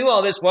Because- she knew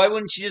all this, why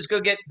wouldn't she just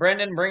go get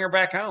Brenda and bring her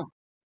back home?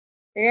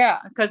 Yeah,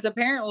 because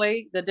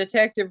apparently the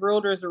detective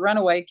ruled her as a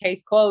runaway,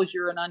 case closed,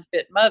 you're an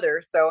unfit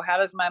mother. So how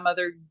does my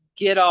mother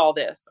get all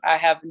this? I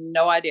have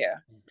no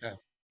idea. Okay.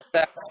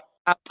 So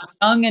I was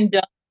young and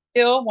dumb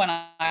still when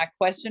I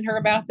questioned her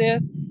about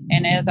this.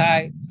 And as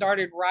I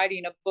started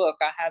writing a book,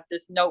 I have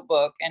this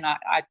notebook, and I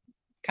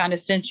kind of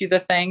sent you the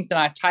things, and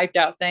I typed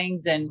out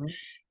things. And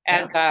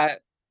as I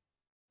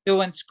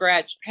doing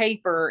scratch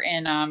paper,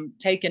 and I'm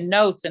taking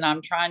notes, and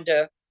I'm trying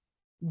to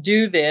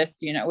do this,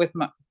 with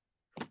my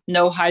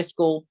no high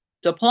school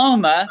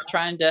diploma,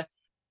 trying to,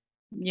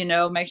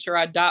 make sure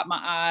I dot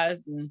my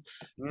I's and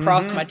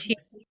cross my T's,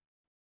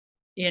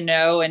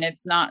 and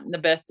it's not in the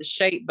best of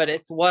shape, but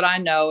it's what I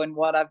know and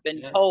what I've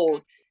been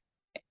told.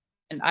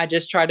 And I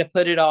just try to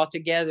put it all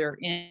together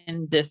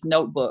in this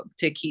notebook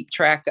to keep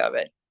track of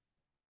it.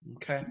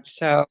 Okay.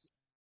 So.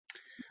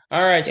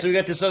 All right. So we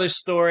got this other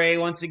story.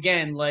 Once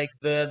again, like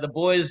the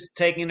boys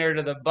taking her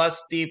to the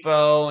bus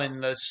depot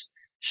and the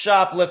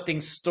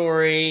shoplifting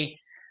story.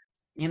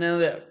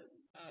 That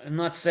I'm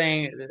not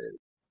saying,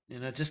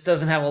 it just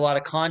doesn't have a lot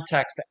of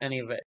context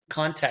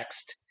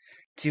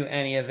to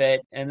any of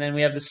it. And then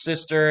we have the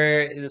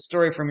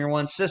story from your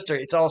one sister.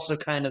 It's also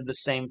kind of the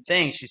same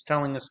thing. She's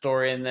telling the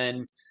story, and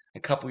then a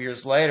couple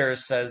years later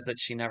says that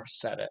she never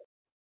said it.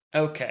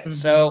 Okay,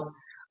 so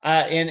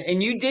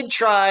and you did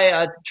try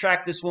to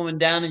track this woman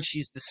down, and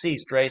she's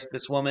deceased, right?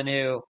 This woman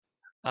who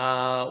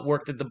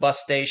worked at the bus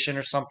station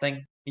or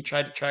something. You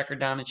tried to track her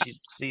down, and she's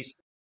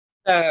deceased.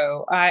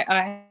 So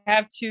I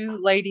have two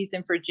ladies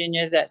in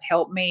Virginia that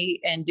help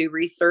me and do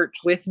research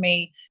with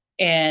me,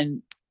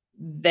 and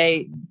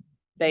they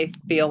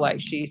feel like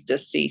she's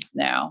deceased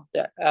now.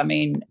 I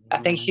mean, I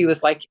think she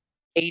was like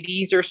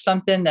 80s or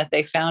something that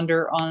they found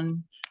her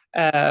on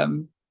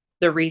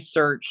the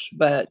research,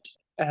 but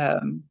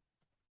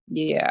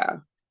yeah.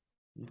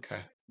 Okay.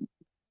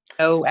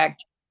 No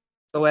activity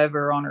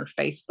whatsoever on her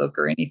Facebook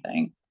or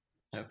anything.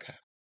 Okay.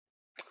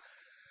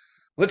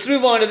 Let's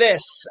move on to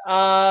this.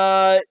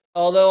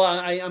 Although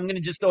I'm going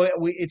to just,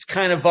 it's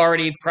kind of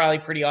already probably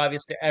pretty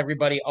obvious to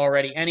everybody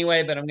already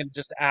anyway, but I'm going to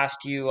just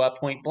ask you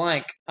point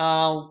blank.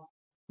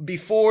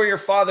 Before your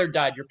father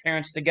died, your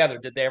parents together,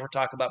 did they ever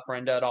talk about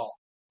Brenda at all?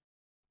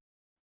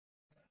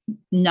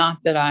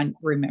 Not that I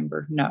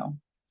remember, no.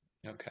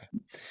 Okay.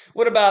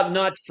 What about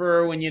not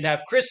for when you'd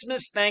have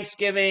Christmas,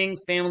 Thanksgiving,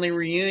 family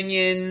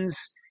reunions?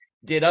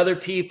 Did other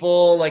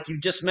people, like you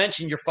just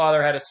mentioned, your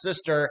father had a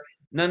sister,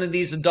 none of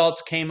these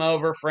adults came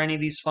over for any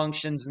of these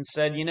functions and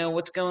said,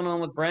 what's going on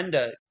with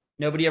Brenda?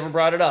 Nobody ever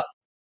brought it up.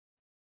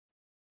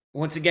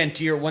 Once again,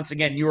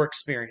 your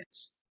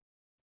experience.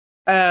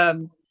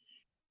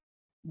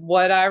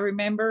 What I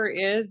remember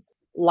is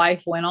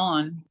life went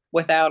on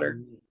without her.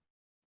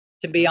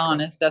 To be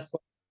honest, that's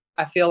what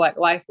I feel like.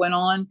 Life went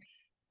on.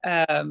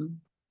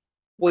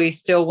 We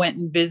still went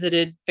and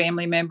visited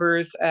family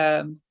members.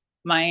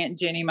 My Aunt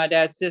Jenny, my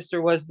dad's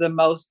sister, was the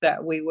most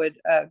that we would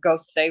go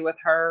stay with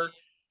her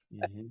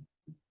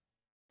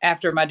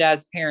after my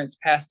dad's parents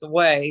passed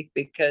away,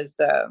 because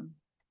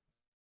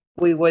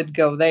we would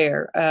go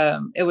there.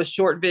 It was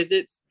short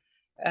visits,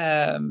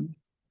 but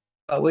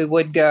we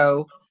would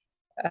go.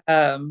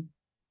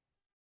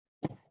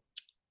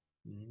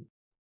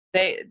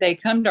 They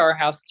come to our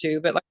house too,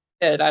 but like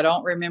I said, I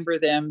don't remember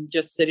them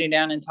just sitting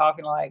down and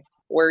talking like,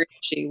 where is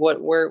she?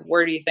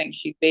 Where do you think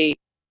she'd be?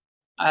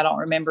 I don't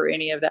remember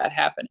any of that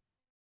happening.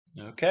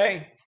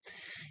 Okay.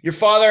 Your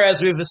father,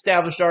 as we've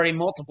established already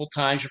multiple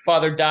times, your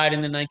father died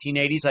in the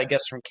 1980s, I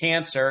guess, from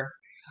cancer.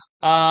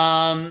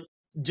 Um,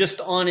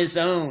 just on his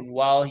own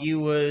while he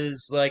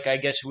was like, I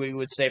guess we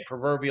would say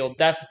proverbial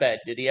deathbed.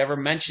 Did he ever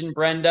mention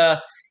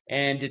Brenda?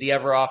 And did he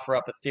ever offer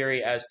up a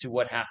theory as to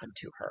what happened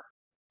to her?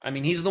 I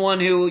mean, he's the one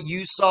who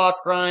you saw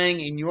crying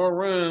in your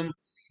room,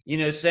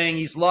 saying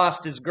he's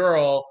lost his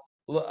girl,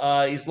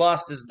 he's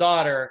lost his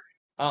daughter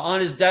on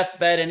his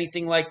deathbed,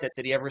 anything like that.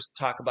 Did he ever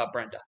talk about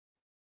Brenda?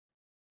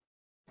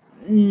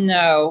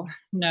 No,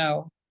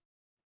 no,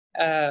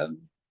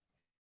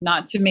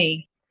 not to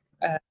me.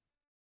 Uh,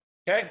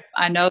 Okay.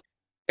 I know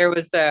there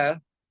was the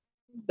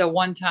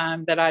one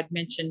time that I'd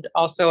mentioned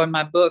also in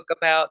my book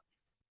about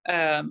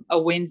a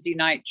Wednesday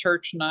night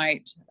church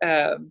night.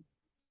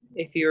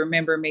 If you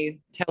remember me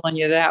telling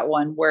you that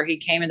one, where he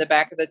came in the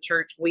back of the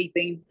church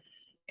weeping,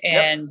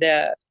 Yep. and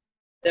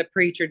the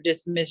preacher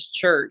dismissed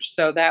church.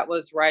 So that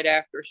was right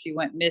after she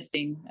went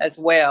missing as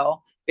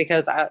well,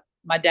 because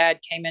my dad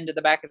came into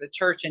the back of the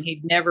church and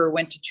he'd never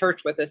went to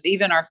church with us.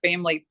 Even our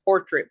family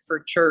portrait for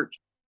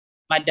church,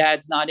 my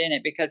dad's not in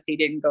it because he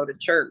didn't go to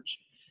church.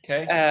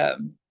 Okay.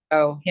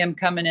 So him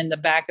coming in the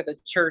back of the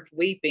church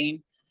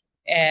weeping,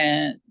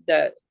 and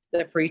the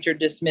preacher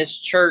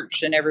dismissed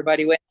church and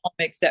everybody went home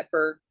except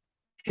for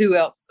who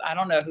else? I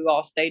don't know who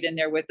all stayed in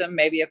there with them.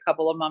 Maybe a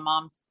couple of my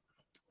mom's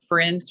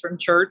friends from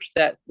church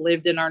that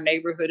lived in our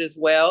neighborhood as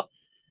well.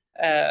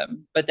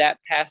 But that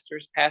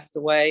pastor's passed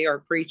away, or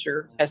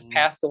preacher has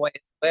passed away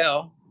as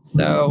well.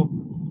 So,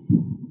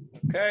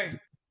 Okay.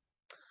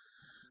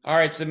 All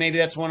right, so maybe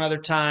that's one other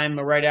time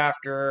right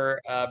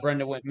after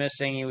Brenda went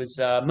missing. It was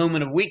a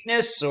moment of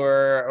weakness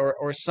or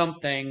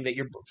something that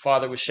your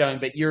father was showing.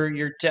 But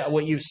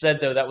what you've said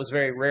though, that was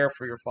very rare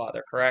for your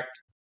father, correct?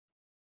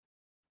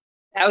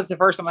 that was the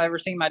first time I ever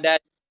seen my dad.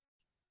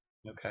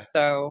 Okay.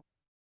 So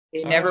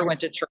he All never right. went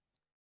to church.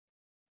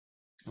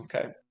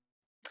 Okay.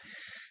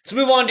 Let's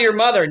move on to your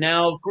mother.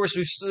 Now, of course,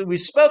 we've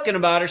spoken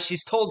about her.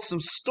 She's told some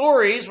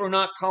stories. We're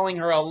not calling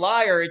her a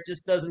liar. It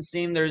just doesn't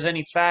seem there's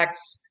any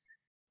facts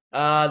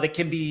that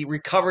can be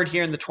recovered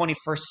here in the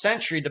 21st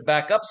century to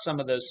back up some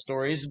of those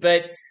stories.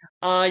 But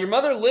your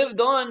mother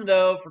lived on,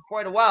 though, for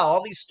quite a while.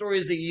 All these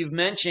stories that you've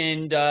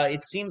mentioned,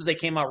 it seems they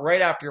came out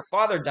right after your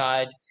father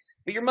died.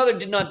 But your mother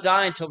did not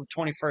die until the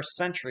 21st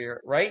century,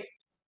 right?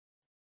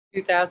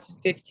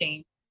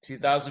 2015.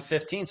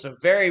 2015. So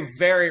very,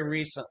 very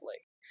recently.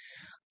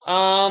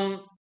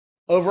 Um,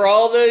 over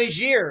all those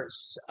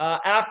years,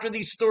 after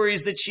these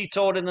stories that she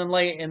told in the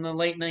late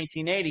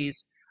 1980s,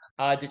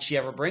 did she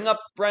ever bring up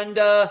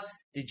Brenda?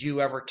 Did you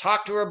ever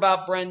talk to her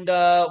about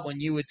Brenda? When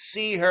you would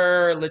see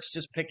her, let's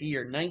just pick a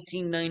year,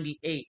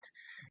 1998.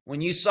 When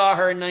you saw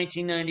her in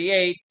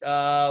 1998,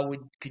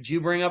 could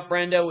you bring up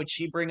Brenda? Would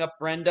she bring up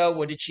Brenda?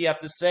 What did she have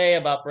to say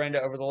about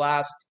Brenda over the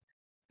last,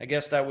 I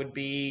guess that would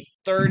be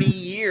 30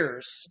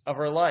 years of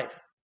her life?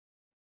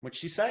 What'd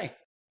she say?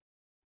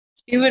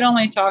 She would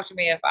only talk to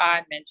me if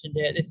I mentioned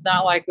it. It's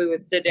not like we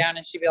would sit down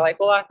and she'd be like,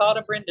 "Well, I thought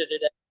of Brenda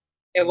today."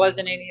 It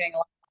wasn't anything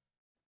like.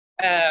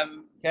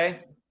 Okay.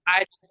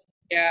 I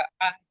yeah,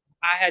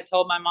 I had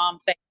told my mom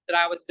things that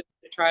I was doing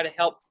to try to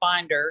help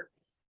find her,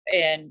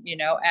 and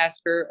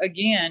ask her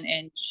again,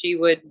 and she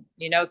would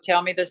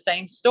tell me the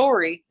same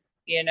story.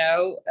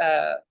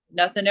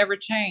 Nothing ever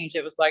changed.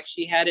 It was like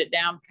she had it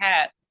down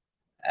pat.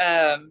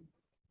 Um,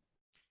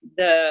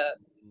 the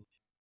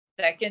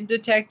second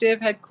detective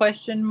had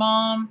questioned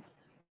mom,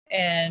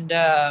 and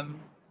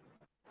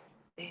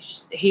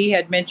he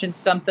had mentioned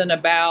something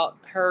about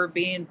her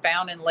being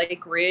found in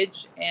Lake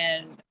Ridge,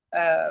 and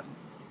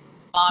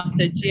mom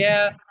said,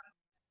 "Yeah,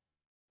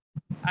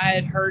 I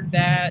had heard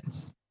that."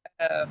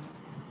 Um,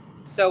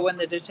 so when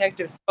the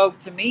detective spoke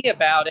to me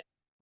about it,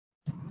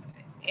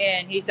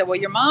 and he said, "Well,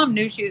 your mom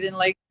knew she was in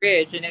Lake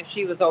Ridge, and if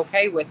she was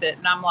okay with it,"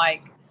 and I'm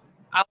like,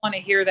 "I want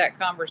to hear that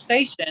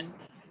conversation.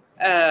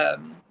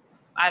 Um,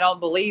 I don't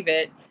believe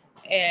it."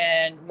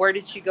 And where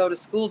did she go to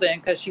school then?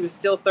 Because she was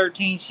still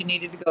 13, she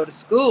needed to go to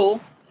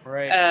school.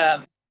 Right.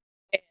 Um,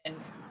 and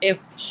if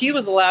she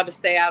was allowed to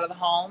stay out of the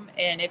home,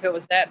 and if it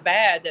was that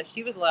bad that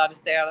she was allowed to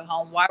stay out of the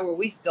home, why were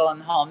we still in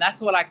the home? That's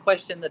what I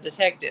questioned the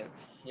detective.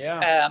 Yeah.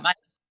 I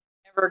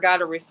never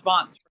got a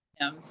response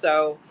from him.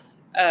 So,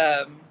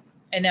 and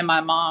then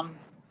my mom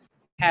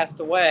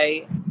passed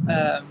away.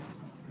 Um,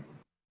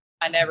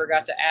 I never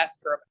got to ask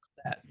her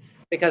about that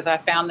because I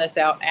found this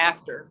out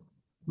after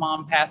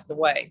mom passed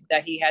away,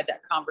 that he had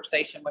that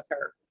conversation with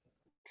her.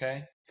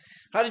 Okay.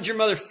 How did your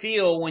mother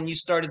feel when you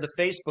started the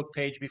Facebook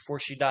page before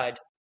she died?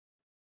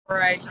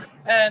 Right.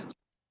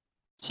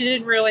 She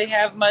didn't really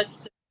have much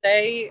to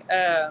say.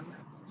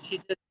 She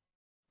just,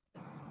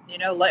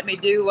 let me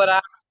do what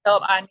I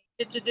felt I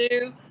needed to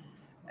do.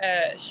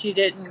 She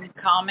didn't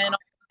comment on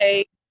the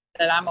page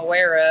that I'm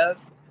aware of.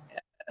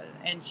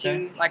 And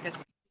Okay. she, like I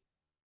said,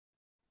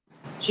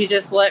 she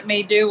just let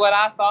me do what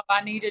I thought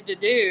I needed to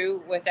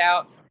do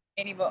without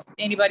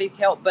anybody's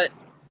help, but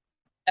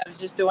I was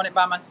just doing it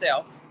by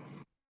myself.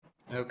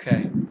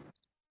 Okay.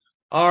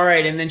 All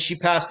right, and then she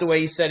passed away,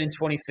 you said, in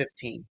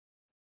 2015.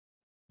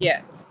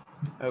 Yes.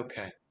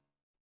 Okay.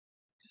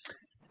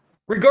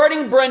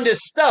 Regarding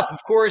Brenda's stuff, of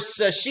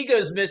course, she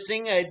goes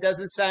missing. It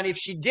doesn't sound, if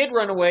she did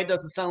run away, it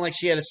doesn't sound like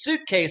she had a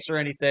suitcase or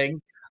anything.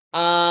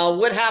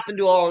 What happened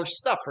to all her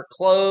stuff, her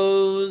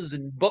clothes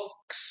and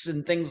books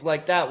and things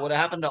like that? What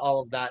happened to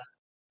all of that?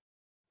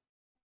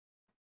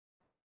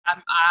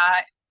 I'm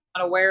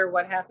not aware of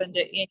what happened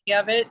to any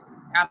of it.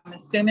 I'm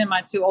assuming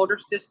my two older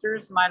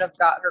sisters might have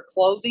got her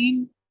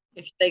clothing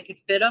if they could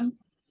fit them,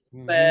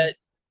 Hmm. but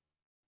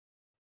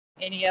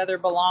any other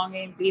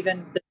belongings,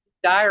 even the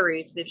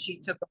diaries, if she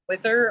took them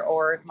with her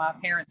or if my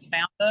parents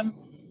found them.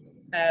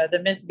 The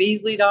Miss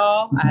Beasley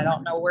doll, I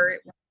don't know where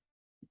it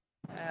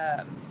went.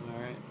 All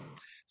right.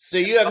 So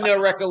you have no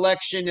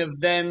recollection of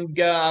them,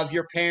 of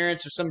your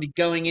parents or somebody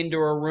going into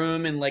her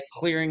room and like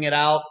clearing it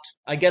out?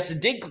 I guess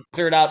it did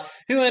clear it out.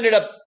 Who ended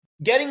up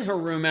getting her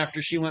room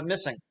after she went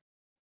missing?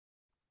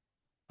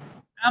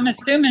 I'm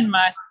assuming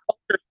my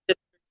older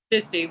sister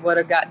Sissy would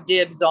have got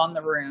dibs on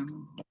the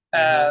room.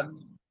 Uh-huh.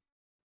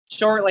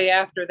 Shortly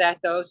after that,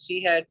 though,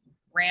 she had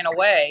ran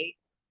away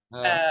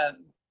Oh, um,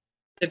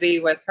 to be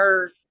with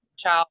her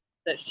child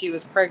that she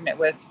was pregnant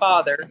with's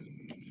father.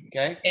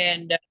 okay.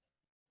 And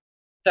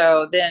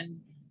so then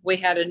we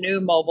had a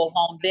new mobile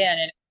home then,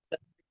 and it was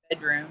a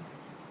bedroom.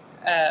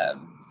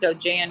 So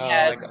Jan Oh, I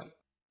has, got it.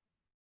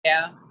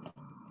 yeah,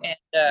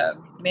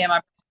 and me and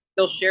my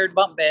still shared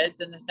bunk beds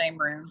in the same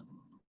room.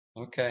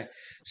 Okay.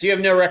 So you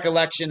have no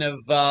recollection of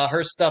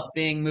her stuff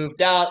being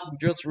moved out.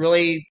 Just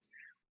really,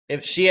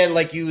 if she had,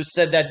 like you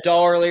said, that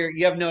doll earlier,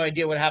 you have no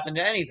idea what happened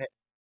to any of it.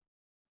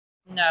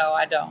 No,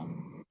 I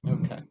don't.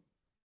 Okay.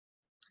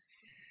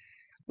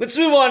 Let's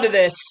move on to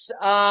this.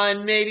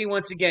 And maybe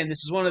once again,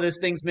 this is one of those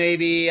things,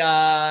 maybe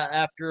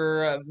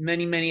after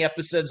many, many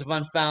episodes of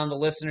Unfound, the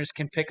listeners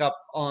can pick up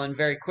on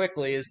very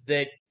quickly is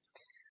that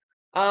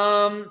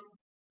um,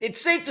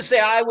 it's safe to say,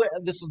 I would,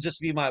 this will just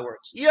be my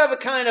words. You have a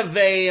kind of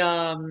a,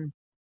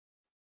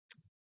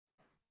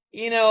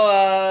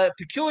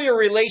 peculiar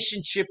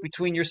relationship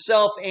between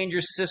yourself and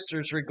your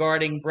sisters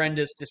regarding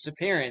Brenda's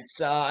disappearance.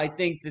 I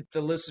think that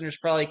the listeners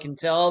probably can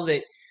tell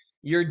that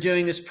you're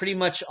doing this pretty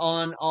much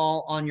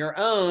all on your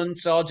own.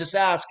 So I'll just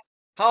ask,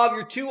 how have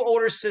your two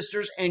older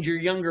sisters and your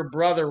younger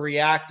brother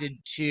reacted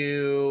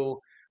to,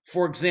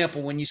 for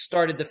example, when you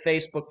started the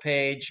Facebook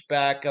page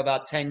back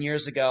about 10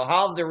 years ago?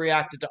 How have they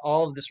reacted to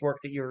all of this work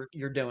that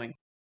you're doing?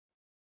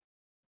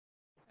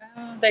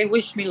 They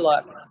wish me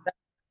luck.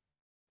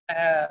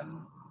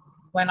 Um,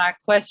 when I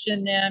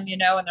question them,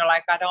 and they're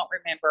like, I don't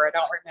remember. I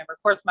don't remember.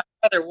 Of course, my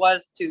brother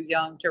was too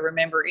young to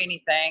remember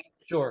anything.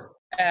 Sure.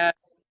 Uh,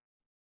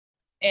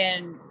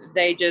 and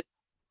they just,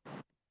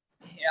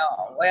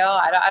 well,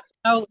 I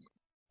don't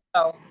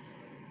know.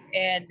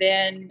 And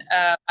then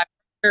my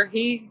brother,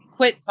 he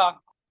quit talking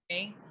to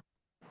me.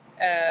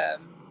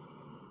 Um,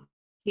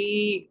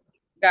 he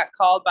got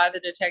called by the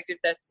detective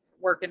that's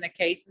working the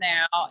case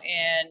now,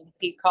 and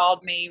he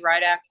called me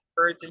right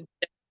afterwards and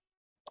said,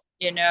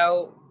 you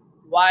know,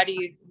 why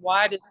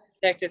does the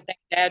detective think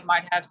Dad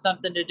might have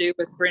something to do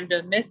with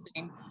Brenda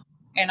missing?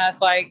 And I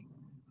was like,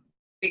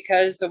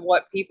 because of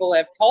what people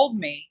have told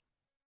me.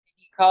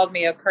 He called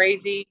me a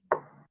crazy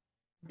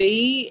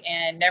bee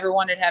and never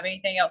wanted to have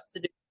anything else to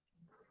do.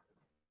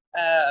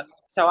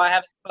 So I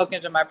haven't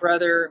spoken to my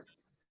brother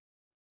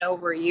in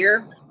over a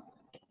year.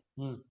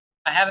 Hmm.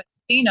 I haven't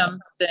seen him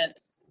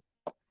since,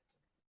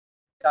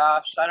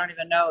 gosh, I don't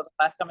even know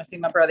the last time I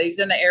seen my brother. He was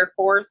in the Air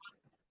Force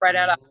right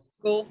out of high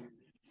school.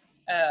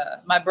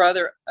 My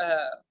brother,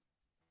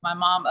 my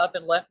mom up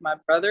and left my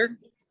brother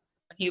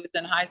when he was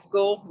in high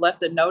school,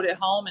 left a note at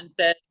home and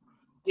said,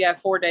 you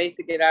have 4 days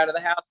to get out of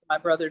the house. My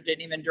brother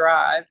didn't even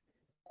drive.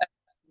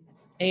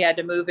 He had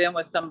to move in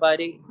with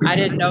somebody. I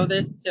didn't know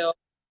this till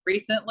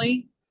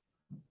recently.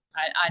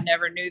 I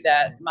never knew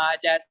that. My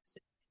dad,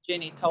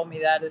 Jenny, told me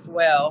that as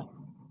well.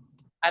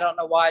 I don't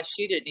know why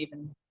she didn't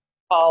even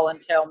call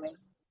and tell me.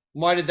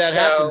 Why did that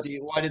happen So to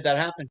you? Why did that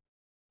happen?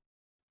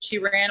 she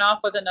ran off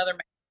with another man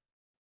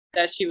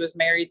that she was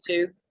married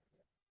to.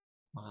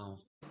 Wow.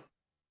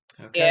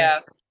 Okay. Yeah.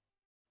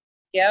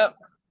 Yep.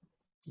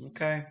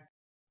 Okay.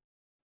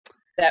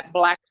 That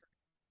black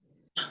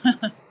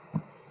 30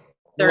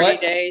 What?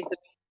 days.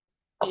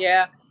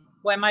 Yeah.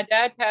 When my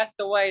dad passed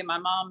away, my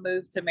mom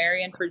moved to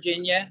Marion,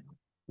 Virginia.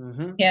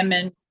 Mm-hmm. Him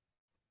and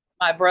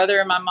my brother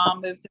and my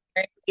mom moved to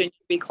Marion, Virginia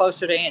to be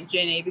closer to Aunt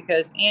Jenny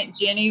because Aunt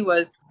Jenny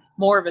was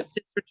more of a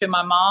sister to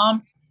my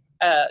mom.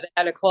 They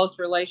had a close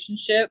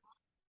relationship.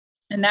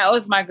 And that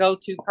was my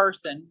go-to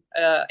person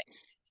when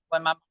my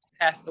mom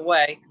passed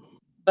away.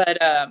 But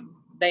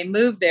they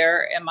moved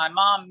there, and my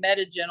mom met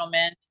a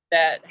gentleman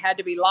that had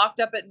to be locked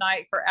up at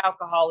night for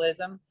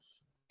alcoholism.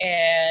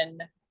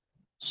 And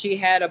she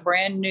had a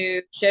brand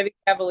new Chevy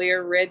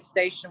Cavalier red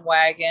station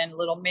wagon,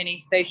 little mini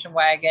station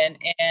wagon,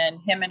 and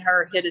him and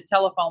her hit a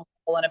telephone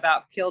pole and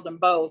about killed them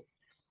both.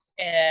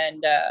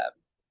 And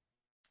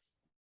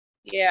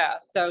yeah,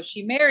 so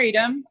she married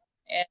him,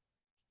 and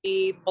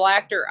he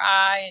blacked her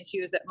eye, and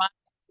she was at my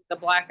the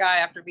black eye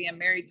after being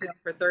married to him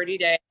for 30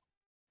 days.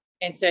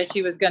 and said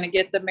she was going to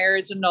get the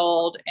marriage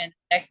annulled. And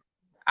next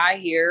I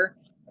hear,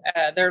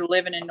 they're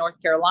living in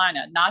North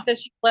Carolina. Not that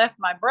she left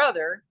my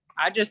brother.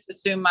 I just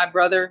assumed my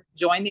brother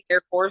joined the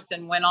Air Force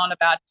and went on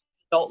about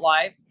his adult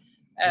life.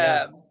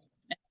 Yeah.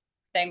 And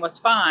everything was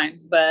fine.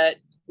 But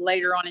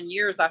later on in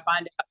years, I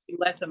find out she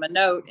left them a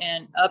note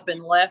and up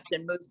and left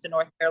and moved to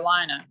North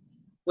Carolina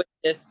with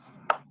this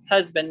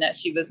husband that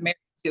she was married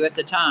to at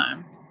the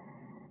time.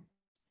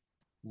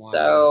 Wow.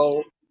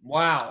 So,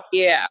 Wow.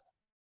 yeah.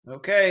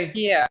 Okay.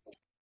 Yeah.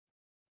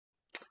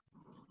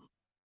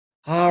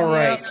 All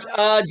Yeah.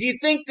 right. Do you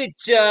think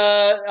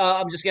that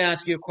I'm just going to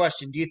ask you a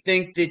question? Do you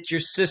think that your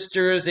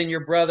sisters and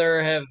your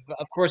brother have,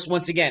 of course,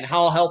 once again,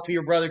 how helpful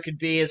your brother could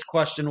be is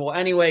questionable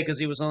anyway, because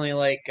he was only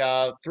like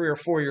 3 or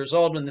 4 years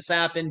old when this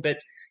happened. But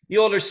the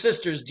older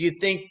sisters, do you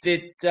think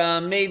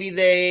that maybe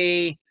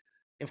they,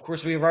 of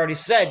course, we've already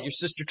said your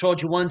sister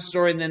told you one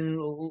story, and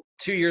then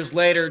 2 years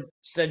later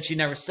said she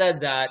never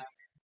said that.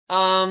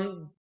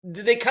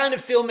 Do they kind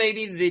of feel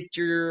maybe that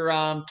you're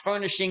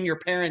tarnishing your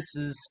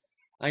parents'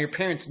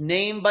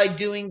 name by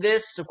doing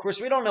this? Of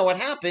course, we don't know what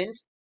happened,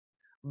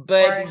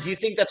 but Right. do you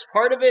think that's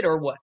part of it or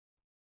what?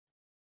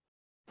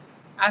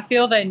 I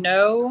feel they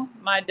know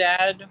my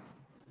dad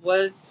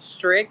was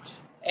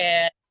strict,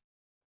 and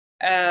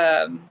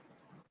um,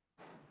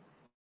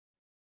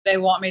 they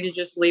want me to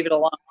just leave it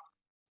alone.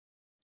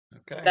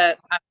 Okay. That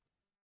I'm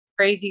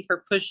crazy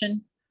for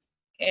pushing,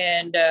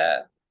 and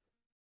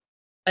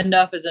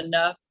enough is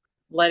enough.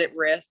 Let it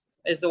rest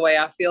is the way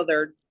I feel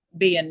they're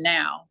being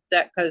now.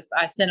 That because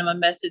I sent them a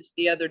message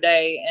the other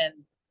day and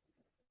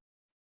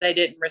they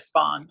didn't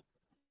respond.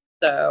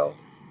 So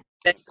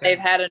they've Okay.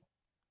 had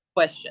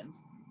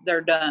questions.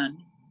 They're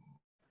done.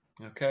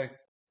 Okay.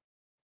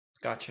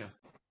 Gotcha.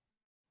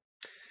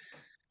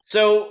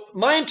 So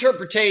my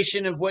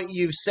interpretation of what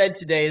you've said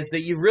today is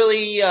that you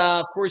really,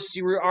 of course,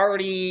 you were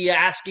already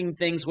asking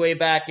things way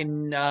back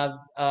in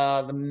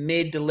the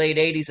mid to late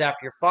 '80s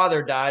after your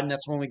father died, and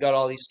that's when we got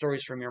all these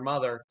stories from your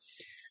mother.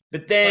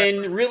 But Right.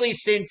 then, really,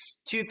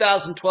 since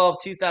 2012,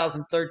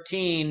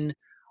 2013,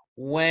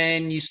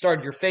 when you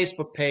started your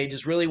Facebook page,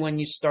 is really when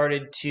you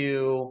started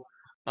to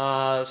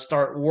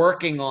start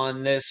working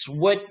on this.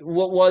 What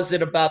was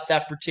it about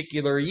that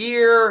particular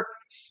year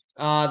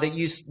that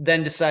you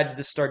then decided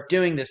to start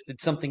doing this?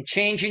 Did something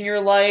change in your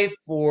life,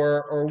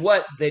 or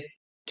what? That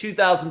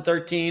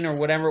 2013 or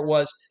whatever it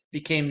was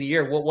became the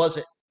year. What was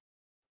it?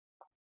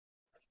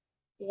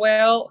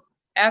 Well,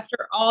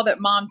 after all that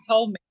mom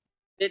told me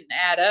didn't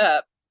add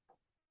up,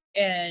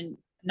 and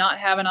not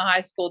having a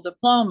high school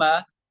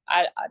diploma,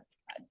 I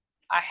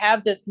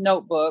have this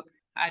notebook.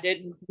 I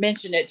didn't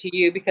mention it to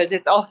you because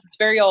it's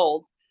very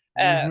old.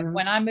 Mm-hmm.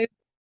 When I moved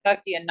to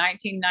Kentucky in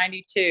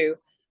 1992,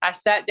 I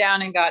sat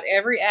down and got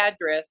every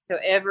address, so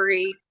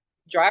every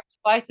driver's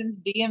license,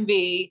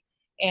 DMV,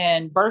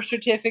 and birth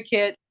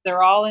certificate.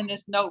 They're all in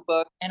this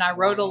notebook, and I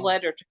wrote a Wow.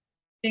 letter to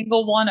every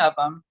single one of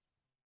them,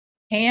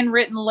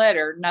 handwritten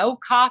letter, no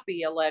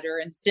copy a letter,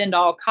 and send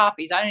all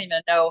copies. I didn't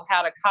even know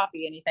how to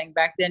copy anything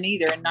back then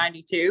either. In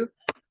 '92,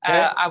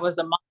 Okay. I was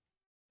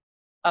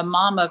a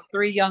mom of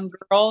 3 young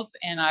girls,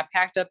 and I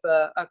packed up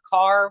a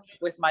car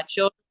with my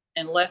children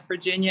and left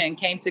Virginia and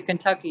came to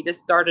Kentucky to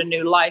start a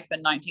new life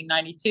in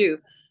 1992.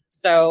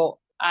 So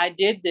I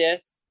did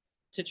this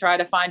to try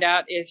to find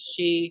out if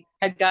she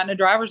had gotten a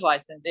driver's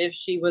license, if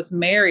she was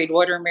married,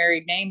 what her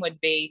married name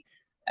would be.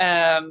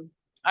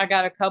 I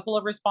got a couple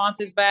of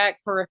responses back.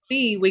 For a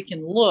fee, we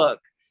can look.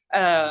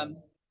 Um,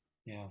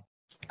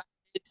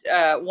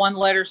 Yeah. One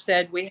letter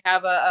said, "We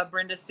have a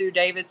Brenda Sue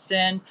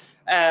Davidson.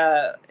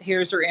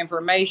 Here's her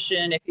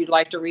information if you'd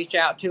like to reach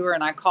out to her."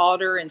 And I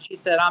called her and she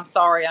said, "I'm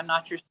sorry, I'm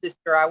not your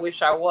sister. I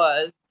wish I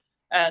was."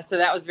 So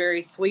that was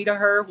very sweet of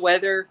her.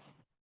 Whether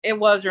it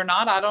was or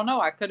not, I don't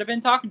know. I could have been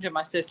talking to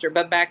my sister,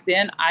 but back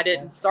then I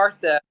didn't start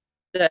the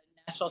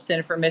National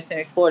Center for Missing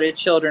and Exploited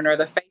Children or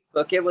the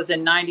Facebook. It was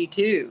in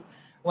 '92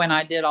 when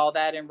I did all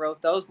that and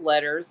wrote those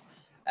letters.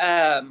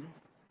 Um,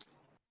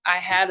 I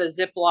had a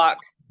Ziploc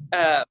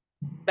uh,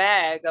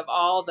 bag of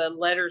all the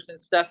letters and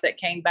stuff that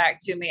came back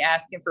to me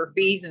asking for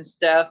fees and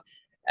stuff,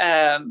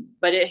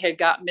 but it had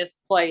got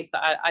misplaced.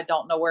 I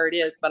don't know where it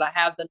is, but I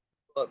have the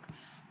notebook.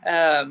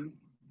 Um,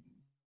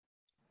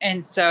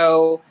 and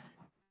so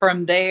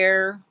from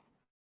there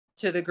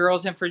to the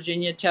girls in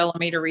Virginia telling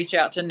me to reach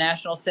out to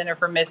National Center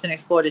for Missing and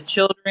Exploited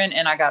Children,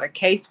 and I got a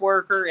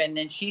caseworker, and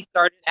then she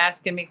started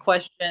asking me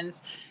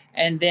questions,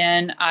 and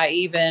then I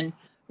even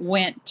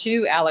went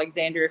to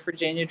Alexandria,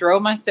 Virginia,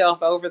 drove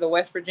myself over the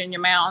West Virginia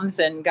mountains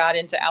and got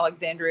into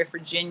Alexandria,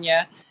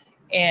 Virginia,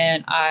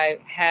 and I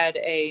had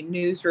a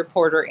news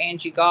reporter,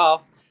 Angie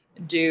Goff,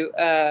 do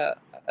a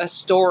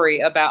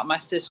story about my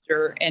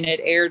sister, and it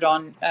aired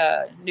on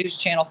News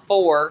Channel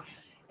 4,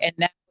 and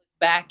that was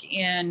back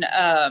in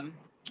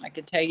I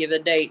could tell you the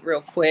date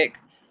real quick.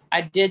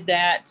 I did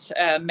that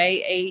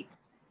May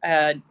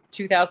 8th,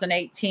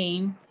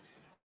 2018.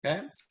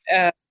 Okay.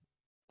 Uh,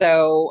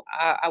 so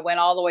I went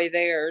all the way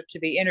there to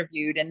be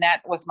interviewed, and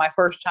that was my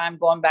first time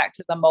going back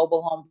to the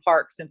mobile home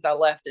park since I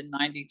left in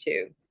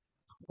 '92.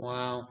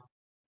 Wow.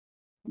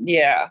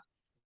 Yeah.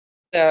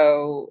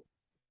 So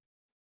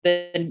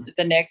the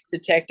next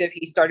detective,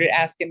 he started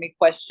asking me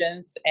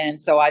questions,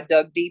 and so I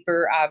dug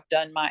deeper. I've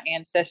done my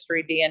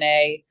ancestry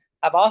DNA.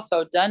 I've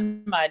also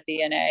done my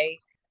DNA.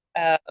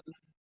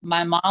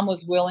 My mom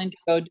was willing to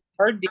go do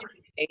her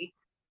DNA,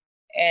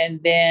 and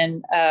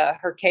then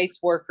her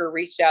caseworker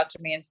reached out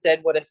to me and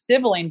said, "Would a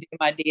sibling do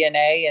my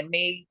DNA?" And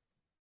me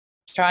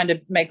trying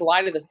to make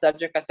light of the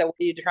subject, I said, "What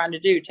are you trying to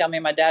do? Tell me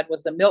my dad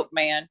was the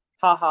milkman?"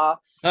 Ha ha.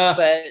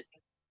 But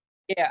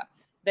yeah,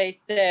 they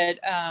said,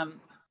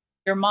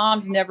 your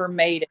mom's never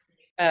made it.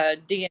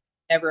 DNA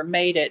never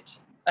made it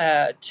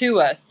to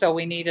us, so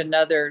we need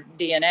another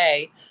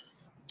DNA.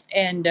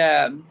 And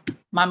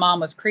my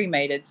mom was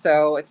cremated,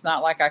 so it's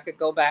not like I could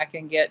go back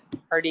and get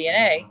her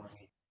DNA.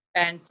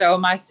 And so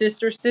my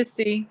sister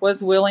Sissy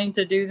was willing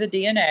to do the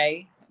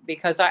DNA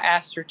because I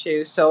asked her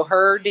to. So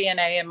her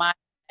DNA and my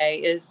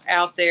DNA is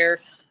out there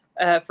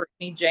for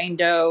any Jane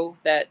Doe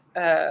that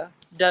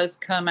does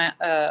come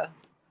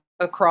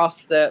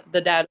across the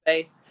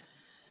database.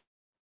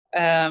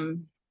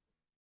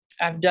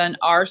 I've done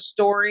our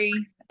story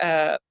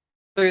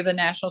through the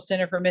National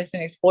Center for Missing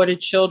and Exploited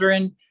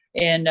Children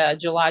in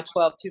July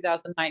 12th,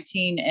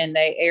 2019, and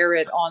they air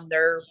it on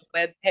their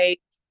webpage.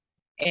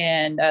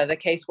 And the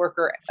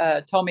caseworker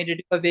told me to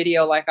do a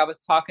video like I was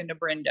talking to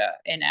Brenda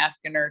and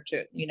asking her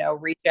to,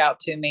 reach out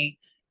to me.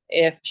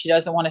 If she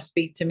doesn't want to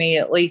speak to me,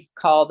 at least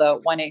call the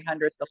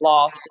 1-800 The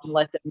Lost and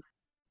let them know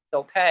it's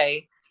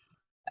okay.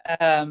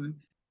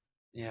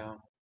 Yeah.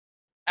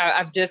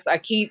 I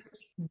keep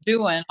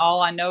doing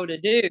all I know to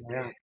do.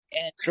 Yeah.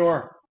 And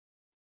Sure.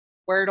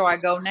 where do I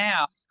go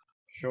now?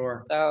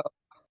 Sure. So,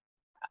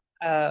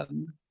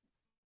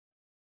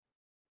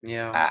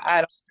 Yeah.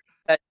 I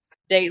don't.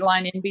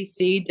 Dateline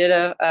NBC did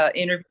a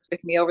interview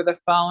with me over the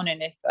phone,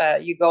 and if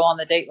you go on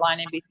the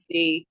Dateline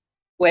NBC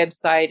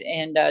website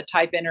and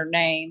type in her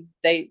name,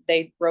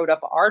 they wrote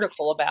up an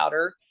article about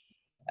her.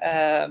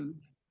 I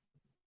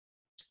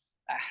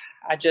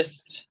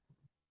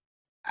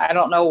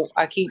don't know.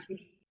 I keep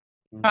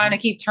trying to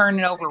keep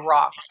turning over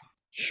rocks.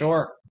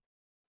 Sure.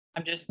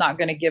 I'm just not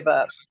going to give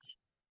up.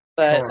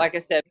 But like I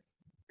said,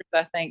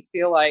 I think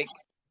feel like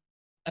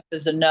enough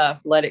is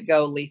enough. Let it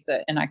go,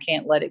 Lisa, and I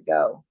can't let it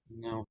go.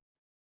 No.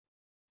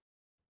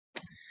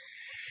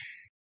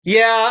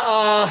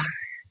 Yeah,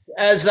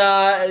 as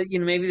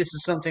maybe this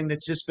is something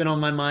that's just been on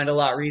my mind a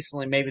lot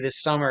recently, maybe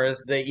this summer,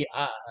 is the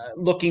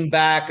looking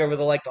back over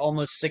the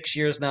almost 6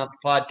 years now that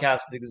the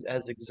podcast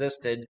has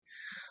existed.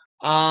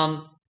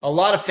 A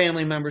lot of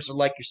family members are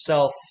like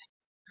yourself,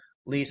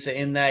 Lisa,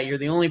 in that you're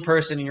the only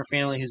person in your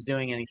family who's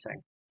doing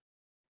anything.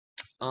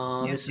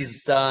 This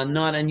is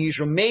not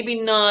unusual. Maybe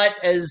not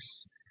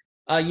as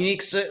a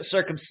unique set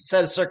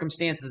of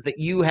circumstances that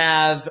you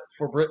have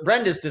for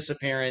Brenda's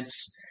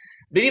disappearance,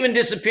 but even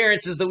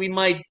disappearances that we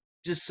might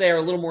just say are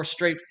a little more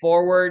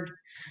straightforward.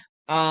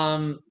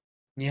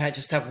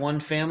 Just have one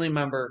family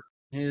member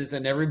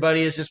and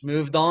everybody has just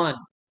moved on.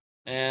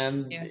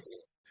 And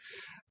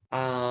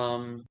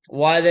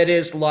why that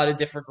is, a lot of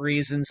different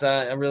reasons.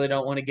 I really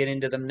don't want to get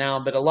into them now,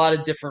 but a lot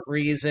of different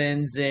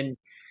reasons, and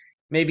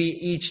maybe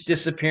each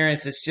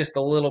disappearance is just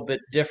a little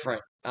bit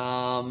different.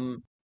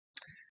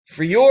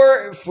 For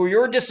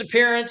your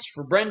disappearance,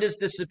 for Brenda's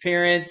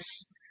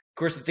disappearance, of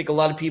course, I think a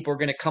lot of people are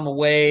going to come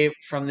away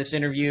from this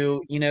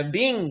interview,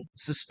 being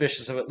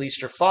suspicious of at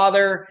least your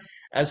father,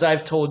 as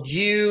I've told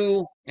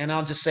you, and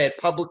I'll just say it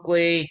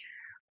publicly,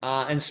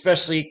 and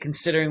especially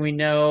considering we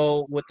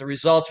know what the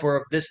results were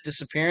of this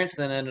disappearance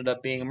that ended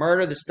up being a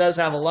murder. This does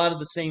have a lot of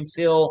the same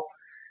feel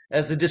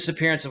as the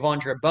disappearance of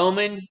Andrea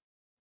Bowman,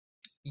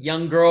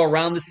 young girl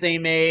around the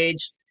same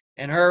age,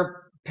 and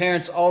her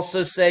parents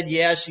also said,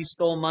 yeah, she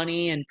stole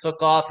money and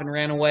took off and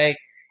ran away.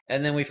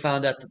 And then we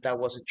found out that that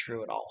wasn't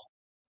true at all.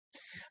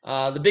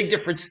 The big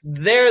difference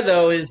there,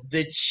 though, is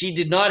that she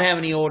did not have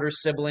any older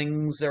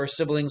siblings or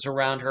siblings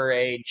around her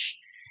age,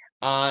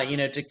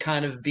 to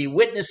kind of be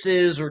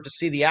witnesses or to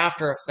see the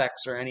after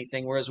effects or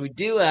anything. Whereas we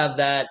do have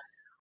that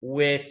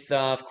with,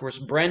 of course,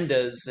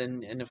 Brenda's.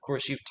 And of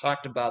course, you've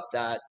talked about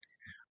that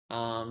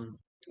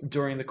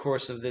during the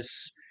course of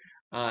this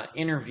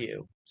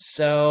interview.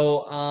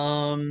 So,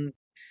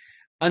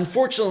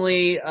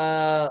 unfortunately,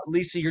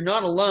 Lisa, you're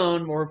not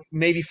alone, or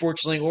maybe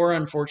fortunately or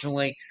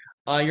unfortunately,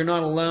 you're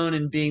not alone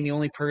in being the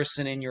only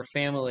person in your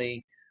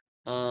family,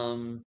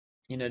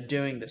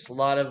 doing this. A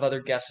lot of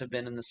other guests have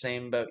been in the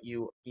same boat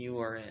you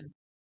are in.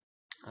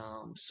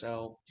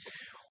 So,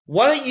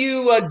 why don't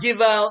you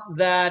give out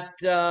that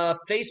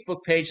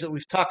Facebook page that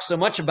we've talked so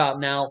much about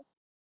now?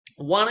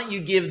 Why don't you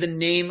give the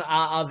name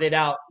of it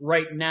out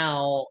right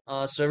now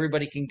so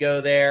everybody can go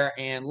there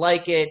and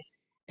like it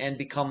and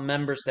become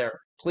members there,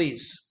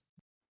 please?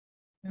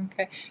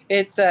 Okay.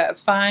 It's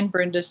Find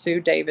Brenda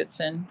Sue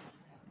Davidson.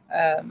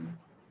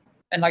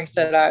 And like I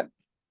said,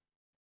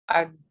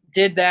 I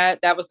did that.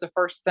 That was the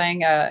first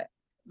thing.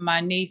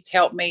 My niece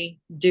helped me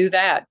do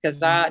that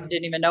because I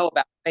didn't even know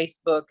about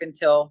Facebook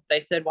until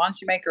they said, why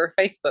don't you make her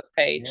a Facebook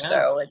page? Yeah.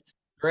 So it's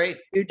Great.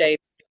 Sue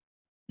Davidson.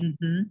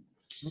 Mm-hmm.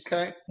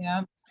 Okay.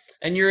 Yeah.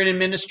 And you're an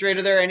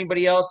administrator there.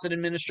 Anybody else an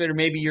administrator?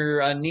 Maybe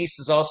your niece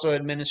is also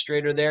an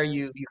administrator there.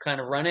 You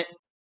kind of run it.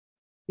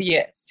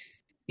 Yes.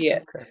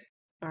 Yes. Okay.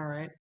 All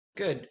right.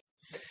 Good.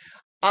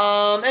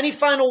 Any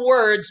final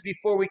words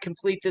before we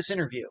complete this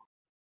interview,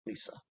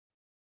 Lisa?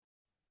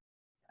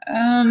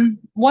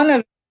 One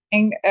of the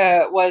thing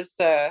was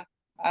I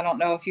don't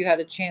know if you had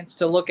a chance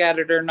to look at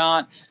it or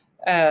not.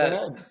 Go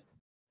Uh, ahead.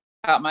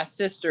 about my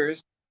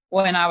sisters.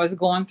 When I was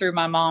going through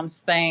my mom's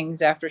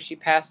things after she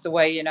passed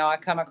away, you know, I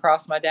come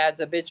across my dad's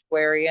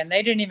obituary, and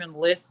they didn't even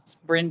list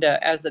Brenda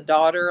as a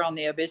daughter on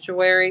the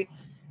obituary.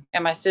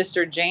 And my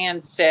sister Jan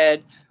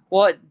said,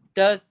 "Well, it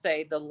does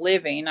say the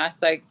living." I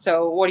say,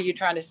 "So what are you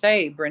trying to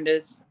say?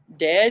 Brenda's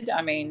dead?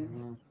 I mean,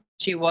 Mhm.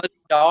 she was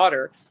a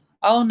daughter."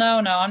 "Oh, no,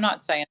 I'm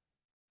not saying."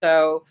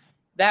 So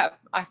that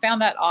I found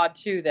that odd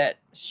too, that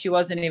she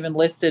wasn't even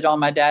listed on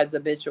my dad's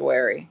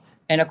obituary.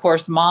 And of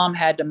course, mom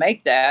had to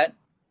make that.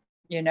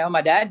 You know,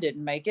 my dad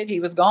didn't make it. He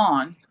was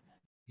gone.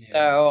 Yes.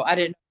 So I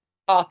didn't know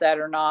if you caught that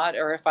or not,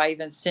 or if I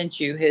even sent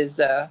you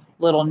his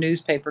little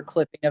newspaper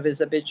clipping of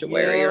his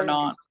obituary or Yeah,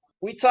 not.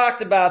 we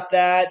talked about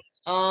that.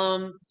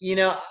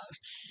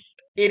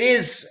 It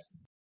is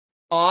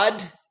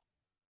odd,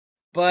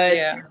 but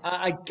Yeah.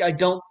 I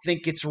don't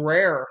think it's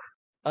rare,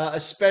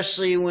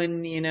 especially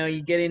when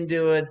you get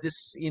into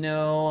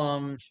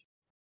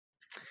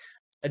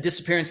a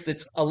disappearance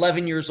that's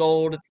 11 years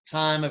old at the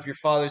time of your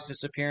father's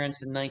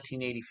disappearance in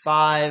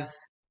 1985.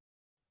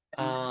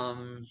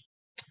 Um,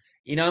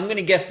 I'm going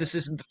to guess this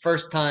isn't the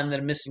first time that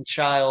a missing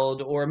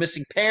child or a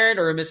missing parent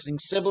or a missing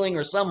sibling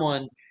or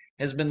someone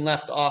has been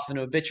left off an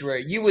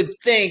obituary. You would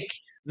think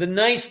the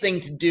nice thing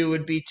to do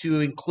would be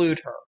to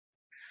include her.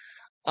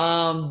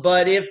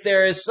 But if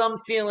there is some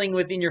feeling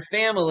within your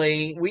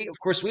family, of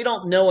course we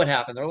don't know what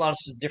happened. There are a lot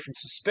of different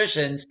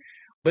suspicions.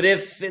 But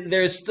if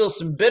there's still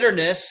some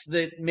bitterness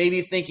that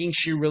maybe thinking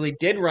she really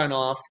did run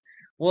off,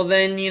 well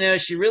then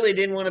she really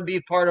didn't want to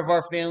be part of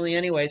our family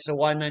anyway. So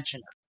why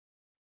mention her?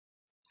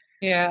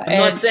 Yeah. I'm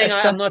not And saying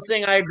I'm not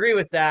saying I agree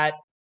with that,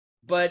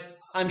 but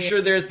I'm yeah,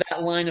 sure there's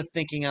that line of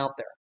thinking out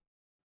there.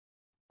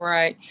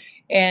 right.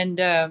 And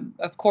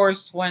of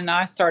course, when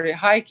I started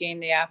hiking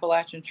the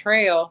Appalachian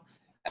Trail,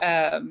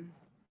 um,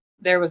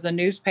 there was a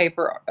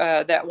newspaper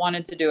that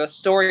wanted to do a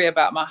story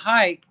about my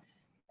hike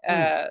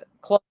Hmm.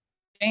 close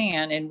to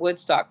Jan in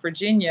Woodstock,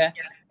 Virginia.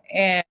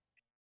 And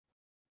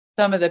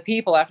some of the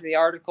people after the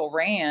article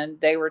ran,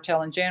 they were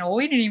telling Jan, "Well,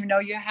 we didn't even know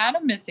you had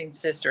a missing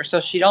sister, so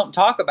she don't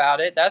talk about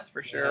it, that's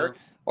for Yeah. sure."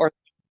 Or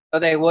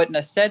they wouldn't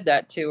have said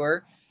that to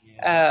her.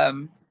 Yes.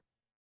 Um,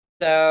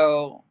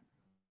 so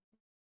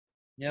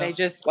they Yep.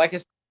 just like I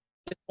said,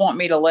 just want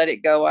me to let it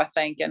go, I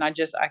think, and I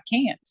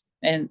can't.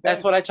 And that's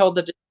Okay. what I told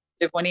the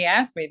detective when he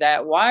asked me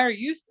that. Why are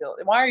you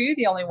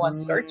the only one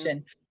Mm,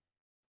 searching?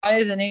 Why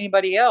isn't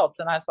anybody else?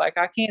 And I was like,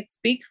 I can't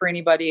speak for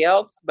anybody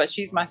else, but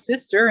she's my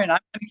sister, and I'm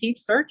going to keep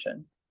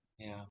searching.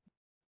 yeah.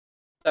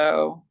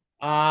 So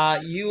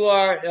You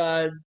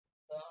are.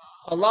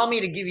 Allow me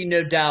to give you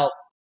no doubt,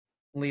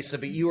 Lisa,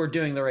 but you are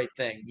doing the right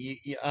thing.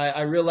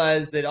 I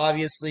realize that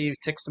obviously you've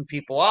ticked some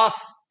people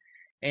off,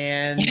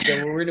 and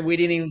we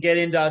didn't even get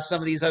into some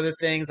of these other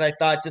things. I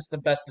thought just the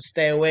best to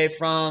stay away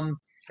from.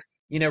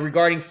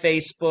 Regarding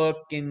Facebook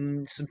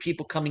and some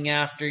people coming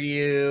after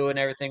you and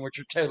everything, which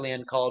are totally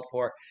uncalled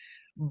for.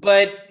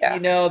 But,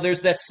 yeah,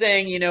 there's that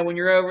saying, when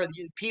you're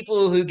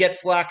people who get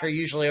flack are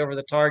usually over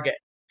the target.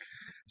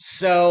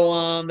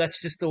 So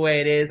that's just the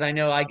way it is. I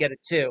know I get it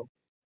too.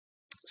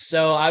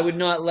 So I would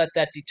not let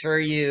that deter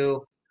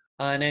you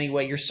in any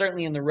way. You're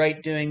certainly in the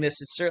right doing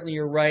this. It's certainly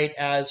your right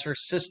as her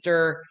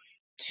sister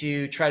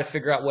to try to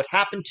figure out what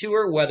happened to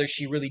her, whether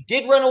she really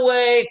did run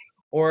away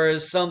or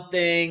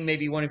something,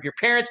 maybe one of your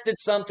parents did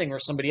something or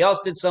somebody else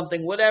did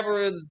something,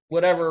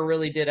 whatever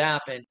really did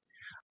happen.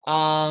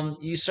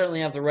 You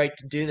certainly have the right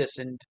to do this,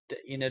 and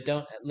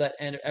don't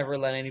ever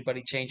let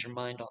anybody change your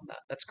mind on that.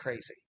 That's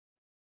crazy.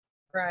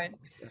 right.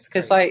 That's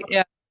Because crazy.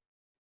 yeah,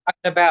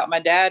 talking about my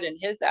dad and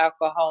his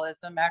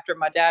alcoholism. After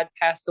my dad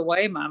passed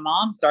away, my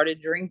mom started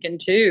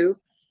drinking too.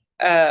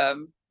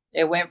 Um,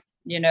 it went,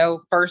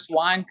 first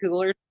wine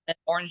coolers and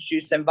orange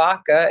juice and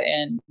vodka,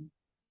 and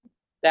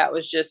that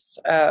was just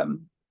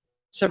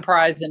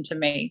surprising to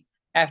me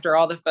after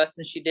all the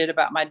fussing she did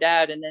about my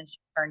dad, and then she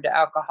turned to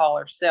alcohol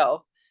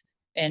herself,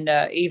 and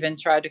even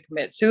tried to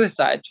commit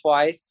suicide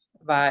twice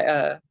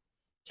by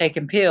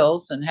taking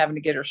pills and having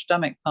to get her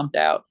stomach pumped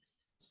out.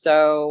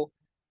 So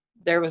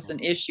there was an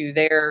issue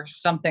there,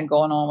 something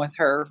going on with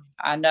her.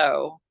 I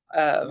know.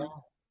 Yeah,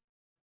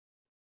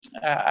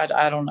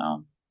 I don't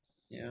know.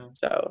 yeah.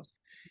 So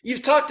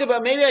You've talked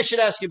about, maybe I should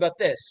ask you about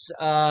this.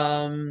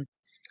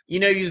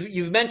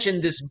 You've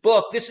mentioned this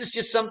book. This is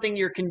just something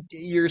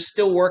you're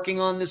still working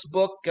on this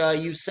book.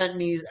 You've sent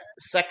me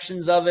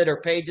sections of it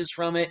or pages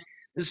from it.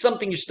 This is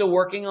something you're still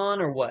working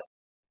on or what?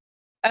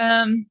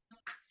 um,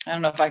 I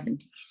don't know if I can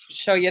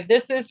show you.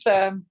 This is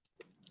the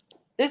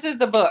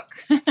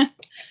book, and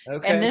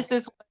Okay. this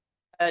is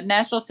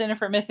National Center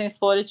for Missing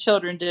Exploited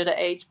Children did an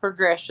age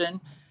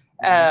progression.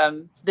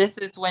 Mhm. This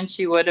is when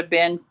she would have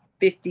been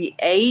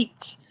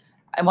 58.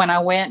 when I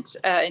went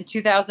in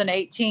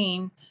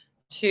 2018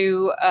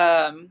 to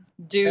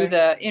do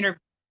the interview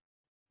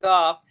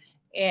off.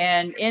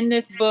 And in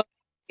this book,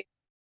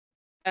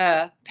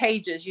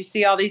 pages, you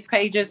see all these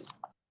pages?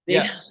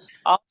 Yes.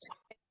 All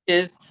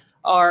pages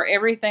are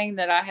everything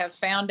that I have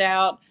found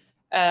out,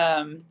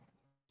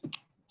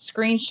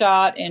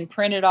 screenshot and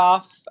printed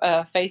off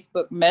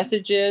Facebook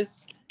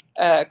messages.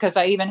 Because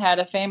I even had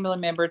a family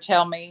member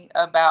tell me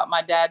about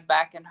my dad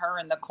backing her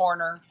in the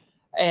corner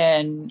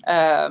and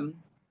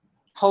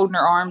holding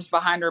her arms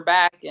behind her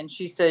back, and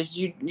she says,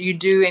 "You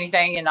do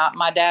anything, and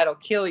my dad will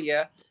kill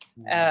you."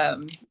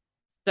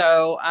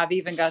 So I've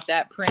even got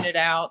that printed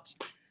out.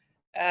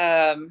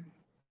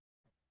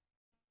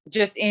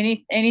 Just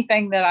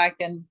anything that I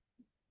can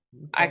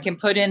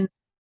put in,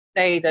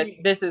 say that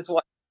this is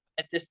what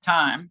at this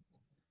time.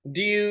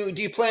 Do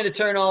you plan to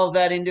turn all of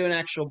that into an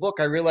actual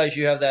book? I realize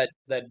you have that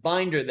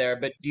binder there,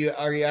 but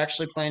are you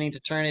actually planning to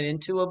turn it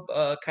into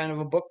a kind of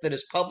a book that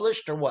is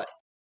published, or what?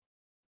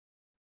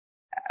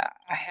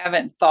 I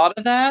haven't thought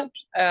of that.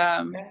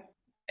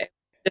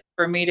 Just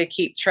for me to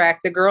keep track.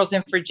 The girls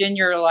in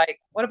Virginia are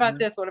like, "What about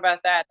this? What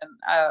about that?" And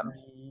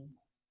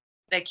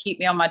they keep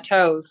me on my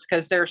toes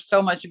because they're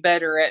so much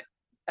better at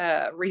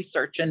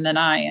researching than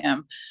I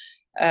am.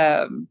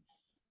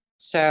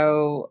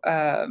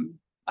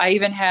 I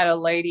even had a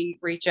lady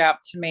reach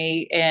out to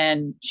me,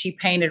 and she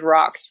painted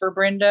rocks for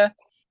Brenda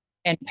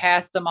and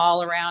passed them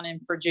all around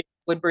in Virginia,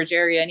 Woodbridge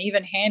area, and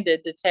even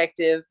handed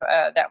detective,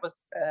 that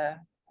was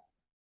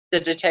the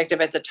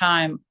detective at the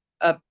time,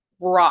 a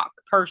rock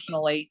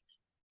personally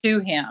to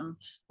him.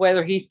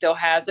 Whether he still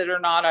has it or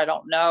not, I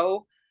don't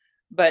know.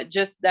 But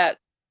just that,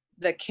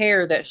 the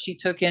care that she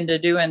took into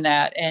doing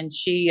that, and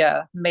she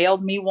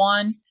mailed me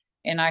one,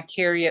 and I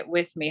carry it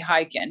with me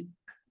hiking,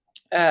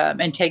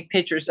 and take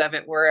pictures of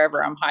it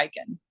wherever I'm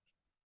hiking.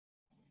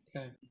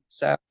 Okay.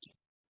 So,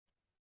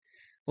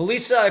 well,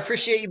 Lisa, I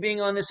appreciate you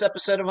being on this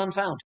episode of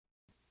Unfound.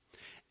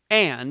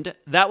 And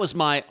that was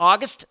my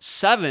August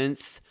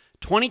 7th,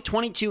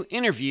 2022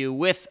 interview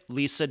with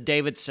Lisa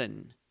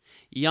Davidson,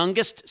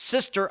 youngest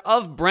sister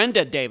of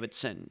Brenda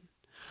Davidson.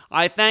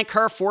 I thank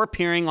her for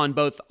appearing on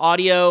both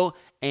audio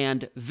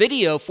and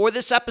video for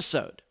this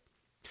episode.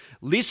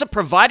 Lisa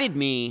provided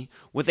me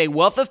with a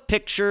wealth of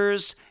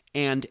pictures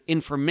and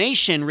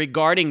information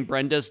regarding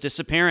Brenda's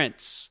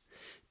disappearance.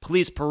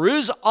 Please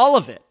peruse all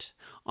of it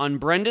on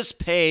Brenda's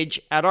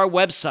page at our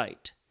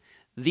website,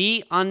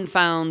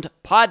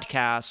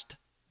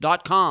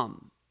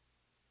 theunfoundpodcast.com.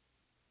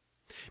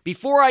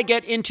 Before I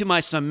get into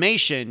my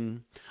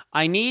summation,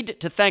 I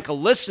need to thank a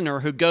listener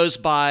who goes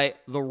by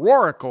The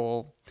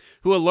Roracle,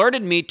 who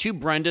alerted me to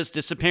Brenda's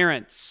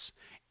disappearance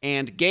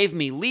and gave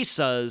me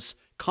Lisa's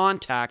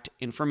contact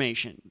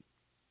information.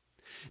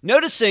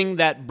 Noticing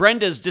that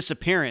Brenda's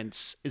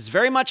disappearance is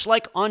very much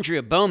like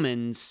Andrea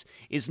Bowman's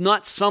is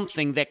not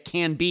something that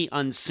can be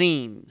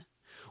unseen.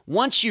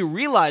 Once you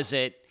realize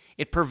it,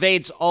 it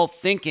pervades all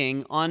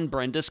thinking on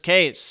Brenda's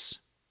case.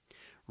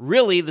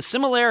 Really, the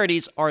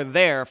similarities are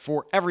there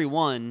for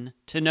everyone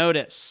to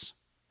notice.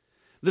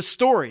 The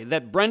story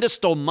that Brenda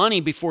stole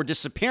money before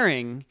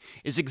disappearing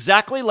is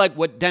exactly like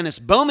what Dennis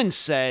Bowman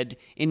said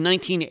in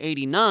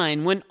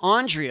 1989 when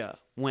Andrea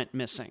went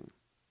missing.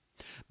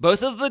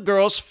 Both of the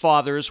girls'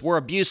 fathers were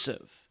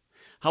abusive.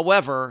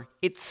 However,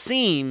 it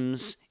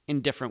seems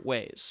in different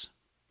ways.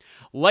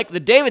 Like the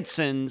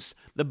Davidsons,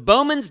 the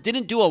Bowmans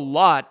didn't do a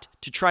lot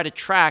to try to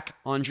track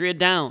Andrea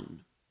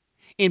down.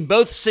 In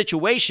both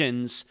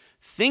situations,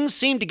 things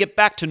seemed to get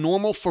back to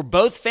normal for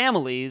both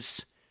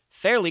families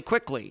fairly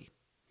quickly.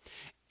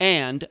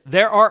 And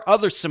there are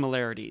other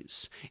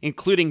similarities,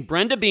 including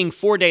Brenda being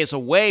 4 days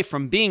away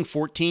from being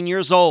 14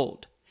 years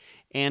old,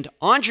 and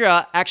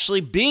Andrea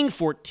actually being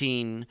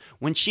 14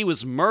 when she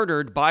was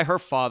murdered by her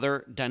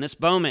father, Dennis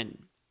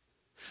Bowman.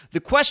 The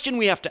question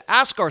we have to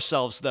ask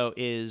ourselves, though,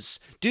 is,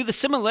 do the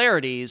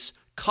similarities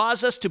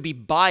cause us to be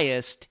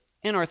biased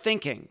in our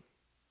thinking?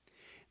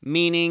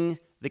 Meaning,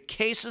 the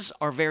cases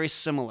are very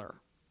similar.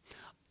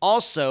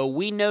 Also,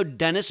 we know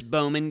Dennis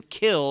Bowman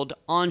killed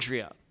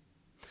Andrea.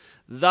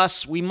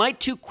 Thus, we might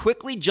too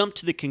quickly jump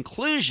to the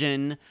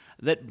conclusion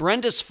that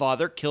Brenda's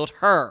father killed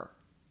her.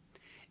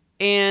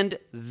 And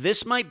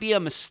this might be a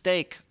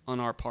mistake on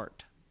our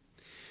part,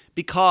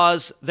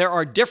 because there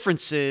are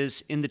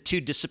differences in the two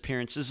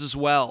disappearances as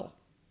well.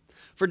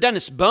 For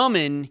Dennis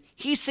Bowman,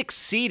 he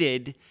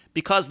succeeded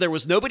because there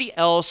was nobody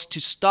else to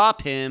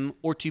stop him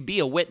or to be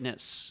a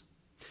witness.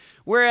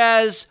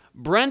 Whereas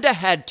Brenda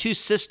had two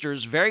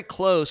sisters very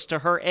close to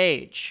her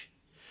age.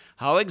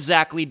 How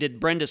exactly did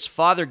Brenda's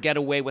father get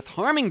away with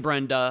harming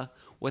Brenda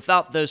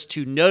without those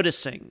two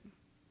noticing?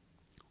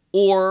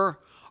 Or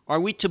are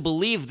we to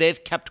believe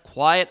they've kept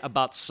quiet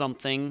about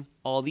something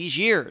all these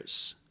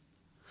years?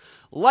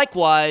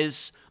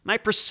 Likewise, my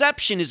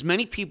perception is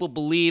many people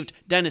believed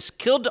Dennis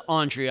killed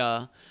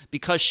Andrea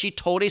because she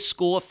told a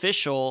school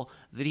official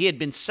that he had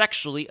been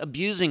sexually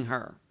abusing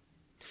her.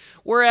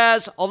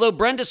 Whereas, although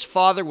Brenda's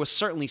father was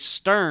certainly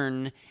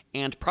stern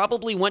and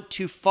probably went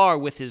too far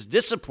with his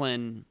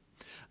discipline,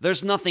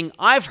 There's nothing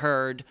I've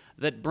heard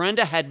that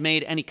Brenda had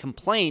made any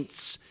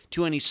complaints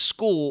to any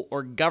school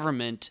or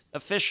government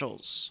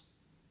officials.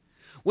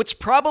 What's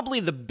probably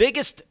the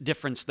biggest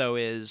difference, though,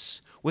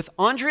 is with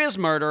Andrea's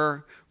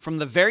murder, from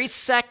the very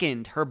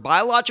second her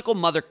biological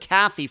mother,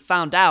 Kathy,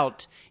 found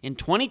out in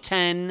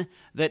 2010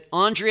 that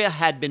Andrea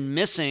had been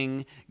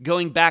missing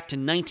going back to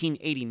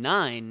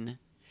 1989,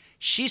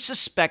 she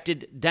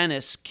suspected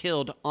Dennis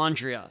killed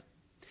Andrea,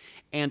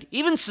 and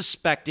even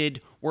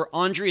suspected where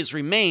Andrea's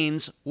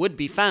remains would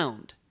be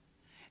found.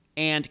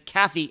 And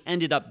Kathy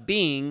ended up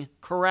being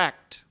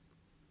correct.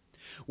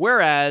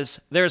 Whereas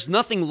there's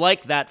nothing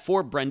like that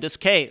for Brenda's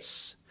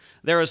case.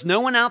 There is no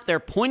one out there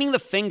pointing the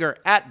finger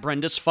at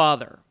Brenda's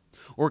father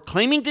or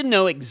claiming to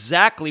know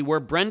exactly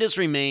where Brenda's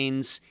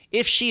remains,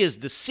 if she is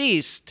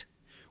deceased,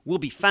 will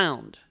be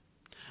found.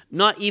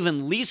 Not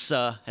even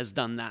Lisa has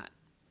done that.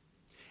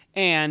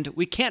 And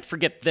we can't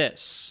forget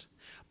this.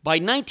 By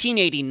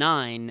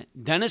 1989,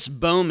 Dennis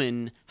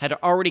Bowman had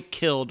already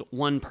killed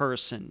one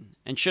person,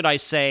 and should I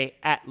say,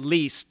 at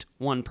least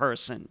one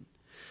person.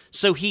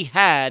 So he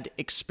had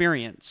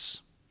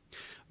experience.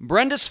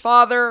 Brenda's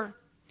father,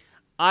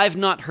 I've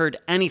not heard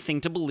anything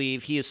to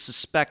believe he is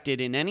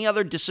suspected in any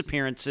other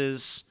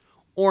disappearances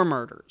or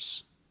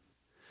murders.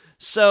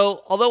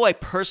 So, although I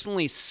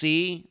personally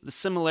see the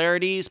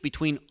similarities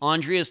between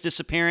Andrea's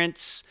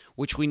disappearance,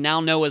 which we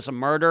now know as a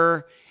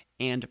murder,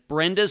 and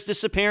Brenda's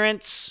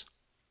disappearance,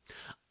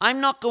 I'm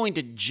not going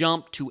to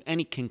jump to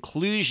any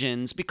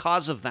conclusions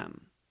because of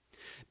them,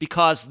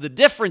 because the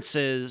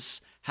differences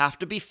have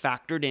to be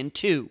factored in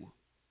too.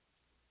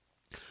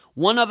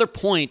 One other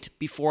point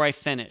before I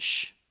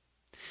finish.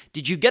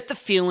 Did you get the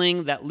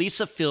feeling that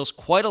Lisa feels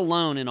quite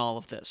alone in all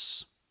of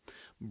this?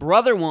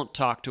 Brother won't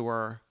talk to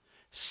her.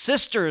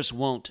 Sisters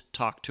won't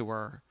talk to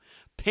her.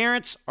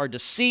 Parents are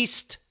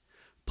deceased.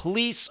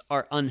 Police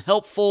are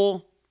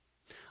unhelpful.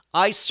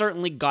 I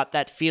certainly got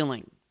that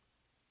feeling.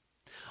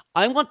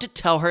 I want to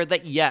tell her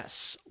that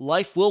yes,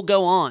 life will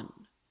go on.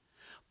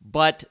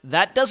 But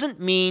that doesn't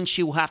mean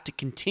she will have to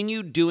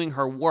continue doing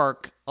her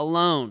work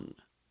alone.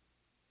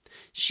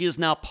 She is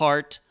now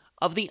part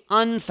of the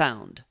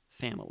unfound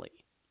family.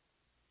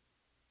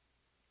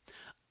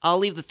 I'll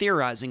leave the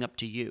theorizing up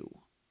to you.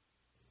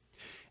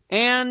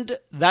 And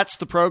that's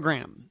the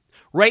program.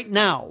 Right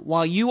now,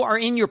 while you are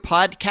in your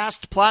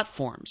podcast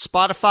platform,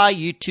 Spotify,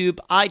 YouTube,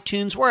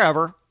 iTunes,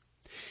 wherever,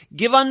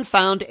 give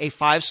Unfound a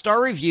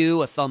 5-star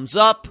review, a thumbs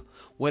up,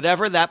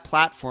 whatever that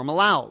platform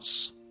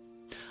allows.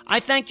 I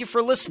thank you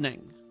for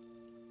listening.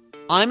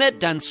 I'm Ed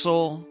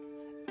Densel,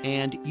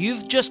 and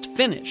you've just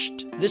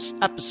finished this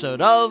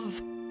episode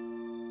of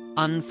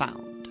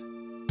Unfound.